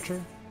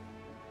porter.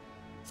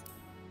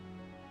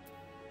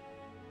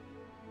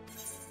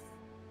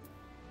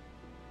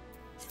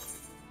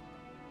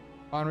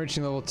 On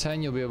reaching level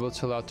 10, you'll be able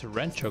to allow to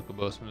rent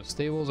chocobos from the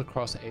stables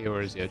across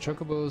Eorzea.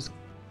 Chocobos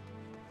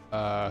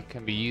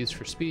can be used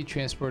for speed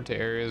transport to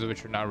areas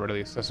which are not readily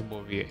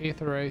accessible via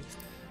Aetheryte.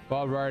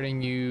 While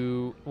riding,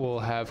 you will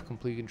have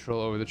complete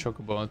control over the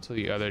chocobo until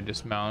you either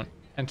dismount,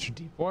 enter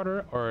deep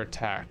water, or are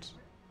attacked,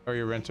 or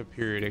your rental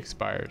period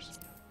expires.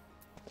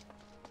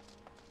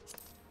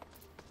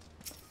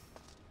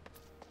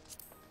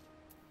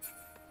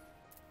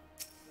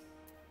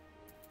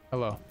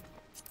 Hello.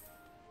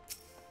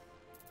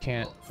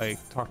 Can't, like,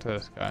 talk to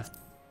this guy.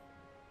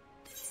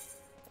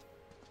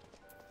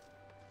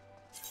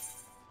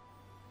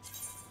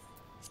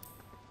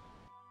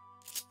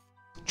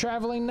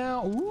 Traveling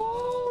now.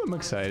 Woo, I'm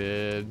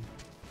excited.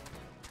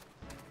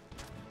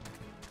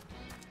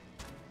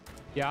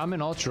 Yeah, I'm in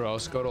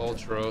Ultros. Go to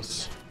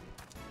Ultros.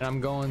 And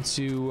I'm going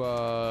to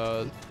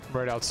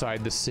right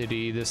outside the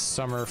city, this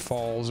Summer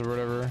Falls or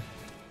whatever.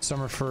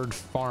 Summerford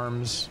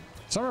Farms.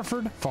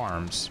 Summerford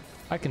Farms.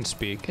 I can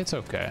speak. It's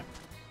okay.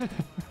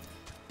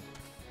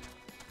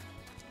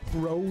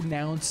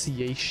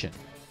 Pronunciation.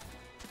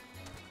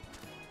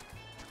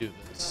 Do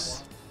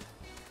this.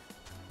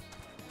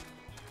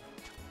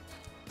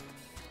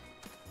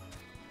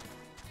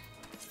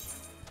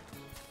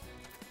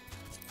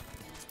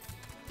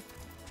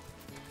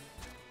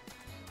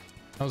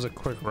 That was a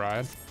quick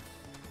ride.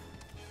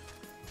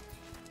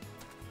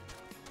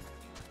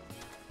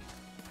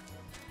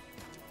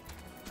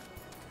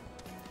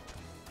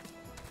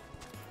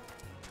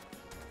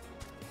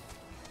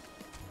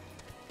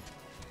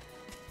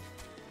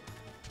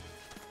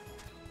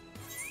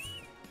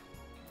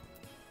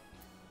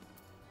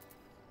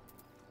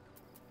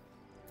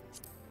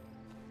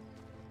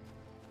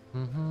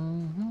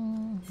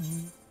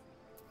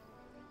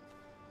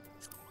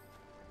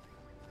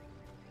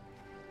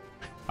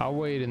 I'll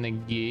wait in the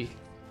gate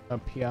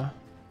up here.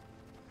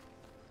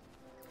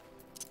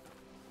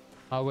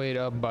 I'll wait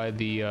up by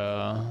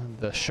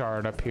the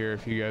shard up here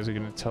if you guys are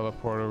gonna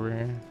teleport over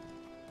here.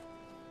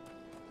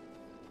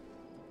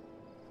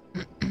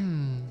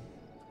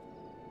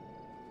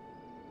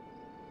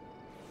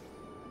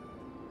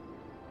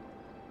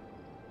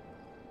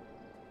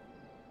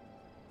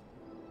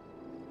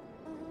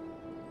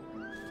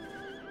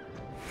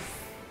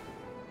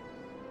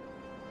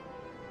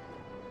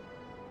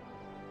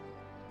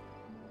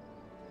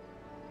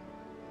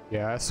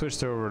 Yeah, I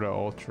switched over to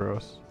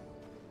Ultros.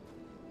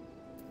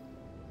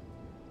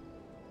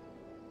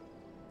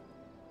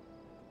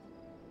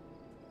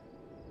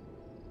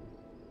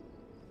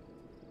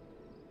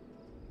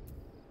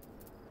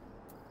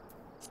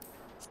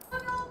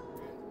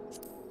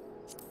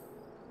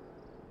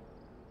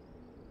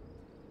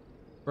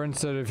 Brent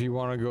said if you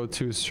want to go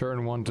to a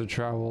certain one to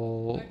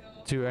travel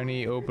to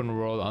any open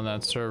world on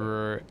that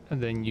server,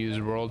 then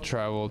use world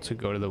travel to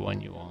go to the one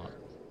you want.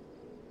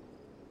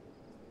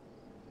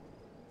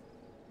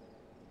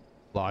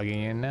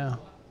 Logging in now.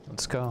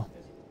 Let's go.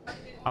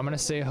 I'm gonna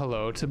say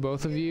hello to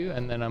both of you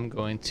and then I'm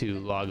going to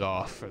log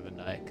off for the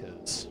night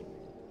because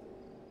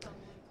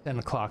 10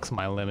 o'clock's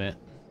my limit.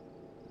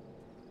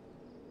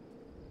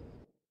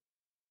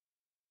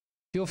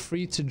 feel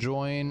free to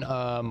join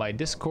my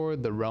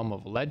Discord, the Realm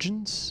of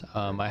Legends.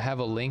 I have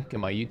a link in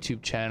my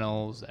YouTube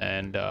channels,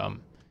 and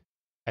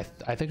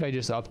I think I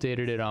just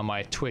updated it on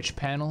my Twitch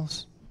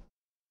panels.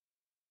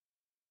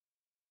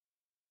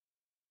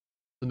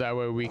 So that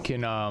way we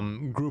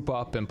can group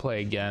up and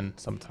play again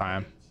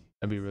sometime.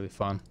 That'd be really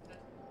fun.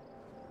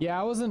 Yeah,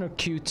 I was in a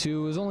queue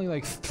too. It was only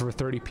like for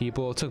 30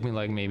 people. It took me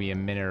like maybe a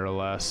minute or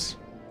less.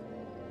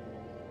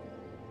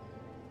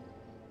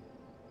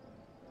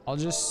 I'll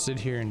just sit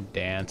here and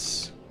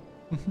dance.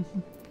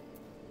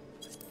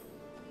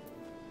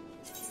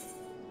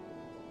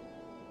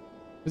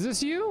 Is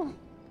this you?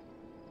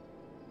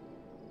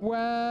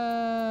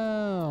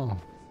 Wow.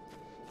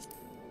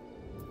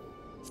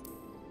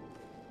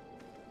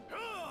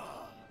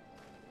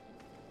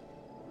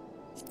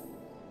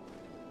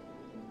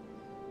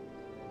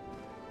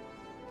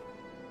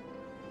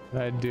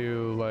 I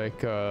do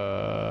like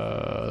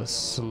a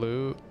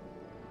salute.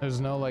 There's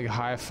no like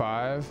high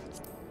five.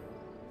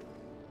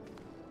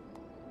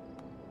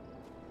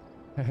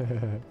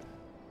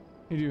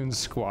 You're doing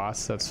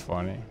squats, that's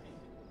funny.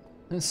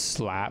 And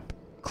slap,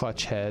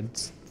 clutch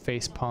heads,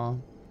 face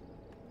palm.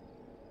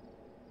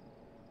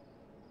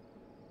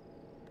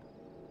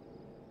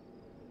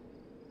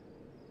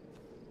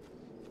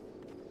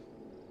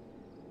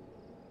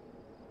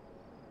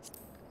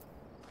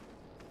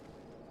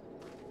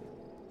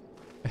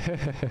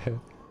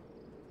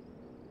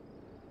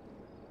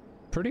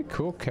 Pretty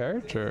cool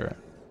character.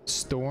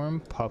 Storm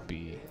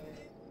Puppy.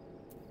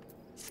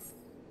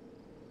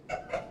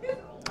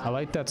 I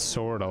like that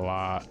sword a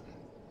lot.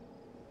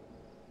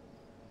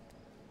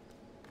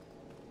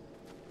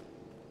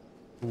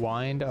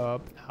 Wind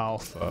Up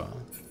Alpha.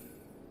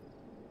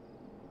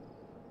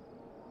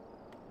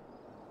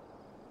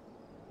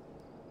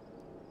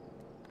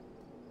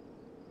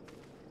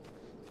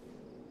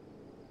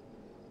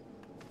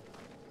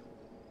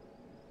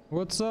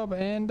 What's up,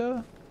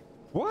 Anda?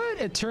 What?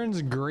 It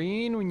turns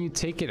green when you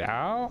take it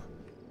out?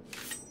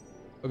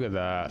 Look at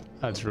that.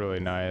 That's really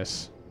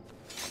nice.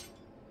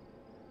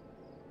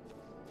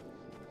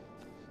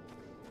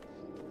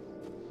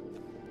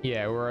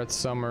 Yeah, we're at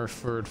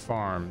Summerford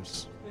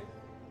Farms.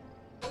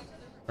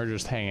 We're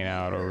just hanging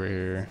out over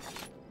here.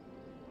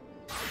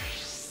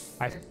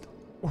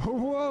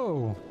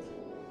 Whoa!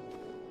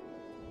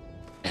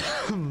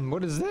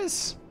 What is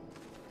this?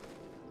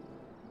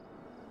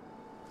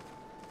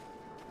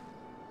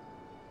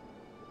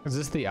 Is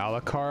this the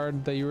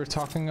Alucard that you were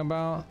talking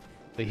about?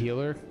 The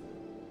healer?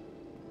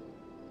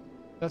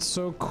 That's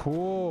so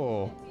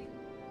cool.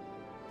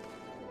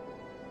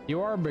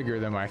 You are bigger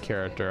than my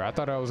character. I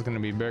thought I was gonna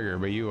be bigger,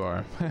 but you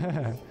are.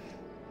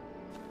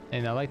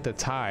 And I like the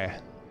tie.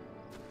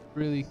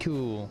 Really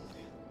cool.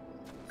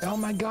 Oh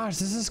my gosh,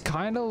 this is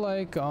kind of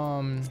like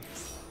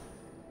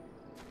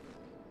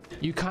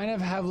you kind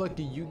of have like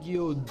a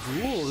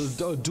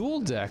Yu-Gi-Oh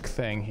dual deck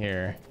thing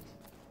here.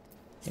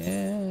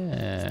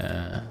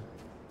 Yeah.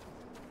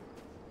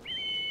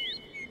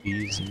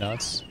 These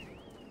nuts.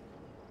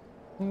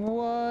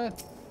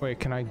 What? Wait,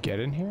 can I get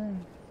in here?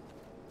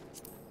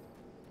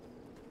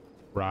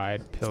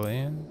 Ride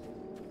pillion.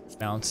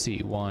 Mount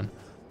C1.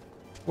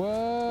 What?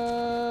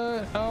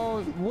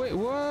 Oh, wait,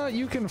 what?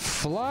 You can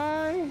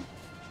fly?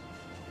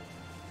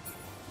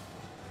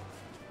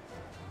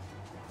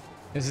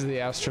 This is the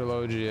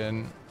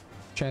Astrologian.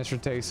 Transfer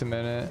takes a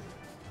minute.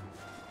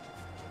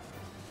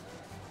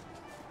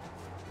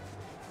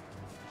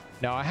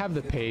 No, I have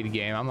the paid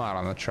game. I'm not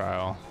on the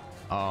trial.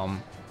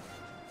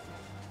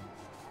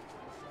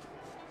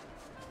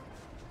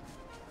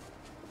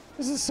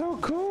 This is so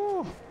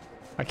cool.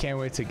 I can't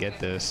wait to get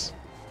this.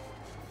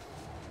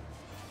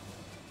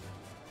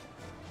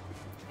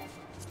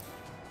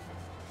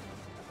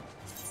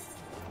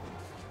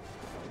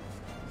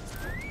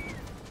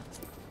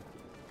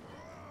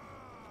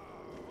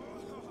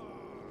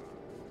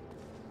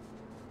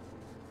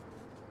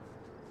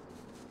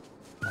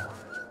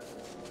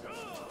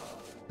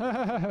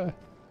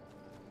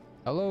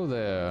 Hello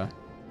there.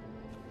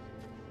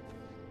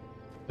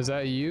 Is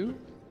that you?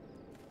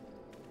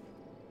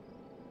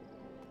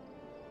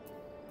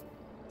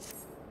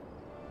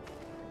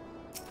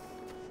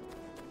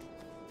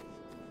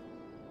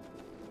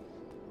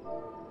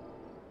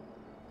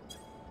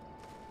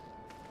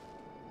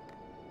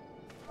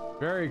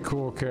 Very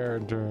cool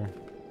character.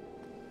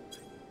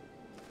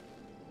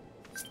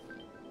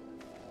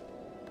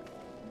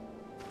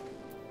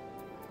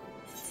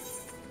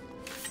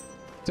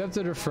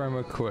 Accepted a firm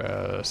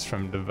request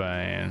from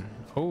Divine.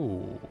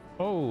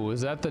 Oh,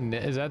 is that the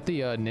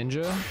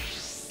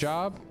ninja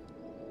job?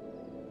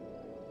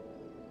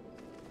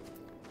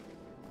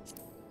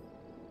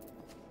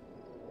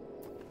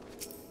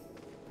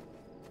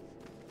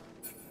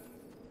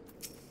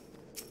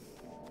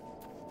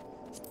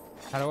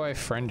 How do I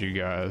friend you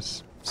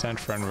guys? Send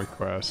friend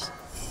request.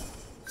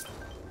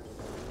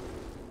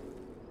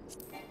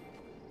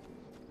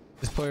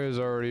 This player is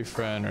already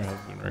friend or has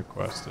been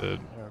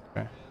requested.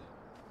 Okay.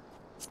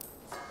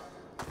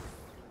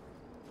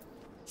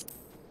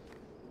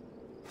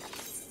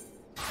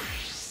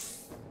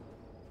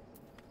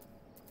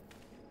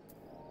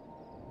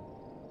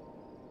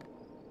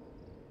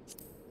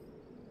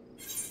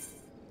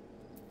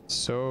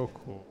 so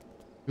cool.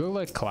 You look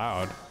like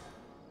Cloud.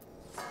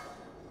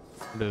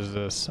 What is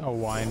this? A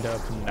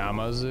wind-up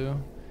Namazu?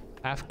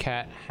 Half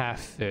cat, half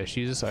fish.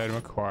 Use this item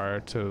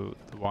acquired to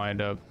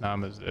wind up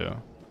Namazu.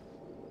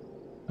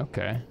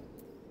 Okay.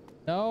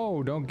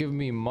 No, don't give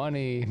me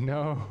money.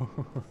 No.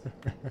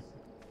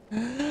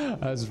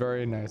 That's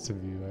very nice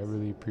of you. I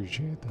really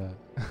appreciate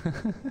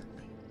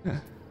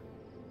that.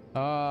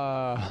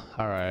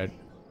 Alright.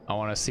 I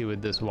want to see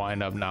what this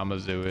wind-up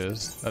Namazu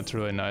is. That's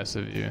really nice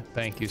of you.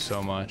 Thank you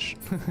so much.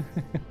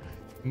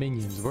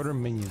 Minions. What are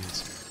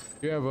minions?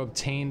 You have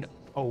obtained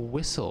a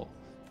whistle,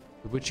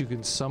 with which you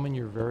can summon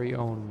your very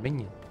own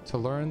minion. To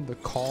learn the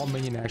call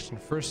minion action,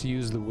 first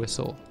use the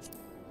whistle.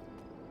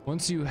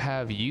 Once you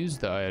have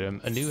used the item,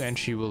 a new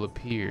entry will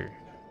appear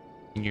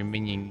in your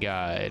minion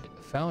guide,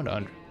 found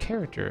under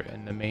character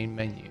in the main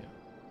menu. You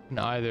can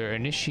either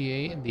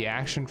initiate the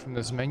action from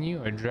this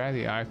menu or drag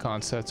the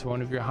icon set to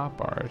one of your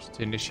hotbars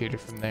to initiate it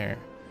from there.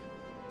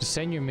 To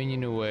send your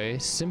minion away,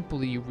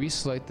 simply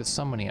reselect the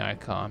summoning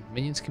icon.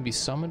 Minions can be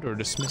summoned or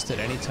dismissed at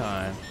any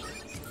time.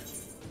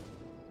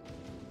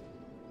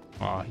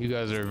 Aw, you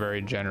guys are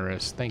very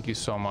generous. Thank you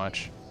so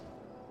much.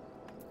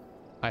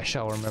 I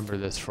shall remember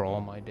this for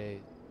all my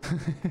days.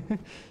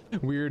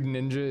 Weird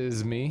ninja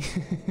is me.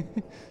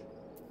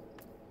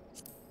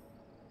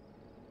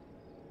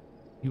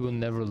 You will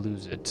never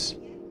lose it.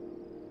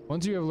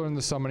 Once you have learned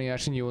the summoning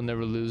action, you will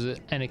never lose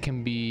it, and it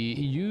can be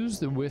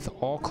used with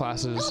all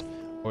classes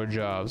or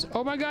jobs.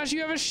 Oh my gosh,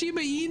 you have a Shiba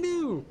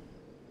Inu!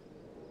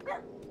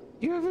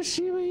 You have a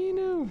Shiba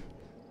Inu!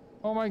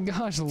 Oh my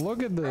gosh,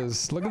 look at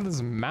this. Look at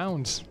this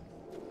mount.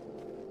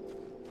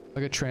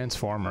 Like a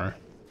transformer.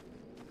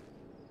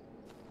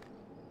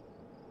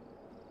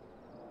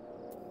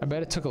 I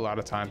bet it took a lot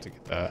of time to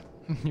get that.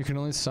 You can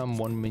only summon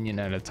one minion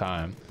at a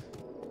time.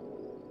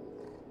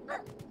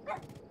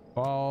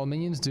 Well,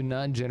 minions do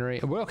not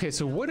generate. Well, okay,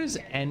 so what is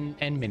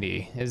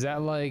enmity? Is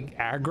that like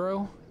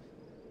aggro?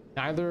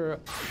 Neither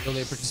will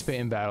they participate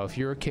in battle. If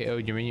you're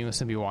KO'd, your minion will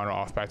simply wander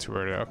off back to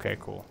where it is. Okay,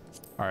 cool.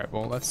 All right,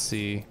 well, let's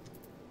see.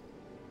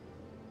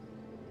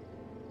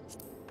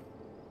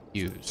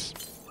 Use.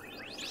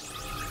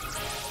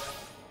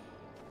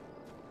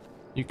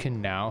 You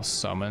can now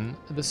summon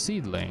the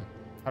seedling.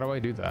 How do I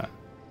do that?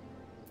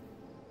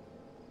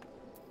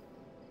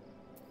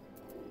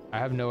 I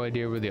have no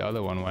idea where the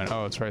other one went.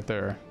 Oh, it's right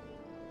there.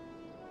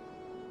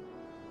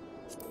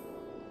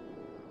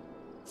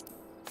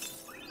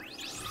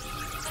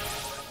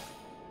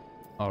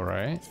 All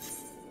right.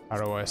 How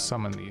do I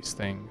summon these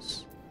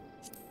things?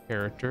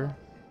 Character.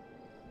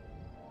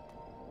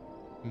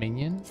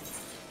 Minion.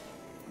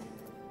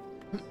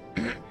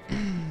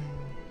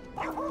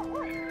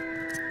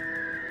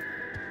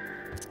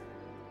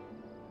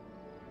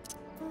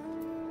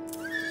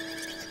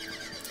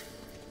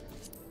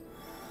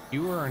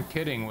 You weren't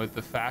kidding with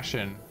the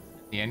fashion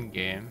in the end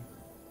game.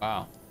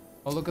 Wow.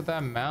 Oh, look at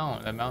that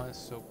mount. That mount is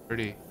so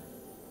pretty.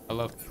 I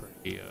love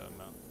pretty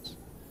mounts.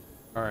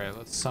 All right,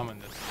 let's summon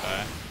this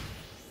guy.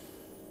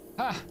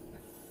 Ha!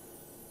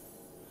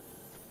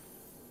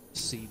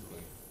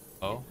 Seedling.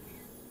 Oh.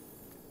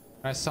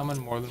 Can I summon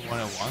more than one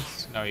at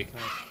once? No, you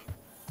can't.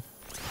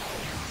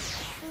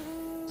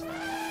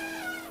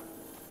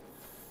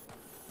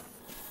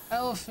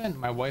 Elephant.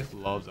 My wife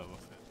loves elephant.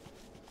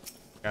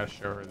 Gotta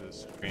show her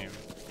this stream.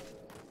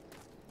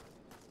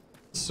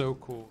 So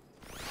cool.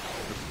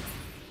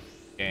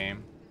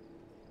 Game.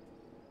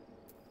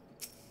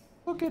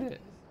 Look at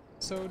it.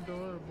 So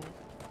adorable.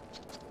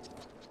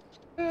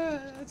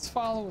 It's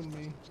following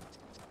me.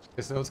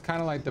 Okay, so it's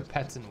kind of like the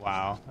pets in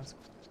WoW. That's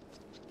cool.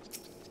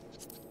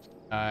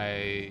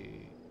 I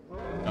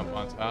jump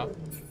on top.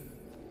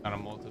 On a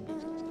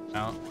multi-boost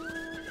mount.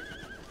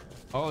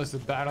 Oh, it's the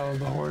battle of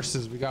the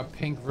horses. We got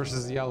pink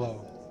versus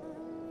yellow.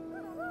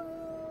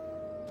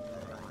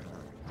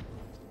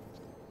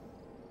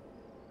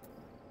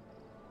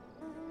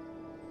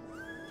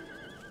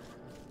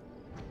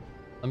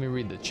 Let me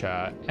read the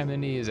chat.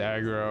 Enmity is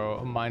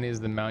aggro. Mine is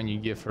the mount you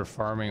get for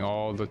farming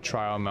all the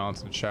trial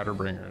mounts and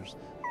Shatterbringers.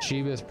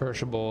 Shiba is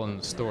perishable in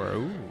the store.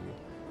 Ooh.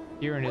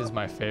 Geegan is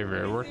my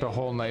favorite. I worked a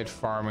whole night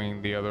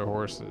farming the other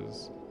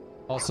horses.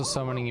 Also,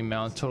 summoning a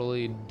mount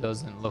totally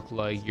doesn't look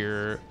like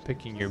you're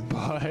picking your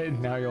butt.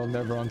 Now you'll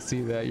never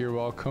unsee that. You're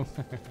welcome.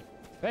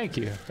 Thank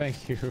you.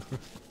 Thank you.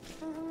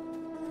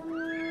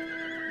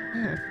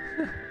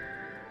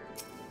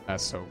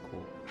 That's so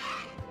cool.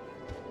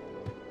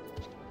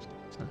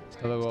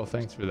 Hello, well,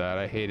 thanks for that.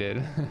 I hate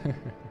it.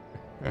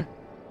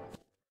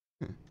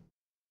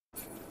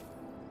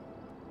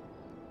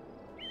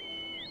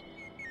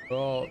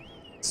 Well,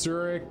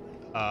 Zurich,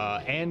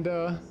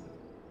 Anda,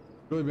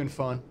 really been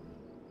fun.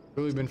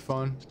 Really been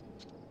fun.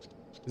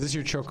 Is this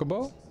your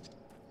chocobo?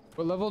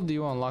 What level do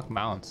you unlock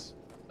mounts?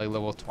 Like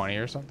level 20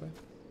 or something?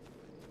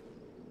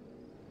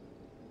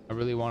 I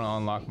really want to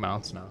unlock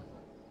mounts now.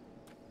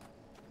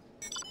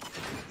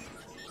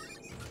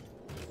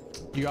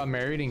 You got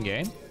married in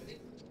game?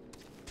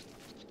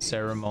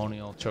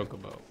 Ceremonial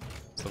chocobo.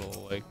 This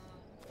little like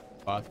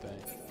bot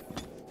thing.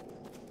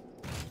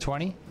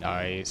 20?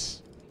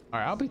 Nice. All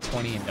right, I'll be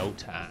 20 in no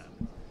time.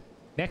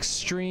 Next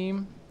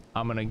stream,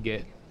 I'm gonna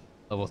get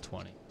level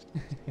 20.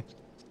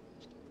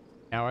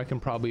 Now I can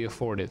probably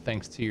afford it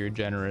thanks to your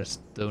generous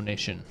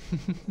donation.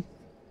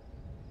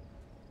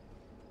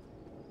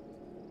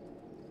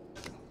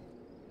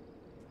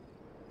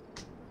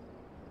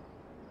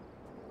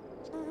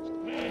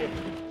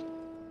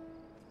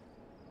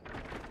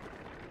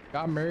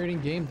 Got married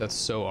in game? That's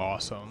so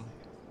awesome.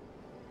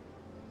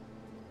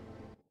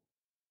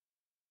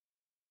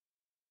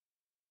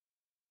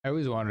 I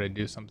always wanted to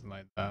do something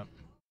like that.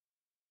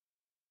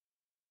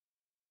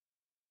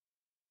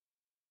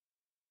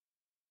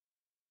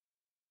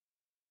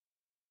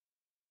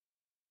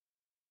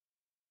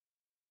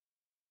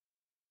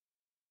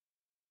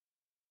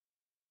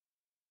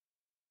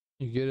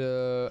 You get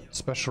a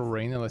special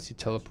ring that lets you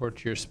teleport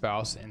to your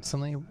spouse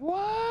instantly.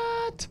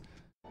 What?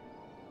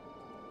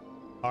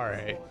 All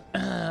right,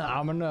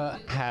 I'm gonna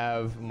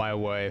have my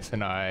wife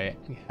and I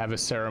have a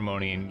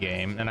ceremony in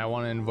game, and I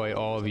want to invite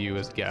all of you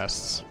as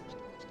guests.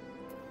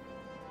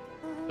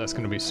 That's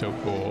gonna be so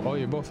cool. Oh,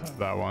 you both have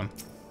that one.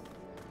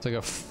 It's like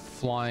a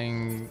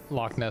flying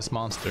Loch Ness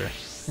monster.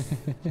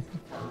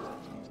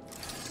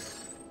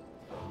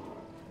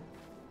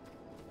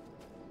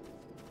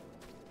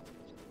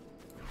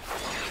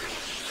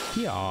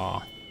 Yeah.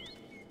 All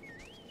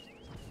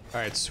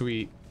right,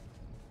 sweet.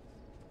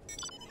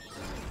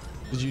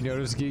 Did you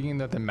notice, Geegan,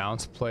 that the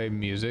mounts play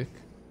music?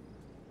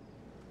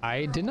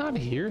 I did not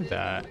hear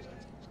that.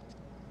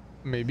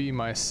 Maybe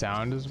my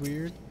sound is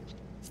weird.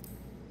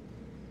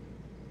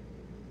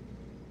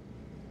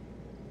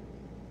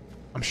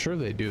 I'm sure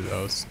they do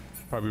though. It's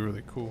probably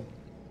really cool.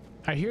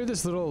 I hear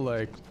this little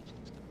like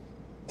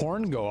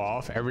horn go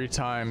off every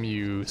time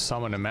you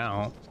summon a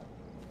mount.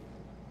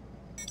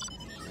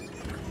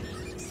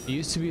 It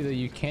used to be that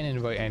you can't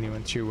invite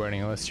anyone to your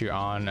wedding unless you're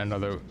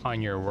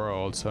on your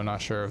world, so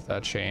not sure if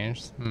that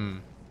changed.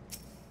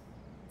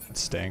 That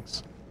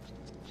stinks.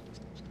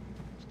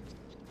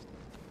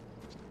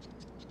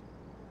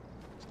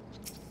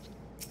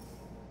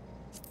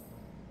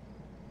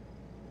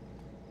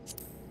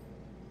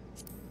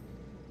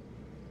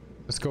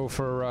 Let's go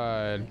for a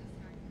ride.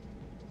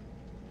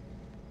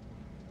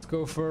 Let's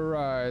go for a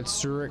ride,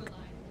 Surik.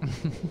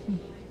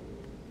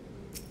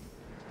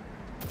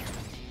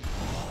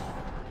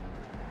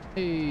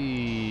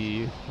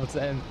 Hey, let's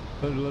end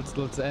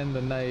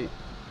the night.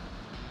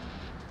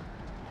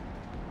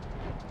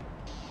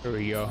 There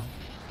we go.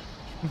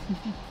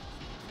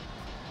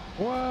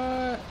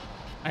 What?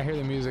 I hear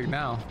the music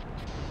now.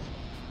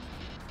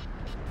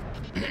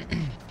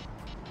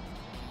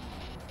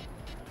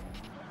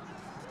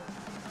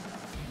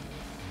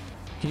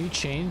 Can you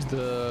change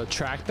the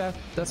track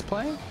that's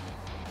playing?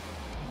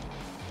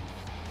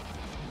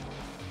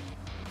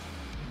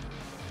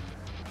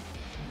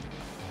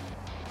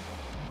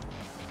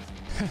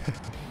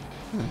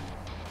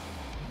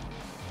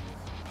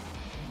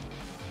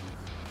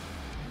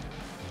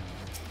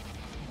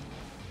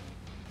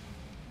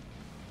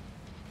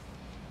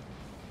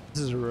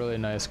 This is a really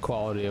nice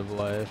quality of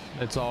life.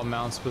 It's all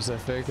mount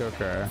specific.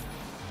 Okay.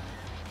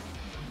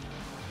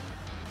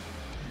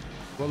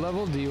 What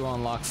level do you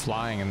unlock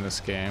flying in this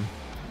game?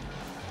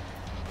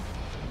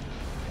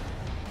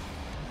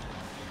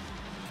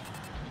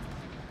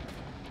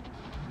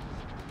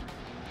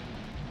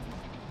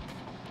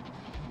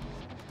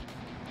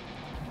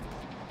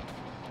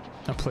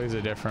 That plays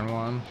a different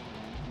one.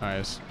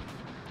 Nice.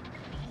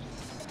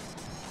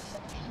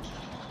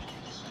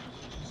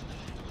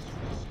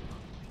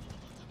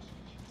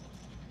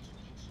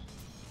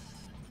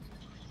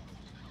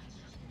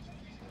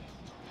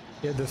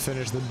 You had to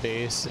finish the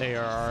base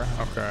ARR.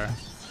 Okay.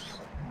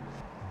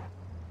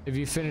 If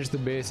you finish the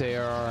base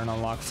ARR and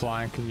unlock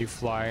flying, can you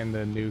fly in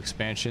the new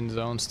expansion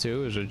zones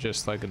too? Or is it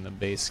just like in the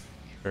base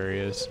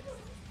areas?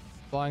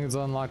 Flying is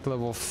unlocked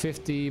level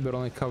 50, but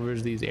only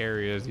covers these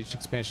areas. Each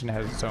expansion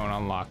has its own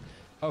unlock.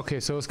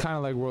 Okay, so it's kind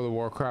of like World of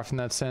Warcraft in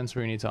that sense,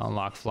 where you need to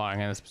unlock flying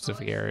in a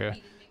specific area.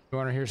 You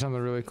want to hear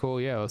something really cool?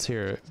 Yeah, let's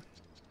hear it.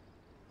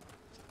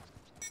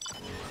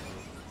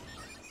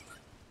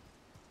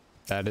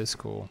 That is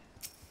cool.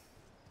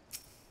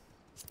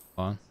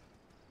 Hold on.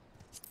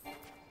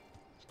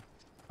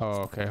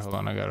 Oh, okay, hold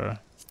on, I gotta...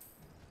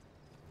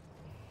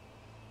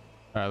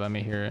 Alright, let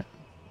me hear it.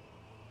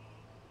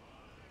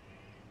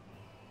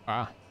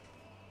 Ah.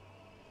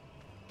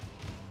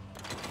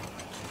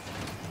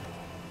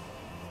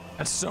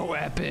 That's so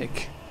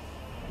epic.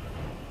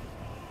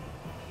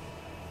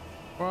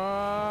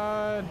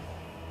 What?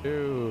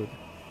 Dude.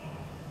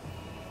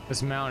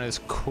 This mount is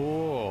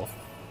cool.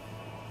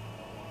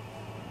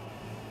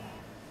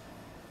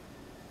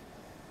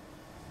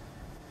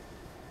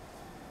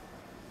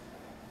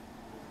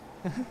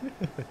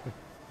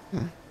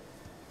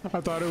 I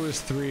thought it was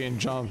 3 and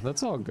jump.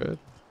 That's all good.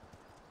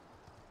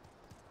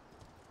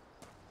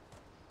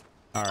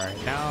 All right,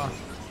 now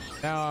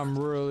I'm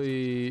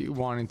really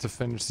wanting to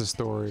finish the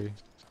story.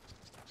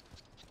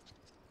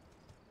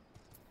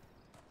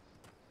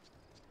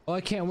 Well,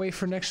 I can't wait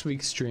for next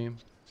week's stream.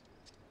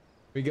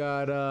 We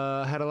got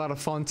had a lot of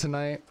fun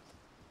tonight.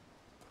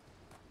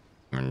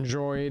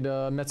 Enjoyed,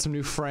 met some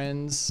new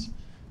friends.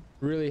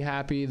 Really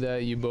happy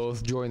that you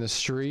both joined the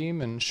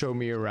stream and showed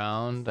me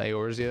around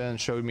Eorzea and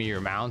showed me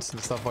your mounts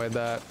and stuff like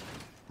that.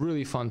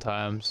 Really fun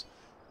times.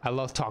 I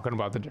love talking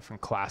about the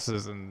different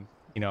classes and,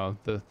 you know,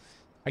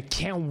 I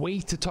can't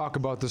wait to talk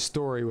about the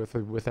story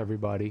with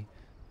everybody.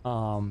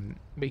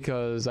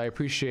 Because I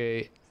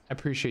appreciate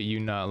you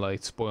not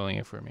like spoiling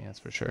it for me, that's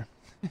for sure.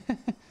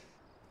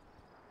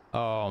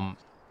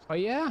 But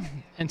yeah,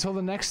 until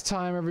the next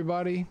time,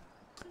 everybody,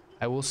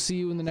 I will see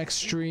you in the next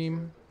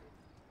stream,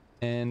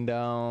 and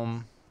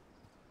that'd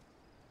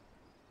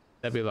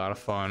be a lot of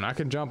fun. I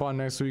can jump on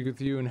next week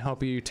with you and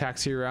help you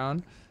taxi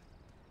around.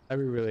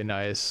 That'd be really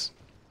nice.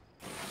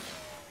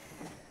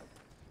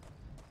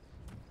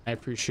 I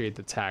appreciate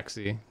the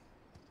taxi.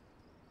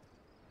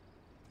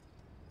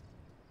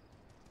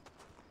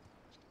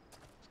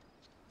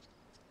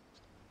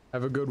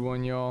 Have a good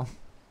one, y'all.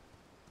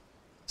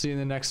 See you in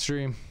the next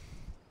stream.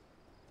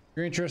 If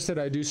you're interested,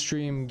 I do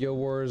stream Guild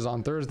Wars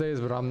on Thursdays,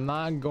 but I'm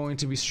not going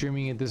to be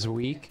streaming it this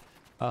week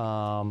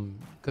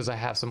because I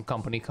have some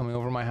company coming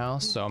over my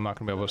house, so I'm not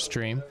gonna be able to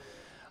stream.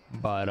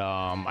 But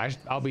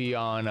I'll be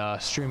on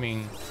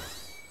streaming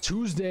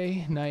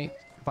Tuesday night,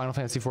 Final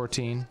Fantasy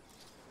 14.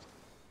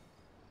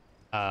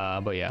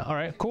 But yeah, all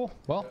right, cool.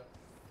 Well,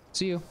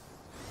 see you.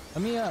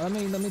 Let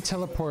me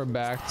teleport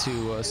back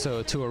to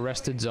to a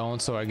rested zone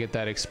so I get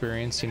that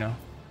experience, you know.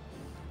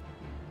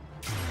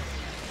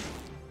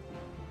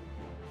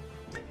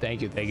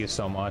 Thank you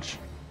so much.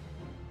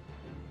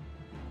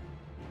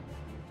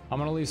 I'm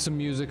gonna leave some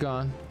music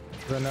on,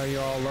 because I know you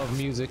all love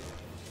music.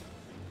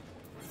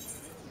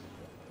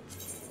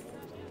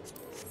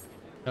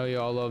 I know you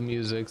all love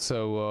music,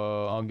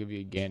 so I'll give you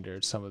a gander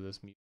at some of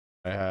this music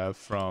I have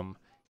from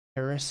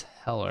Harris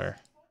Heller.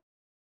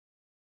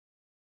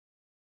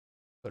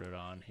 Put it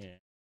on here.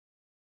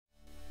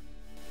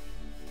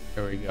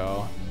 There we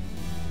go.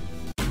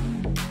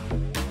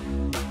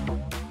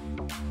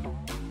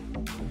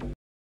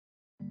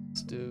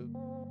 Let's do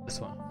this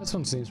one. This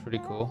one seems pretty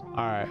cool.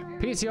 All right.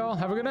 Peace, y'all.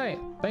 Have a good night.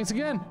 Thanks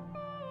again.